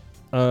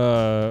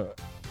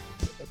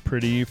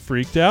 Pretty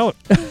freaked out,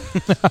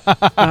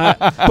 I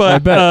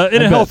but bet.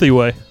 in I a bet. healthy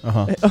way.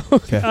 Uh-huh.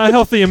 Okay. A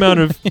healthy amount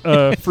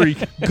of freak.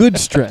 Good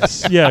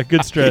stress. Yeah,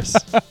 good stress.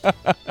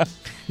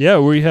 Yeah,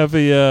 we have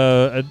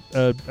a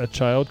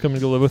child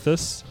coming to live with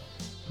us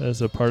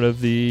as a part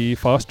of the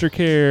foster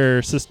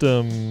care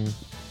system.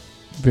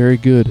 Very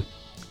good.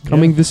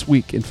 Coming Yeah. this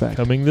week, in fact.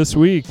 Coming this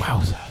week.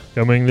 Wowza.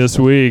 Coming this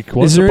week.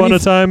 Once there upon any a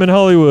time in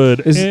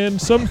Hollywood. Is-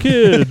 And some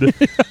kid.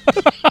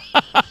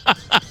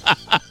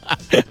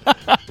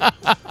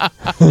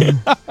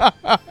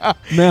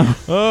 Now,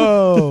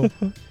 Oh.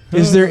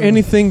 is there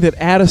anything that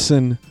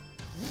Addison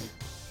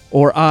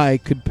or I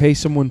could pay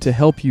someone to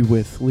help you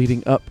with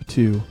leading up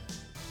to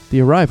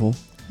the arrival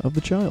of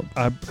the child?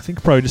 I think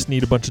I probably just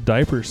need a bunch of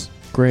diapers.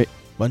 Great.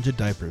 Bunch of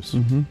diapers.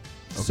 Mm-hmm.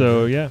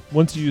 So, yeah.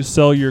 Once you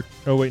sell your...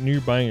 Oh, wait. No,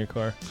 you're buying a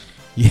car.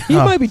 Yeah. You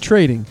might be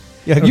trading.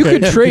 Yeah, You Okay.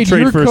 could trade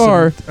your for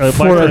car some,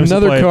 for lifetime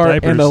another supply of car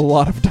diapers. and a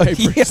lot of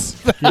diapers.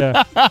 Yes.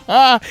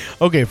 Yeah.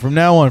 Okay, from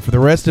now on, for the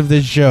rest of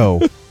this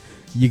show,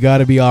 you got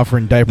to be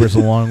offering diapers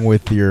along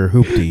with your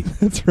hoopty.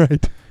 That's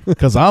right.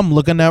 Because I'm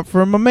looking out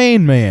for my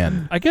main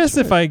man. I guess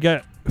if I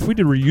got if we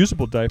did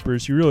reusable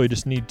diapers, you really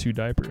just need 2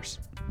 diapers.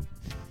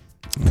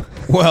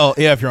 Well,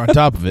 yeah, if you're on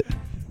top of it.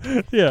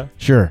 Yeah.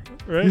 Sure.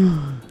 Right?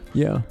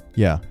 Yeah.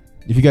 Yeah.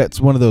 If you got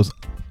one of those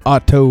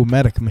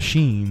automatic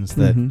machines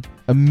that Mhm.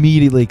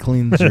 immediately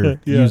cleans your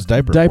Yeah. used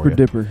diaper. Diaper for you.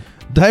 dipper.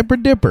 Diaper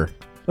dipper.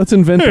 Let's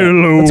invent that.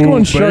 Hello, Let's go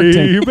on Shark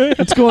Tank. baby.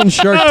 Let's go on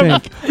Shark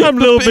Tank. I'm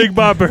Little Big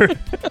Bopper.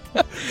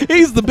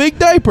 He's the big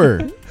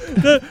diaper.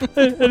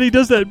 And he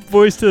does that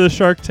voice to the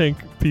Shark Tank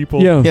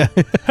people. Yeah. Yeah.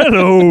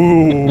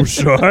 Hello,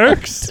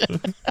 sharks.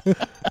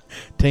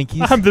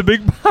 Tankies. I'm the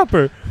Big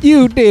Bopper.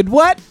 You did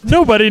what?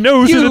 Nobody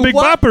knows who You the Big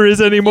what? Bopper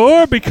is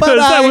anymore because But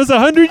that I- was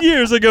 100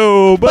 years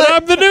ago. But But-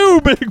 I'm the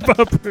new Big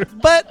Bopper.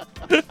 But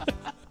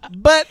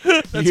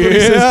That's what he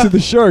says to the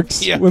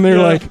sharks Yeah. when they're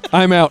Yeah. like,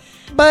 "I'm out."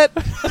 but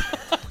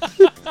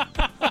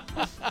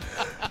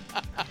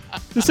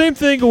The same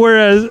thing.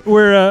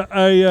 Where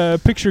I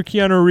picture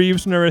Keanu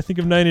Reeves whenever I think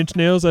of 9 Inch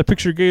Nails, I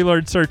picture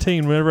Gaylord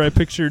Sartain whenever I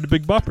picture the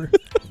Big Bopper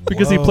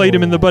because he played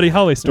him in the Buddy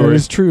Holly That story.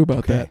 is true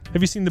about that.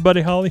 Have you seen the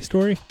Buddy Holly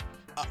story?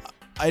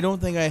 I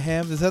don't think I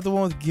have. Is that the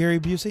one with Gary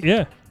Busey?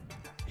 Yeah.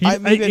 Maybe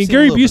I've And seen a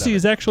Gary little bit of Busey it.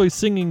 is actually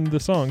singing the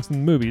songs in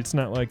the movie. It's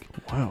not like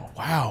Wow.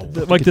 Wow.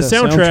 like the at that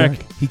soundtrack.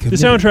 He The committed.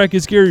 soundtrack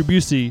is Gary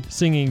Busey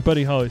singing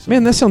Buddy Holly songs.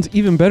 Man, that sounds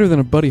even better than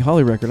a Buddy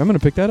Holly record. I'm going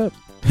to pick that up.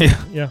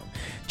 Yeah.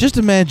 Just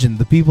imagine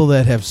the people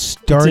that have It's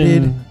started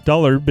in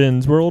dollar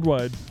bins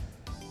worldwide.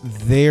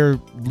 their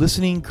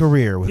listening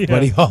career with Yeah.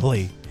 Buddy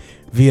Holly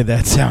via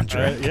that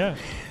soundtrack. Yeah.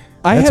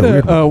 I That's had a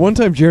weird one. one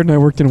time Jared and I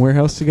worked in a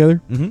warehouse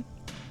together, Mm-hmm.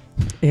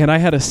 and I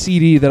had a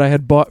CD that I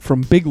had bought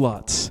from Big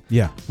Lots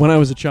Yeah. when I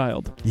was a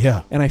child,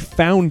 Yeah. and I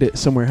found it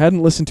somewhere.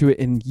 Hadn't listened to it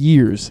in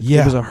years.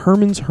 Yeah. It was a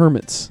Herman's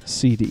Hermits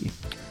CD,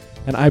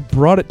 and I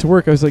brought it to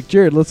work. I was like,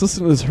 Jared, let's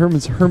listen to this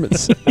Herman's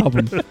Hermits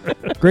album,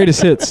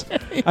 greatest hits.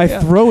 I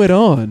throw it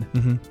on,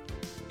 Mm-hmm.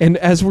 and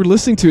as we're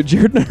listening to it,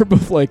 Jared and I are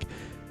both like,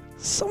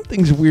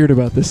 something's weird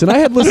about this. And I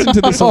had listened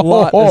to this a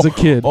lot as a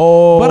kid,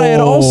 Oh. but I had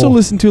also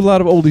listened to a lot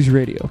of oldies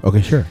radio.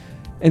 Okay, sure.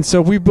 And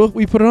so we put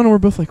it on, and we're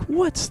both like,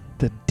 "What's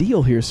the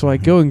deal here?" So I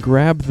go and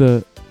grab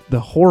the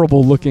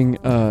horrible looking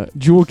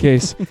jewel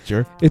case.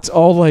 Sure. It's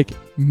all like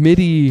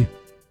MIDI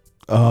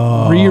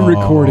Oh,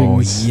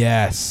 Re-recordings.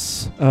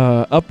 Yes.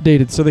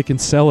 updated so they can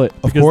sell it.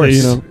 Of Because course. they,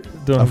 you know,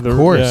 don't have Of the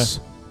course.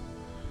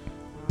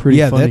 Pretty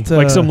Yeah, funny. that's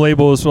like some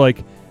labels were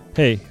like,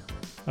 hey,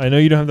 I know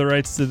you don't have the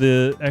rights to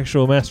the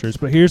actual masters,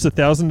 but here's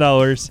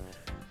 $1,000.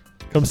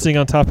 Come sing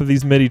on top of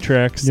these MIDI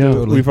tracks Yeah. that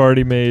Totally. we've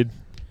already made.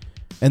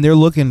 and they're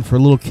looking for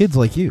little kids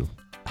like you.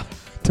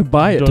 to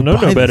buy it. Don't know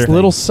buy no this better. thing.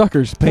 Little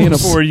suckers paying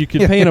Before you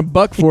could paying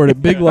 $1 for it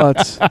at Big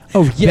Lots.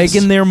 Oh yes,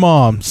 Begging their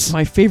moms.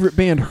 my favorite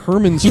band,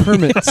 Herman's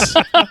Hermits.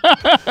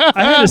 I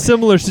had a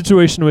similar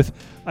situation with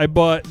I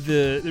bought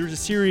there was a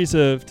series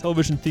of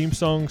television theme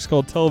songs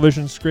called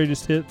Television's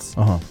Greatest Hits,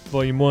 Uh-huh.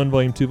 Volume 1,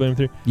 Volume 2, Volume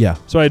 3. Yeah.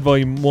 So I had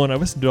Volume 1. I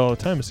listened to it all the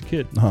time as a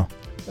kid.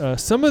 Uh-huh.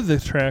 Some of the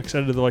tracks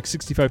out of the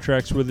 65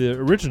 tracks were the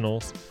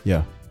originals,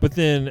 Yeah. but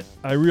then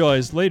I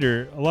realized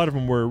later a lot of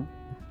them were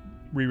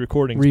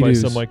re-recordings by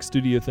Redos. some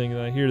studio thing,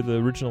 and I hear the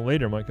original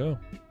later. I'm like, oh,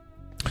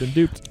 been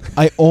duped.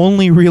 I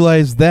only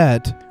realized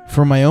that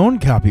for my own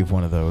copy of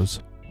one of those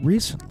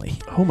recently.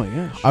 Oh my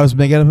gosh. I was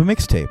making up a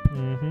mixtape,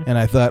 Mm-hmm. and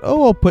I thought,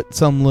 oh, I'll put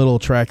some little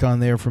track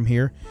on there from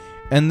here.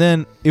 And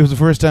then it was the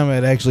first time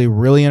I'd actually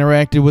really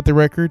interacted with the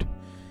record.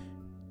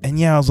 And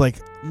yeah, I was like,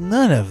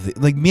 none of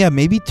the,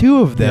 maybe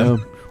 2 of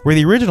them were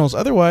the originals.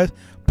 Otherwise,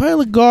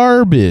 pile of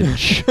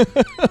garbage.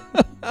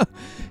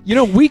 You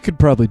know, we could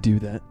probably do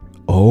that.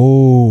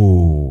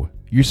 Oh,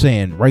 you're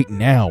saying right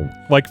now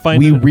Like find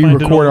we find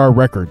re-record an our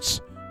records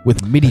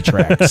with MIDI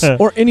tracks,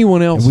 and Or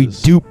anyone else. we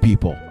dupe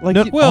people. Like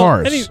No, you- well,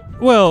 ours.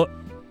 well,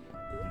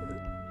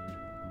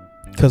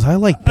 Because I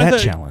like that I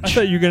challenge.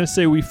 thought you were gonna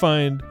say we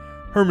find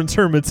Herman's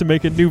Hermits and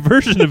make a new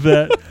version of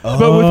that,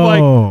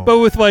 oh. but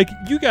with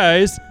you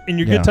guys and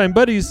your Yeah. good time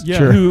buddies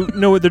Sure. who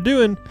know what they're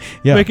doing,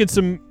 Yeah. making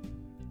some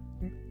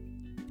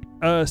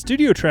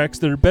studio tracks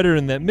that are better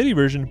in that MIDI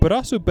version, but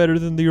also better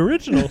than the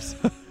originals.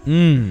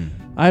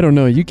 I don't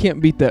know. You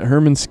can't beat that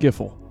Herman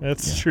skiffle.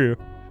 That's true.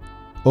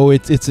 Oh,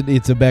 it's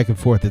a back and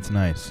forth. It's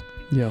nice.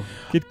 Yeah.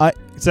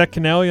 Zach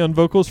Canale on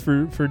vocals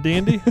for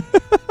Dandy.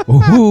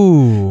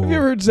 Ooh. Have you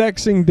ever heard Zach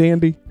sing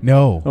Dandy?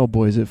 No. Oh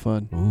boy, is it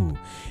fun. Ooh.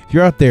 If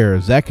you're out there,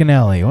 Zach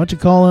Canale, why don't you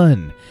call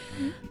in?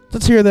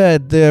 Let's hear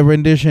that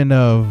rendition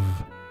of,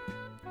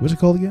 what's it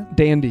called again?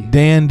 Dandy.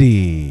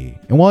 Dandy.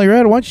 And while you're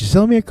at it, why don't you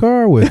sell me a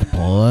car with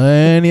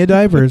plenty of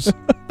diapers?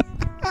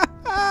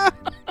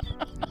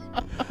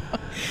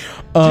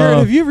 Jared,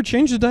 have you ever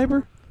changed a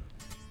diaper?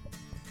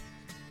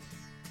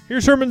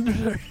 Here's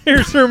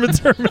Herman's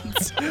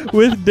Hermits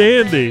with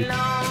Dandy.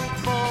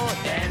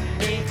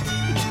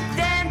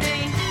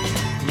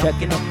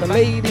 Catching up the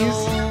ladies.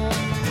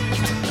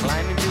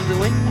 Climbing through the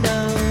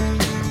window,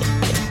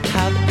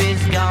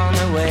 happy's gone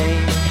away,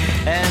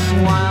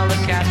 and while the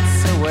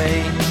cat's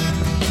away,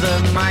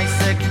 the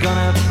mice are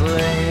gonna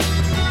play.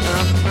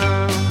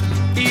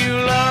 You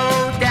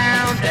low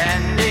down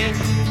dandy,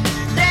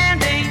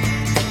 dandy,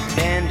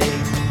 dandy,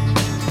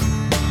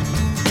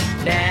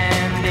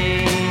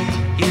 dandy.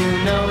 You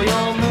know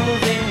you're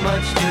moving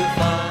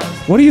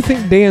What do you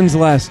think Dan's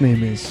last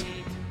name is?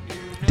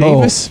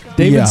 Davis?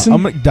 Davidson? Yeah,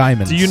 I'm like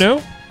Diamonds. Do you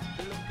know?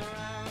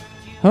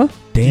 Huh?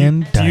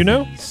 Dan Do you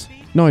know? Diamonds.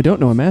 No, I don't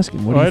know. I'm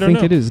asking. What Oh, do I you don't think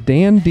know. it is?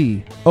 Dan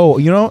D. Oh,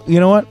 you know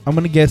what? I'm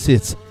gonna guess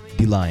it's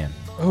DeLion.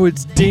 Oh,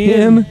 it's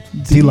Dan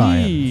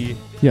D-Lion. D.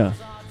 Yeah.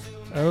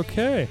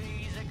 Okay.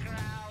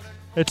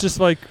 It's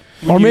just like.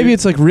 Or maybe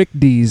it's like Rick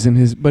D's and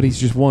his, but he's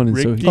just one. And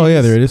Rick so D's. Oh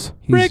yeah, there it is.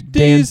 he's Rick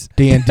Dan, D's.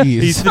 Dan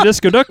He's D's. the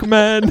Disco Duck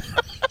Man.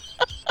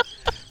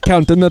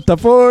 counting up to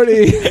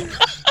 40.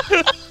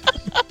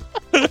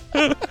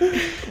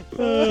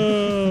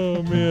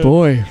 Oh man.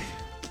 Boy.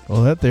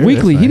 Well, that there.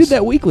 Weekly. that's He nice. did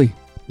that weekly.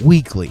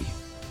 Weekly.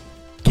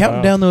 Counting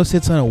Wow. down those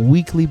hits on a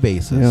weekly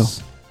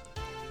basis.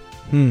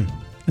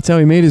 That's how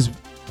he made his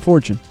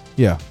fortune.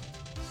 Yeah.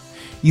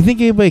 You think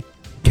anybody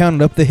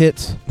counted up the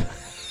hits?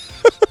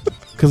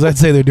 Because I'd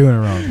say they're doing it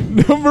wrong.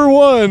 Number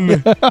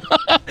 1.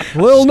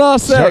 Lil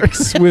Nas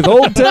X with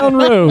Old Town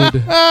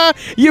Road.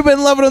 You've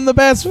been loving them the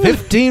past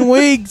 15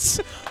 weeks.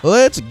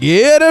 Let's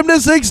get him to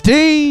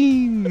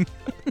 16.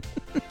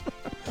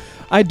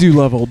 I do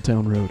love Old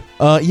Town Road.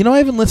 I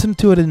haven't listened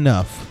to it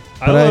enough,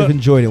 but I've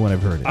enjoyed it when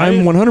I've heard it.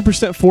 I'm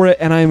 100% for it,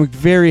 and I'm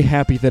very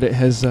happy that it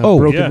has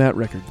broken yeah. that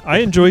record. I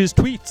enjoy his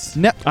tweets.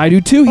 I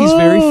do too. He's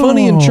very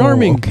funny and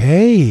charming.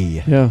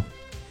 Okay. Yeah.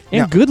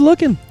 And Now- good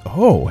looking.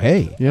 Oh,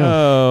 hey.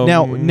 Yeah.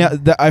 Now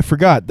I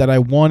forgot that I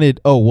wanted.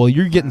 Oh, well,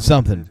 you're getting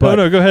something. But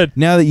no, go ahead.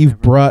 Now that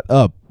you've brought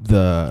up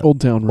the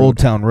Old Town Road. Old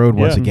Town Road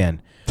once Yeah.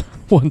 again,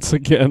 Once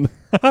again.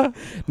 now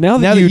Now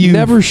that that you you've-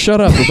 never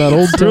shut up about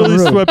Old It's Town really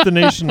Road. swept the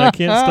nation. I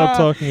can't stop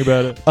talking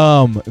about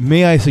it.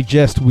 may I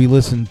suggest we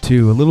listen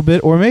to a little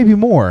bit, or maybe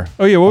more,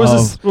 Oh yeah, what was of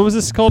this? What was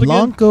this called again?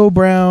 Blanco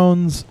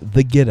Brown's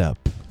 "The Get Up"?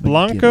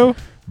 Blanco.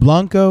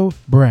 Blanco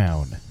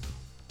Brown,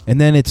 and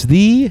then it's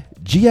the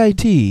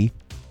GIT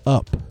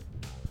Up.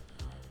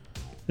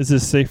 Is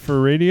this safe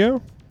for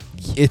radio?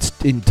 It's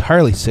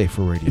entirely safe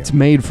for radio. It's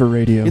made for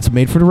radio. It's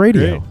made for the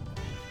radio. Great.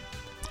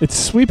 It's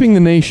sweeping the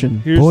nation.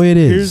 Here's, Boy, it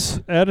is.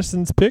 Here's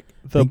Addison's pick: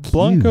 the Thank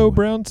Blanco you.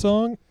 Brown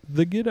song,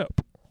 "The Get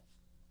Up."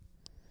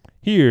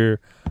 Here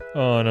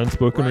on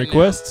Unspoken Right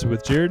Requests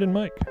with Jared and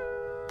Mike.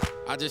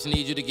 I just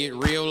need you to get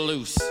real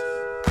loose.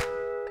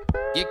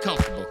 Get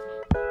comfortable.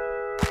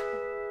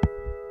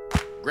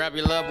 Grab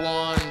your loved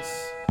ones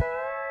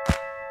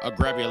or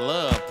grab your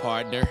love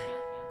partner.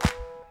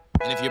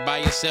 And if you're by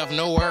yourself,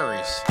 no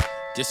worries.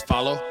 Just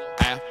follow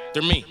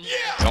after me.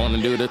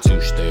 Gonna do the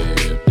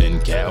two-step,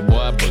 then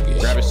cowboy boogie.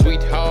 Grab a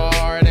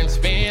sweetheart and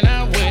spin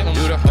out with him.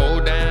 Do the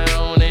hold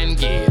down and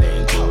get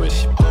into it.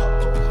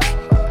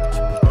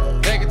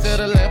 Take it to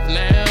the left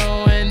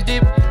now and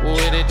dip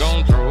with it.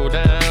 Gonna throw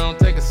down,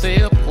 take a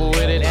sip with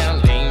it.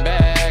 And lean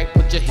back,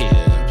 put your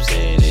hips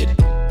in it.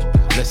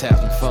 Let's have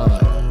some fun.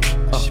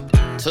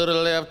 To the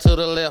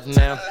left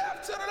now.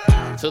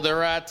 To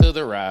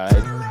the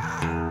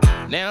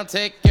right. Now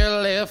take your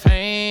left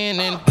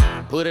hand and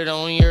put it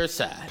on your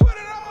side.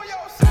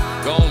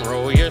 Gonna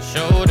roll your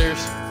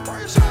shoulders.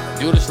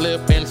 Do the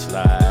slip and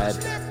slide.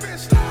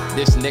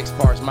 This next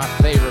part's my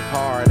favorite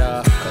part,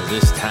 cause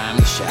it's time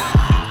to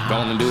shine.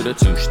 Gonna do the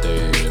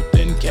two-step,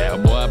 then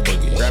cowboy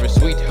boogie. Grab a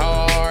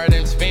sweetheart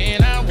and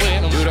spin out with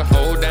him. Do the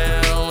hold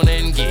down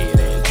and get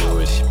into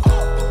it.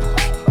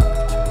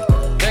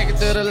 Take it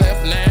to the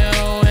left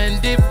now and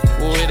dip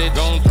with it.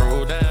 Gonna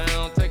throw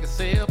down, take a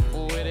sip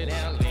with it.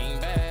 And lean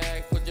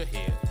back, put your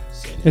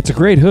hips in it. It's a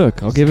great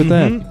hook. I'll give it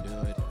that.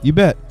 You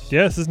bet.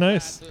 Yeah, this is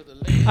nice.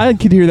 I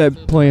could hear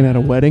that playing at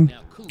a wedding.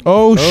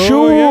 Oh,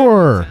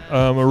 sure.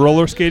 A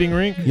roller skating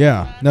rink. Did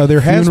Yeah. No, there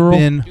has Funeral.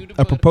 been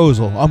a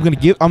proposal. I'm gonna.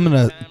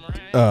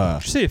 you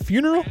say a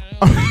funeral?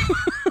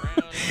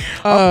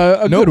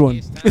 A nope. good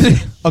one.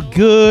 a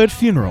good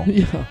funeral.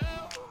 Yeah.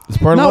 It's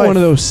part of Not life. one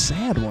of those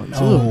sad ones.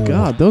 No. Oh,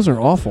 God. Those are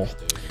awful.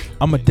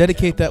 I'm gonna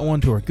dedicate that one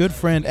to our good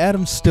friend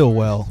Adam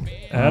Stillwell,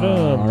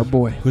 Adam. Our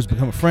boy. who's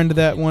become a friend of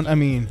that one. I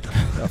mean,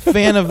 a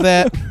fan of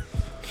that.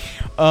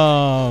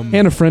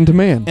 And a friend to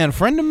man. And a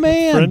friend of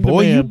man. Friend of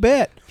Boy, you man.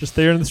 bet. Just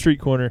there in the street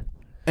corner.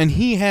 And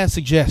he has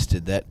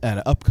suggested that at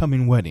an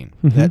upcoming wedding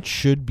Mhm. that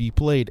should be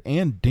played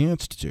and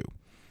danced to.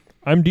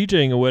 I'm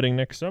DJing a wedding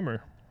next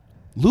summer.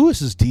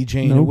 Lewis is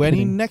DJing No a wedding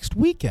kidding. next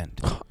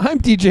weekend. I'm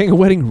DJing a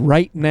wedding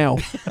right now.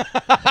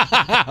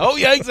 Oh,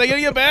 yikes. I gotta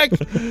get back.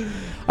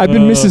 I've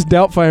been Mrs.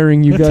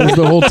 Doubtfiring you guys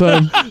the whole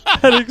time.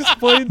 That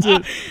explains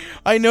it.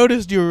 I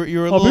noticed you were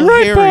a I'll be little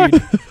right harried.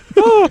 back.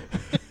 Oh.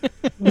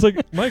 I was like,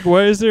 Mike,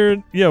 why is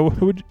there? Yeah,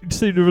 would you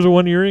say there was a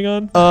one earring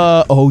on?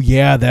 Oh,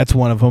 yeah, that's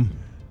one of them.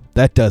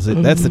 That does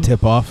it. That's the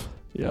tip off.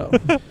 Yeah.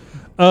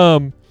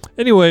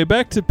 Anyway,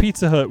 back to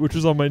Pizza Hut, which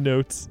was on my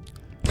notes.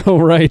 Oh,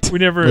 right. We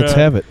never. Let's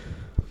have it.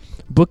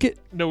 Book it.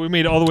 No, we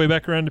made it all the way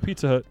back around to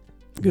Pizza Hut.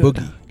 Good.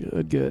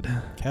 Boogie. Good.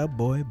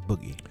 Cowboy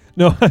Boogie.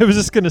 No, I was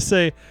just gonna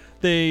say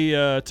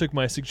they took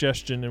my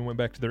suggestion and went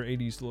back to their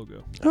 '80s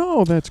logo.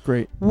 Oh, that's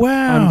great.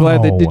 Wow. I'm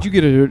glad that. Did you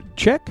get a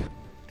check?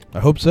 I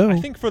hope so. I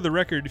think for the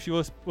record, if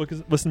you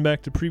listen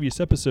back to previous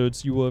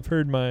episodes, you will have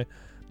heard my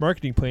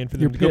marketing plan for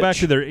them Your to go back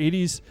pitch. to their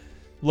 '80s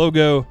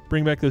logo,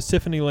 bring back those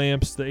Tiffany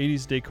lamps, the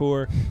 80s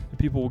decor, and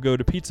people will go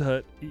to Pizza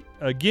Hut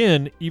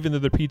again, even though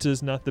their pizza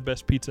is not the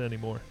best pizza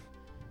anymore.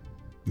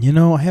 You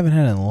know, I haven't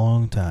had it in a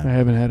long I time.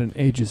 haven't had it in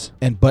ages.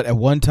 But at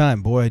one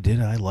time, boy,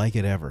 did I like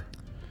it ever.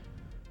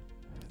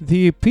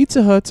 The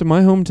Pizza Huts in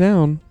my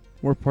hometown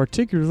were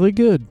particularly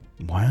good.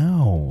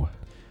 Wow.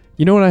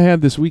 You know what I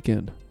had this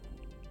weekend?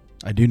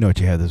 I do know what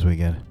you had this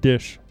weekend.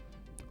 Dish.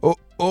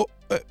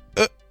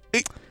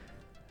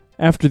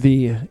 After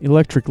the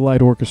Electric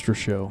Light Orchestra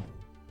show,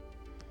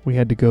 we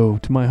had to go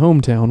to my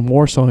hometown,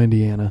 Warsaw,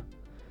 Indiana,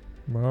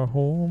 My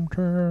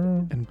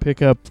hometown. and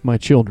pick up my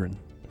children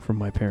from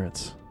my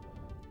parents.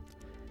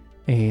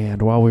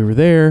 And while we were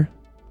there,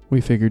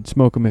 we figured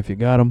smoke 'em if you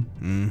got 'em.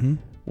 Mm-hmm.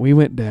 We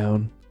went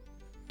down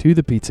to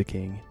the Pizza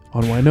King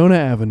on Winona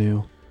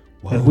Avenue,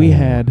 and Whoa. we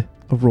had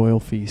a royal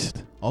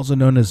feast. Also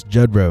known as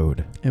Judd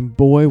Road. And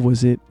boy,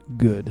 was it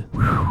good.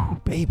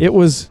 Baby. It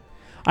was,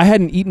 I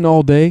hadn't eaten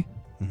all day.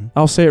 Mhm.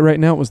 I'll say it right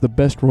now, it was the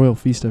best royal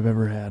feast I've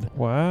ever had.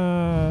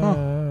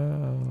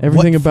 Wow.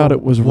 Everything What about for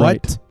it was what?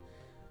 right.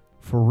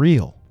 For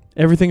real.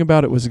 Everything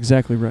about it was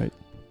exactly right.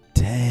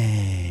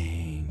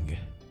 Dang.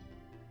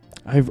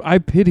 I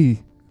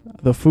pity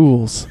the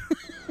fools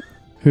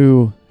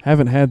who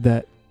haven't had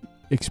that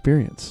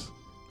experience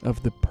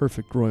of the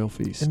perfect royal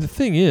feast. And the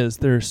thing is,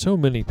 there are so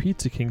many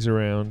Pizza Kings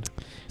around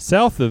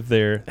south of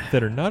there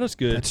that are not as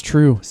good. That's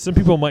true. Some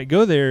people might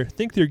go there,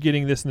 think they're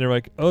getting this, and they're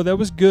like, "Oh, that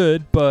was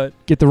good," but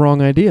Get the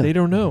wrong idea. they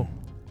don't know.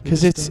 They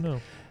 'Cause just it's- don't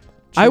know.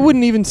 I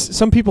wouldn't even,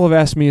 some people have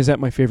asked me, is that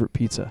my favorite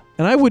pizza?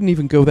 And I wouldn't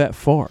even go that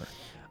far.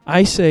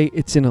 I say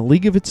it's in a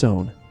league of its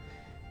own.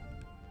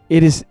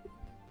 It is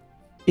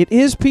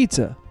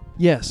pizza.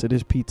 Yes, it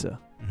is pizza.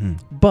 Mhm.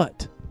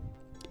 But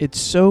it's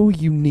so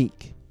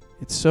unique.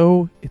 It's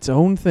so its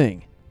own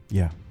thing.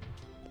 Yeah.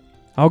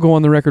 I'll go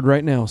on the record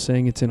right now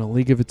saying it's in a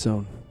league of its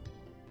own.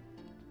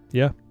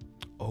 Yeah.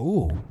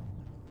 Oh.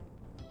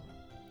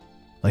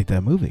 Like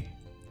that movie.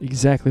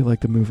 Exactly like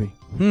the movie.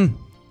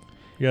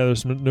 Yeah,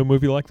 there's no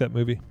movie like that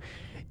movie.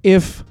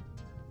 If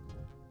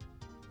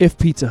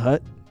Pizza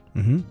Hut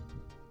Mm-hmm.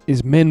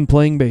 is men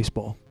playing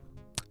baseball,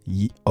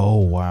 Oh,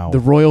 wow. the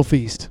royal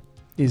feast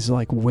is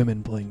like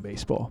women playing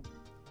baseball.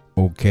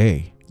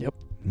 Okay. Yep.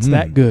 It's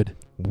that good.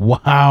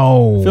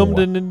 Wow. Filmed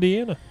in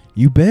Indiana.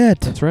 You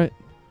bet. That's right.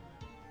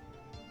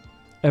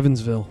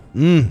 Evansville.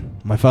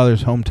 My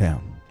father's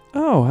hometown.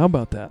 Oh, how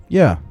about that?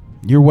 Yeah.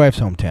 Your wife's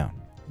hometown.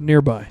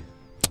 Nearby.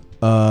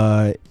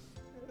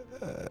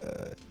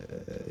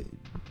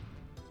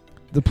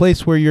 The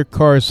place where your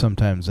cars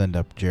sometimes end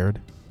up, Jared.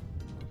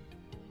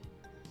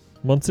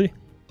 Muncie?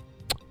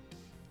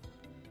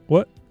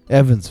 What?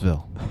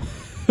 Evansville.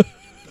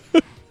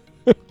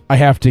 I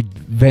have to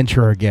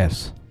venture a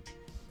guess.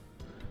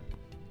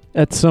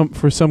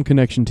 For some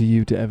connection to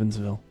you to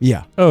Evansville.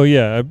 Yeah. Oh,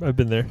 yeah, I've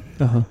been there.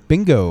 Uh-huh.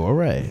 Bingo. All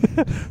right.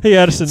 Hey,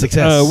 Addison,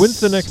 Success. when's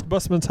the next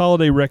Busman's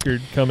Holiday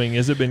record coming?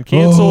 Has it been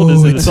canceled?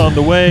 Is it's on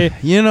the way?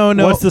 You know,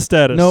 no. What's the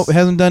status? No, it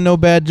hasn't done no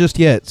bad just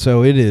yet,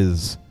 so it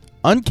is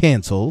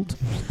uncanceled.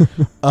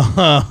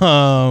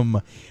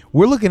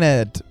 We're looking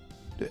at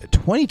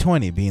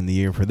 2020 being the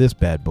year for this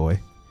bad boy.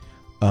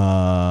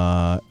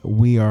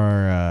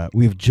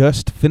 We've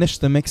just finished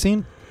the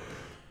mixing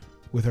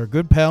with our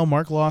good pal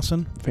Mark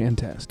Lawson.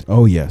 Fantastic.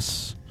 Oh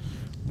yes,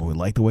 well, we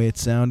like the way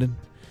it's sounding.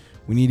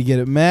 We need to get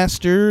it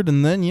mastered,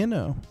 and then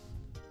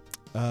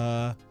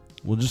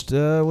we'll just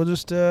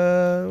put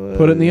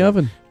Put it in the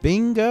oven.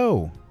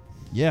 Bingo.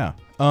 Yeah.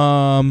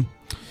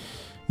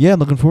 Yeah,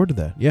 looking forward to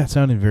that. Yeah, it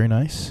sounded very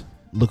nice.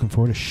 Looking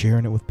forward to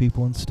sharing it with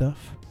people and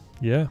stuff.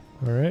 Yeah,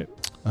 all right.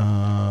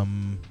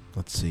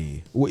 Let's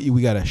see.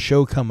 We got a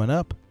show coming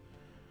up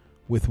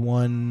with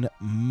one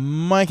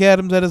Mike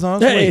Adams that is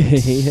on his way.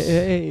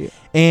 Hey.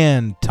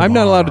 And I'm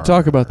not allowed to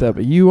Tamar. talk about that,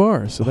 but you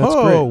are, so that's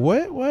Oh,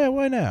 great. what?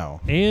 Why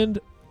now? And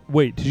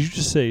wait, did you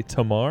just say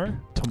Tamar?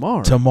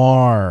 Tamar.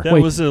 That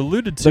Wait, was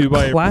alluded to the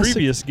by a classic-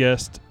 previous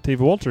guest,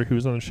 David Walter, who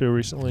was on the show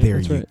recently. There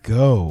That's you right.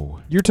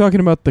 go. You're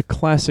talking about the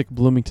classic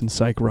Bloomington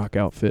Psych Rock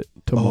outfit,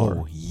 Tamar.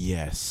 Oh,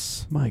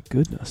 yes. My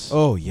goodness.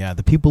 Oh, yeah.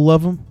 The people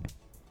love him.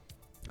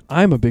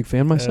 I'm a big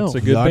fan myself.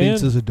 That's a The good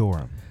audiences band. adore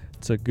him.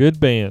 It's a good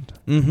band.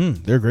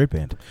 Mm-hmm. They're a great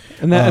band.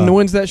 And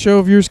when's that show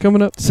of yours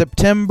coming up?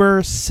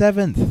 September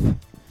 7th.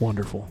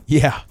 Wonderful.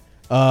 Yeah.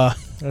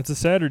 That's a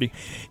Saturday.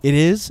 It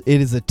is.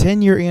 It is a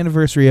 10-year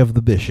anniversary of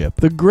the Bishop.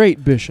 The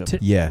Great Bishop.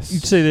 Yes.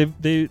 You'd say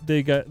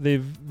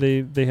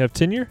they have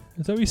tenure?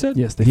 Is that what you said?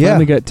 Yes, they Yeah.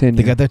 finally got tenure.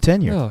 They got that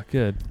tenure. Oh,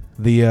 good.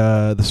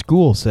 The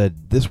school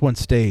said this one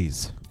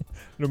stays.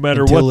 No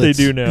matter Until what they it's-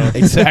 do now.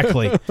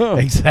 Exactly.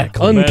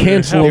 Exactly. No matter how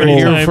Uncancelable. many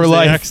Here times for they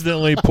life.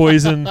 accidentally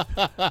poison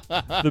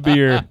the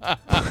beer.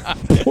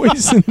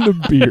 Poison the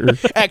beer.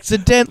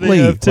 Accidentally.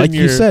 They have Like you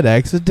tenure. said,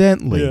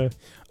 accidentally.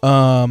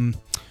 Yeah.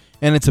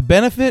 And it's a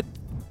benefit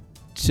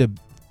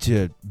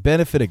to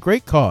benefit a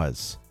great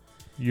cause.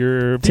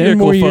 Your 10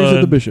 more vehicle years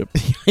of the fund.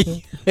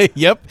 Bishop.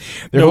 Yep.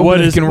 They're No, hoping what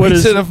they is- can what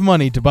raise is- enough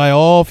money to buy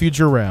all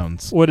future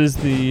rounds. What is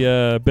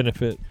the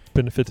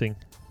benefiting?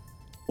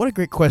 What a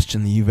great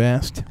question that you've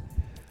asked.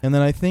 And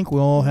then I think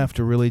we'll all have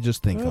to really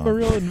just think I'm on a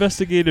real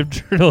investigative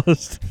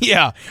journalist.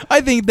 Yeah,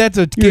 I think that's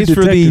a You're a case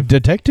for the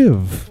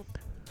detective.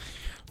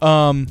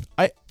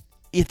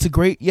 It's a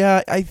great.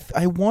 Yeah,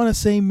 I want to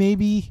say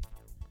maybe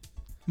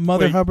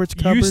Mother Wait, Hubbard's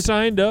Cupboard. You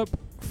signed up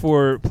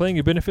for playing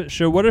a benefit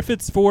show. What if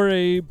it's for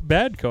a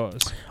bad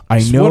cause? I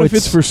know What if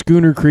it's for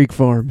Schooner Creek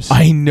Farms?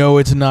 I know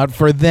it's not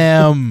for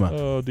them.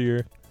 Oh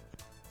dear.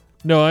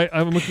 No,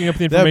 I'm looking up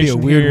the That'd be a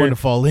information weird here. one to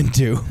fall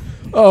into.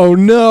 Oh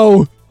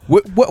no!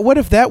 What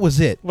if that was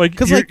it? Like,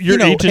 'Cause, your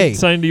agent hey,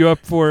 signed you up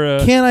for.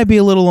 Can I be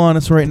a little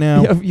honest right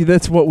now? Yeah,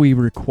 that's what we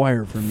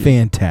require from you.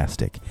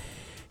 Fantastic.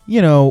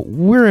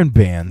 We're in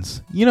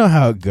bands. You know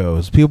how it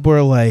goes. People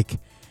are like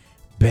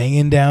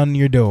banging down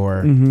your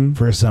door Mhm.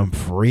 for some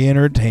free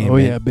entertainment. Oh,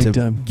 yeah, big to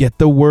time. get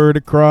the word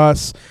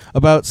across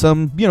about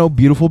some,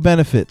 beautiful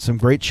benefit, some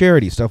great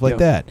charity, stuff like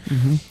Yeah. that.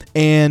 Mhm.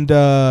 And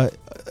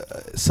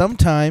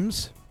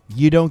sometimes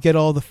you don't get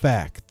all the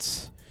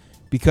facts.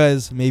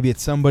 Because maybe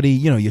it's somebody,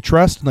 you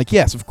trust, and like,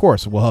 yes, of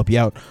course, we'll help you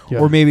out. Yeah.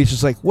 Or maybe it's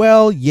just like,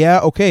 well, yeah,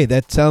 okay,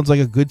 that sounds like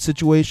a good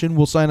situation.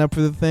 We'll sign up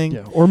for the thing.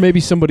 Yeah. Or maybe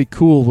somebody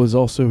cool was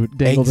also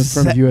dangled in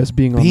front of you as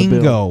being on the bill.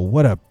 Bingo.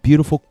 What a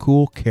beautiful,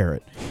 cool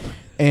carrot.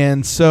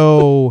 And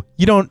so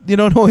you don't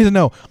always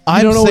know.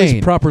 You don't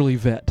always properly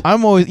vet.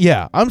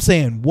 I'm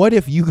saying, what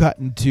if you got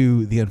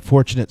into the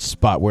unfortunate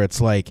spot where it's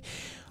like,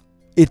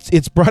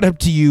 it's brought up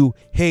to you,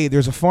 hey,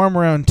 there's a farm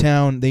around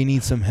town, they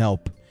need some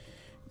help.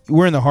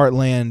 We're in the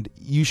heartland,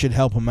 you should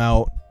help them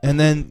out. And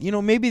then,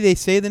 maybe they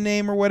say the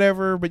name or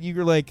whatever, but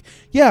you're like,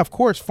 yeah, of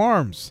course,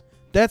 farms.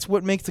 That's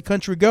what makes the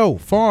country go,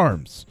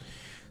 farms.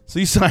 So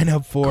you sign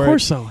up for it. Of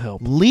course I'll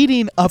help.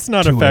 Leading up It's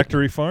not to a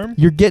factory farm.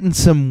 you're getting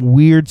some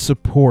weird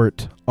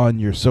support on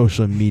your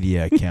social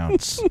media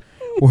accounts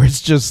where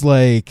it's just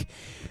like,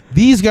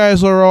 these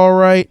guys are all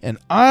right, and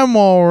I'm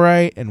all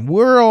right, and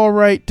we're all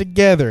right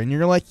together. And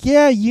you're like,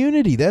 yeah,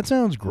 unity. That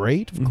sounds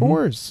great. Of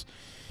course.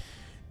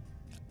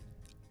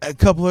 A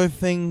couple of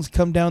things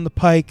come down the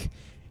pike.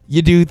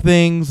 You do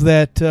things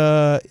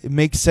that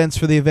make sense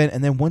for the event,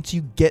 and then once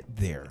you get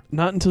there,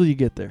 Not until you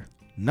get there.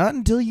 not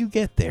until you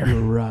get there.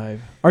 You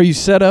arrive. Are you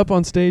set up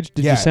on stage?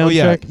 Did you sound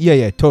yeah, check?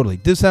 Yeah, totally.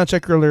 Did sound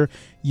check earlier.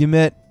 You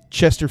met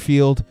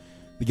Chesterfield,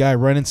 the guy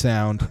running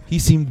sound. He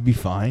seemed to be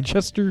fine.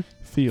 Chesterfield.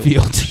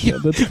 Yeah,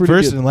 that's pretty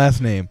first good. and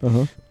last name.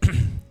 Uh-huh.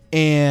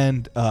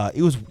 And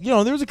it was, there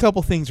was a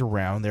couple things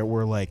around there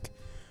where like,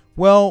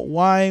 well,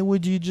 why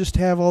would you just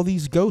have all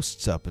these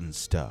ghosts up and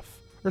stuff?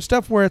 Or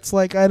stuff where it's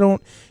like,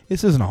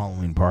 this isn't a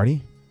Halloween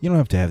party. You don't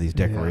have to have these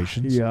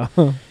decorations. Yeah.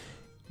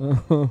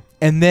 Uh-huh.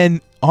 And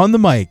then on the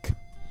mic,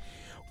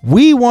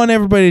 we want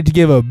everybody to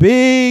give a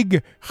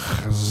big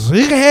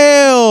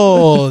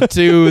hail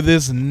to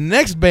this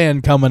next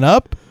band coming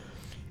up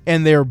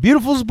and their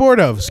beautiful support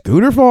of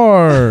Scooter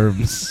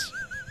Farms.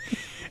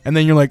 And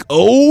then you're like,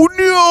 oh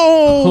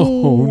no!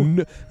 Oh,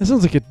 no. That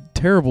sounds like a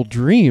terrible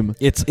dream.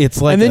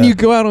 It's like, and then you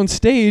go out on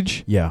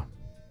stage. yeah,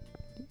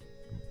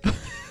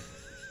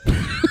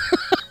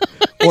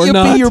 Or you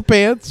not. pee your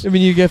pants. I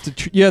mean, you have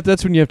to.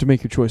 That's when you have to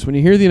make your choice. When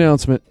you hear the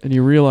announcement and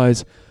you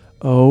realize,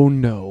 oh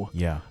no,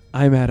 Yeah,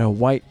 I'm at a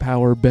white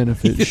power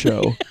benefit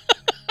show.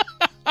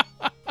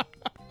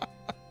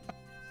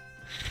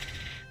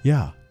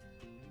 yeah.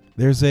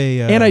 There's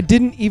a And I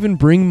didn't even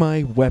bring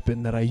my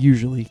weapon that I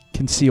usually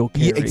conceal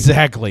carry. yeah,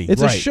 exactly.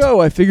 It's right. a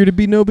show. I figured it'd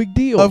be no big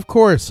deal. Of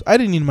course, I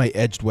didn't need my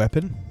edged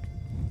weapon.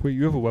 Wait,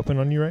 you have a weapon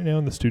on you right now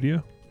in the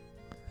studio?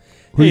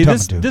 Who are you Hey,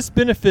 talking to? this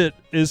benefit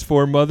is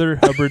for Mother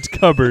Hubbard's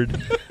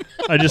Cupboard.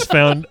 I just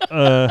found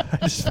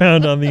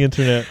on the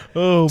internet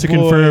Oh, to boy.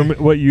 confirm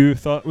what you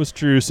thought was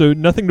true. So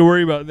nothing to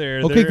worry about there.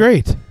 Okay, They're-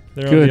 great.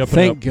 They're on Good. the up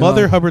Thank and God.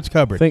 Mother Hubbard's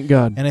Cupboard. Thank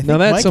God. And I think now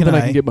that's Mike something and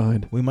I can get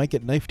behind. We might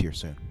get knifed here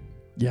soon.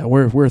 Yeah,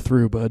 we're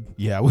through, bud.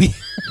 Yeah, we.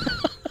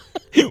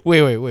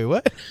 Wait,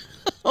 what?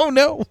 Oh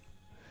no!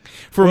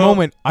 For a Well-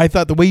 moment, I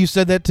thought the way you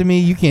said that to me,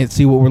 you can't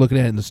see what we're looking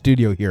at in the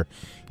studio here.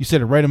 You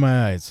said it right in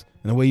my eyes,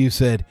 and the way you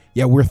said,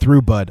 "Yeah, we're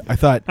through, bud." I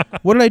thought,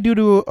 what did I do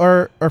to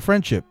our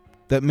friendship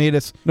that made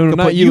us? No,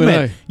 not you and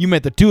meant, I. You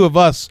meant the two of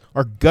us.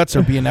 Our guts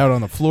are being out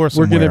on the floor We're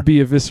somewhere. gonna be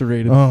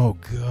eviscerated. Oh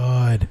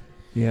God.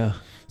 Yeah.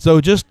 So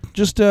just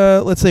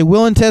let's say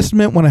will and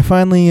testament when I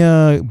finally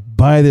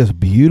buy this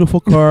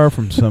beautiful car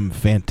from some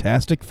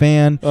fantastic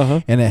fan,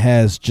 Uh-huh. and it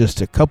has just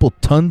a couple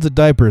tons of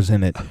diapers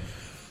in it.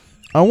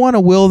 I want to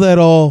will that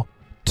all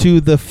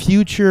to the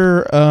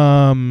future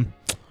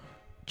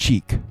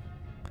Cheek.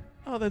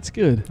 Oh, that's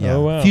good. Yeah,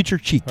 Oh, wow. future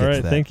Cheek gets All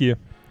right, that. thank you.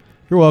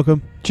 You're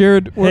welcome.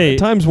 Jared, Hey,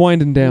 time's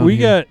winding down. we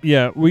here.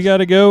 got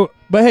to go.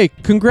 But hey,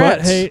 congrats.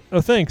 But hey,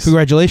 thanks.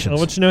 Congratulations. I'll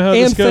let you know how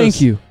and this goes.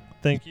 thank you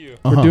Thank you.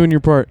 Uh-huh. for doing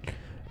your part.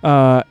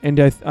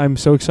 And I'm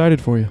so excited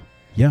for you.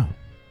 Yeah.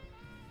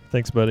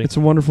 Thanks, buddy. It's a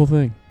wonderful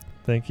thing.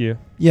 Thank you,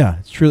 Yeah,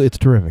 it's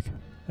terrific.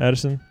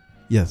 Addison.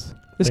 Yes.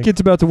 This Thank-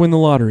 kid's about to win the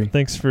lottery.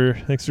 Thanks for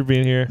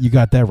being here. You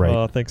got that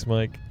right. Thanks,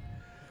 Mike.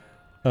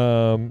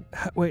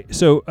 Wait.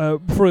 So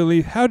before we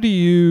leave, how do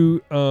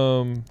you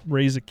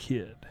raise a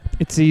kid?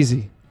 It's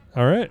easy.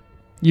 All right.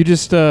 You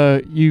just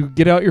you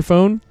get out your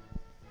phone,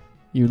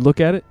 you look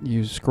at it,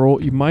 you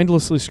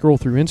mindlessly scroll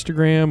through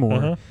Instagram or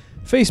Uh-huh.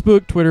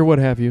 Facebook, Twitter, what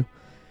have you.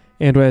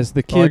 And as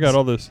the Oh, I kid got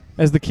all this.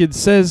 as the kid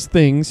says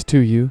things to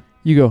you,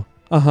 you go,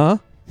 "Uh-huh."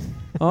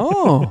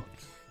 "Oh.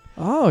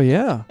 Oh,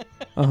 yeah.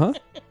 Uh-huh."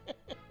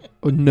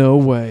 "Oh, no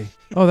way."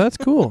 "Oh, that's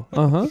cool.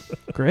 Uh-huh.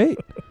 Great.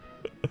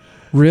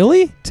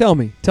 Really? Tell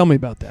me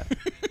about that."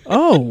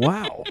 "Oh,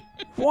 wow.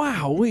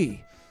 Wowee.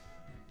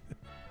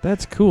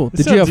 That's cool. It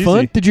Did you have sounds fun?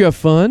 easy. Did you have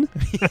fun?"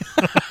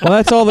 Well,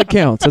 that's all that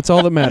counts. That's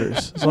all that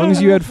matters. As long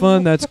as you had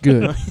fun, that's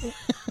good.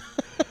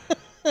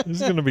 This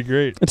is going to be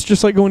great. It's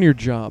just like going to your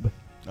job.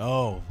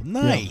 Oh,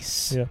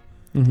 nice. Yeah.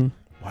 Mm-hmm.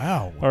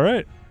 Wow. All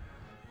right.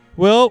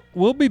 Well,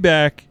 we'll be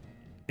back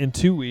in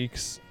 2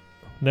 weeks,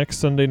 next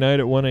Sunday night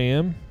at 1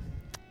 a.m.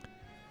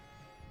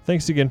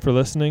 Thanks again for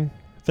listening.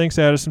 Thanks,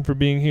 Addison, for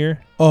being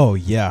here. Oh,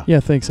 yeah. Yeah,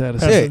 thanks,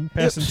 Addison.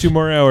 Passing 2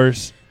 more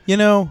hours. You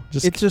know,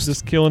 Just it's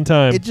just killing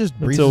time. it just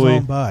breezes until we-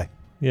 on by.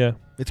 Yeah.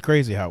 It's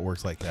crazy how it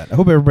works like that. I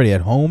hope everybody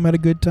at home had a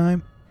good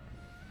time.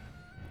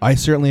 I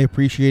certainly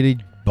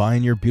appreciated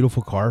buying your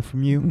beautiful car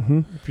from you.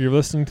 Mm-hmm. If you're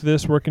listening to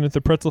this, working at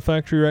the pretzel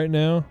factory right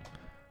now,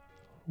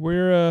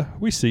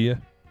 we see you.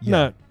 Yeah.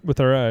 Not with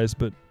our eyes,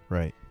 but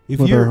Right. If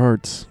With our you're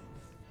hearts.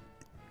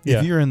 yeah.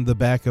 if you're in the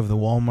back of the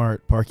Walmart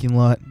parking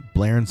lot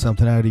blaring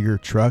something out of your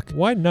truck,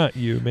 Why not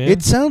you, man?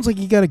 it sounds like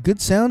you got a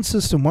good sound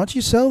system. Why don't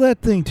you sell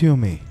that thing to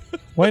me?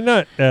 Why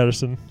not,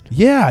 Addison?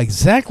 Yeah,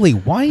 exactly.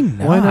 Why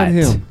not? Why not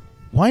him?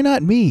 Why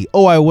not me?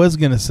 Oh, I was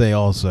gonna say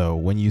also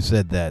when you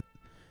said that,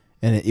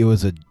 and it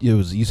was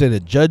you said a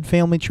Judd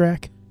family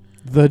track,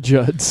 The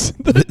Judds.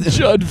 The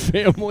Judd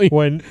family.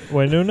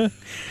 Winona?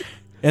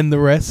 and the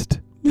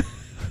rest,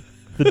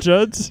 The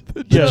Judds?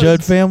 the Yes.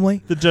 Judd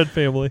family, The Judd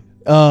family.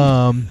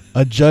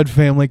 a Judd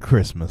family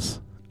Christmas,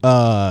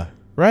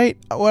 right?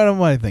 What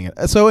am I thinking?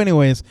 So,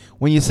 anyways,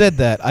 when you said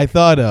that, I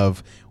thought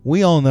of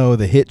we all know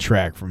the hit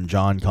track from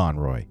John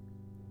Conroy,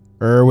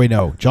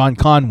 John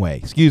Conway.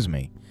 Excuse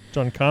me.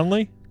 John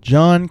Conley?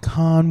 John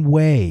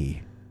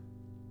Conway.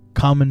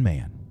 Common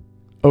Man.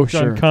 Oh,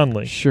 John sure.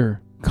 Conley.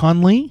 Sure.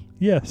 Conley?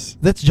 Yes.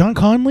 That's John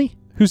Conley?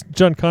 Who's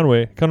John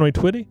Conway? Conway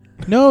Twitty?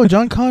 No,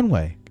 John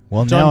Conway.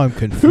 Well, John- now I'm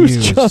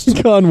confused. Who's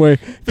John Conway?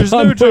 There's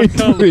no John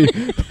Conway.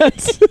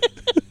 That's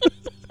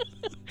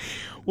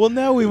Well,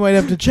 now we might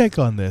have to check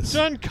on this.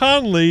 John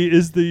Conley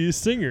is a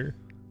singer.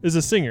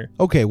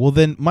 Okay, well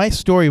then my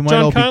story might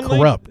John all Conley?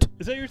 be corrupt.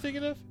 Is that what you're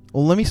thinking of?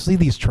 Well, let me see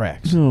these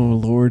tracks. Oh,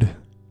 Lord.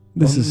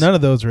 This Well, is none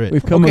of those are it.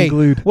 we've come okay.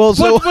 unglued. Well,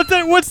 so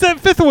What's that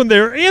fifth one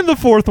there and the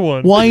fourth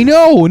one? well, I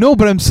know, no,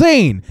 but I'm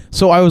saying.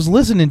 So I was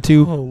listening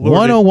to Oh,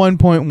 Lordy.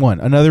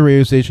 101.1, another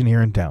radio station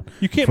here in town.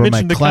 You can't for my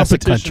mention the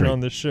classic competition country. on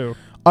this show.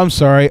 I'm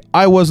sorry,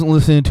 I wasn't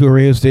listening to a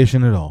radio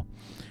station at all.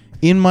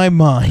 In my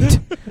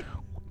mind,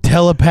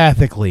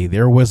 telepathically,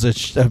 there was a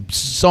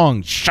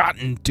song shot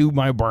into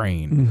my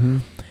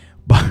brain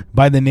Mm-hmm.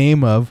 by the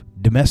name of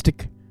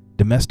Domestic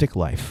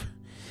Life.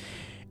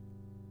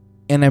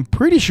 And I'm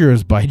pretty sure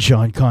it's by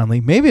John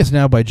Conley. Maybe it's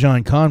now by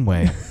John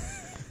Conway.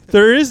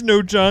 There is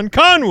no John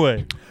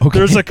Conway. Okay.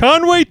 There's a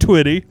Conway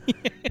Twitty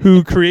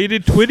who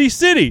created Twitty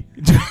City.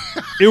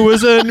 It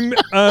was an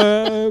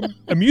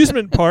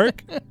amusement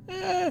park.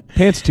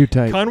 Pants too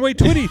tight. Conway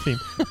Twitty theme.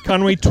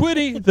 Conway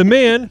Twitty, the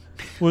man,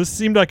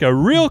 seemed like a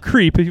real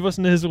creep if you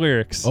listened to his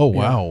lyrics. Oh,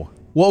 wow.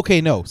 Well,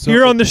 okay, no. So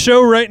Here on the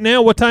show right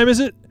now, what time is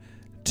it?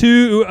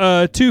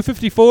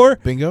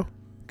 2:54. Bingo.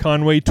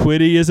 Conway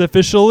Twitty is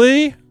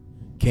officially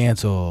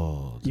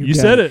Canceled. You got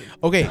said it. it.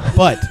 Okay,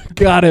 but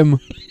Got him.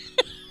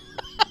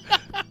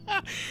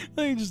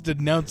 I'm just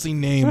announcing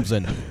names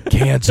and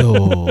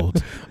canceled.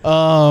 We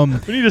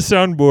need a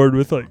soundboard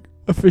with like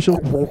Official.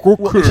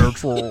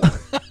 cancel.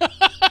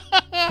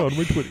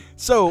 Conway Twitty.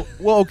 So,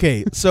 well,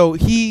 okay. So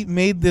he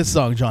made this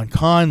song, John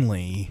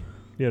Conley,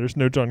 Yeah, there's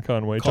no John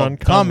Conway. called John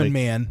Conley. Common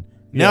Man.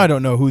 Now Yeah. I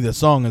don't know who the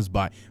song is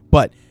by,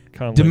 but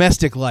Conley.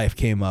 Domestic Life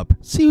came up.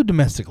 See who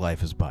Domestic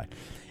Life is by.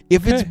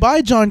 If it's Okay.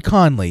 by John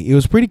Conley, it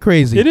was pretty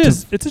crazy. It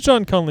is. It's a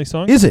John Conley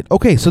song. Is it?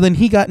 Okay, so then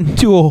he got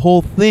into a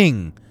whole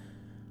thing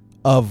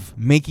of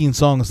making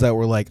songs that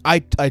were like, I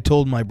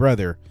told my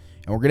brother,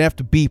 and we're going to have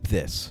to beep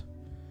this.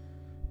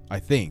 I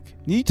think.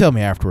 You tell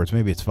me afterwards.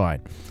 Maybe it's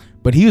fine.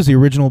 But he was the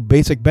original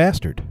Basic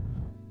Bastard.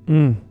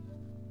 Mm.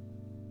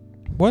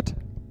 What?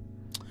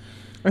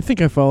 I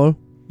think I follow.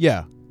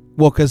 Yeah.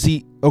 Well, because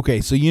he...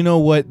 Okay, so you know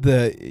what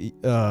the...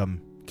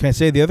 can I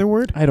say the other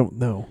word? I don't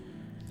know.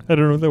 I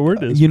don't know what that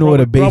word is. You know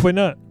what a base- Probably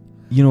not.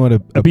 You know what a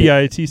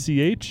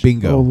BITCH?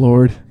 Bingo. Oh,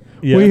 Lord.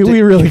 Yeah.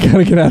 We really got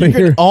to get out of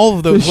here. All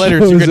of those The letters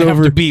you're show's going to have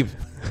over. to beep.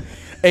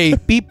 Hey,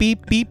 beep,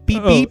 beep, beep,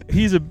 beep, Oh, beep.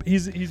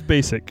 he's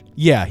basic.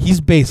 Yeah, he's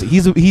basic.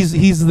 He's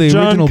the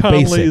John original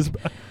Conley basic. is.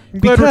 I'm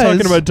glad we're talking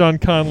Because about John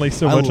Conley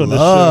so much I on this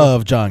show.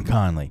 love John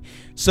Conley.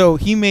 So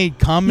he made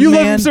Common You Man.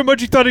 love him so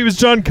much you thought he was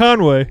John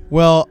Conway.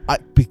 Well,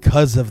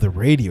 because of the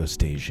radio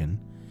station.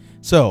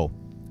 So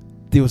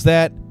there was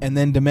that, and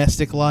then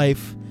Domestic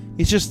Life.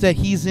 It's just that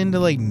he's into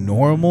like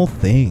normal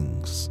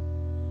things.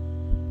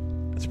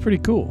 It's pretty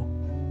cool.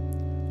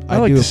 I I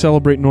like do. to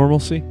celebrate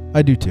normalcy.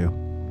 I do too.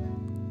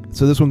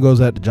 So this one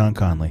goes out to John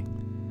Conley.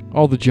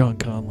 All the John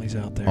Conleys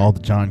out there. All the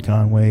John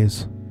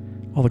Conways.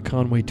 All the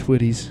Conway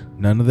Twitties.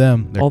 None of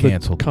them. They're all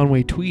canceled. The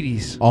Conway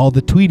Tweeties. All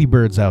the Tweety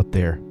birds out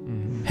there,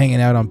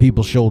 hanging out on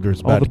people's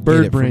shoulders. All About the to get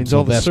bird it from brains.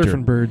 All the Sylvester.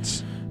 surfing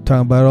birds.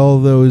 Talking about all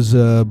those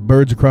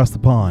birds across the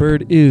pond.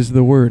 Bird is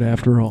the word,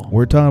 after all.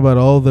 We're talking about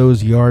all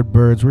those yard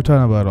birds. We're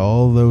talking about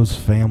all those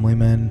family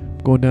men.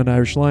 Going down to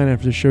Irish Lion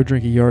after the show,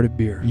 drink a yard of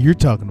beer. You're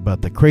talking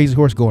about the crazy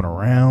horse going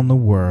around the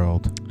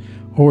world.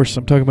 Horse.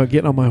 I'm talking about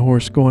getting on my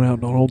horse, going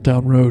out on Old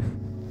Town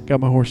Road. Got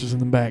my horses in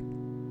the back.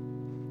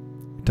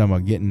 You're talking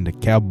about getting the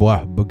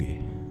cowboy boogie.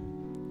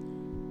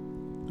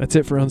 That's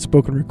it for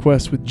Unspoken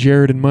Requests with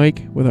Jared and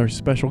Mike, with our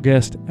special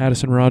guest,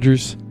 Addison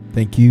Rogers.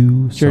 Thank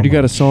you so Jared, you got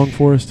a much. song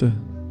for us to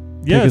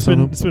Yeah, take us on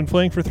home? it's been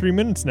playing for 3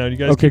 minutes now. You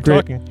guys Okay, keep great.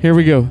 talking. Here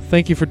we go.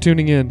 Thank you for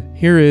tuning in.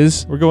 Here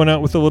is... We're going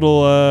out with a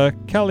little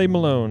Callie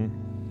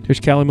Malone. Here's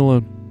Callie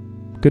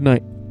Malone. Good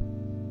night.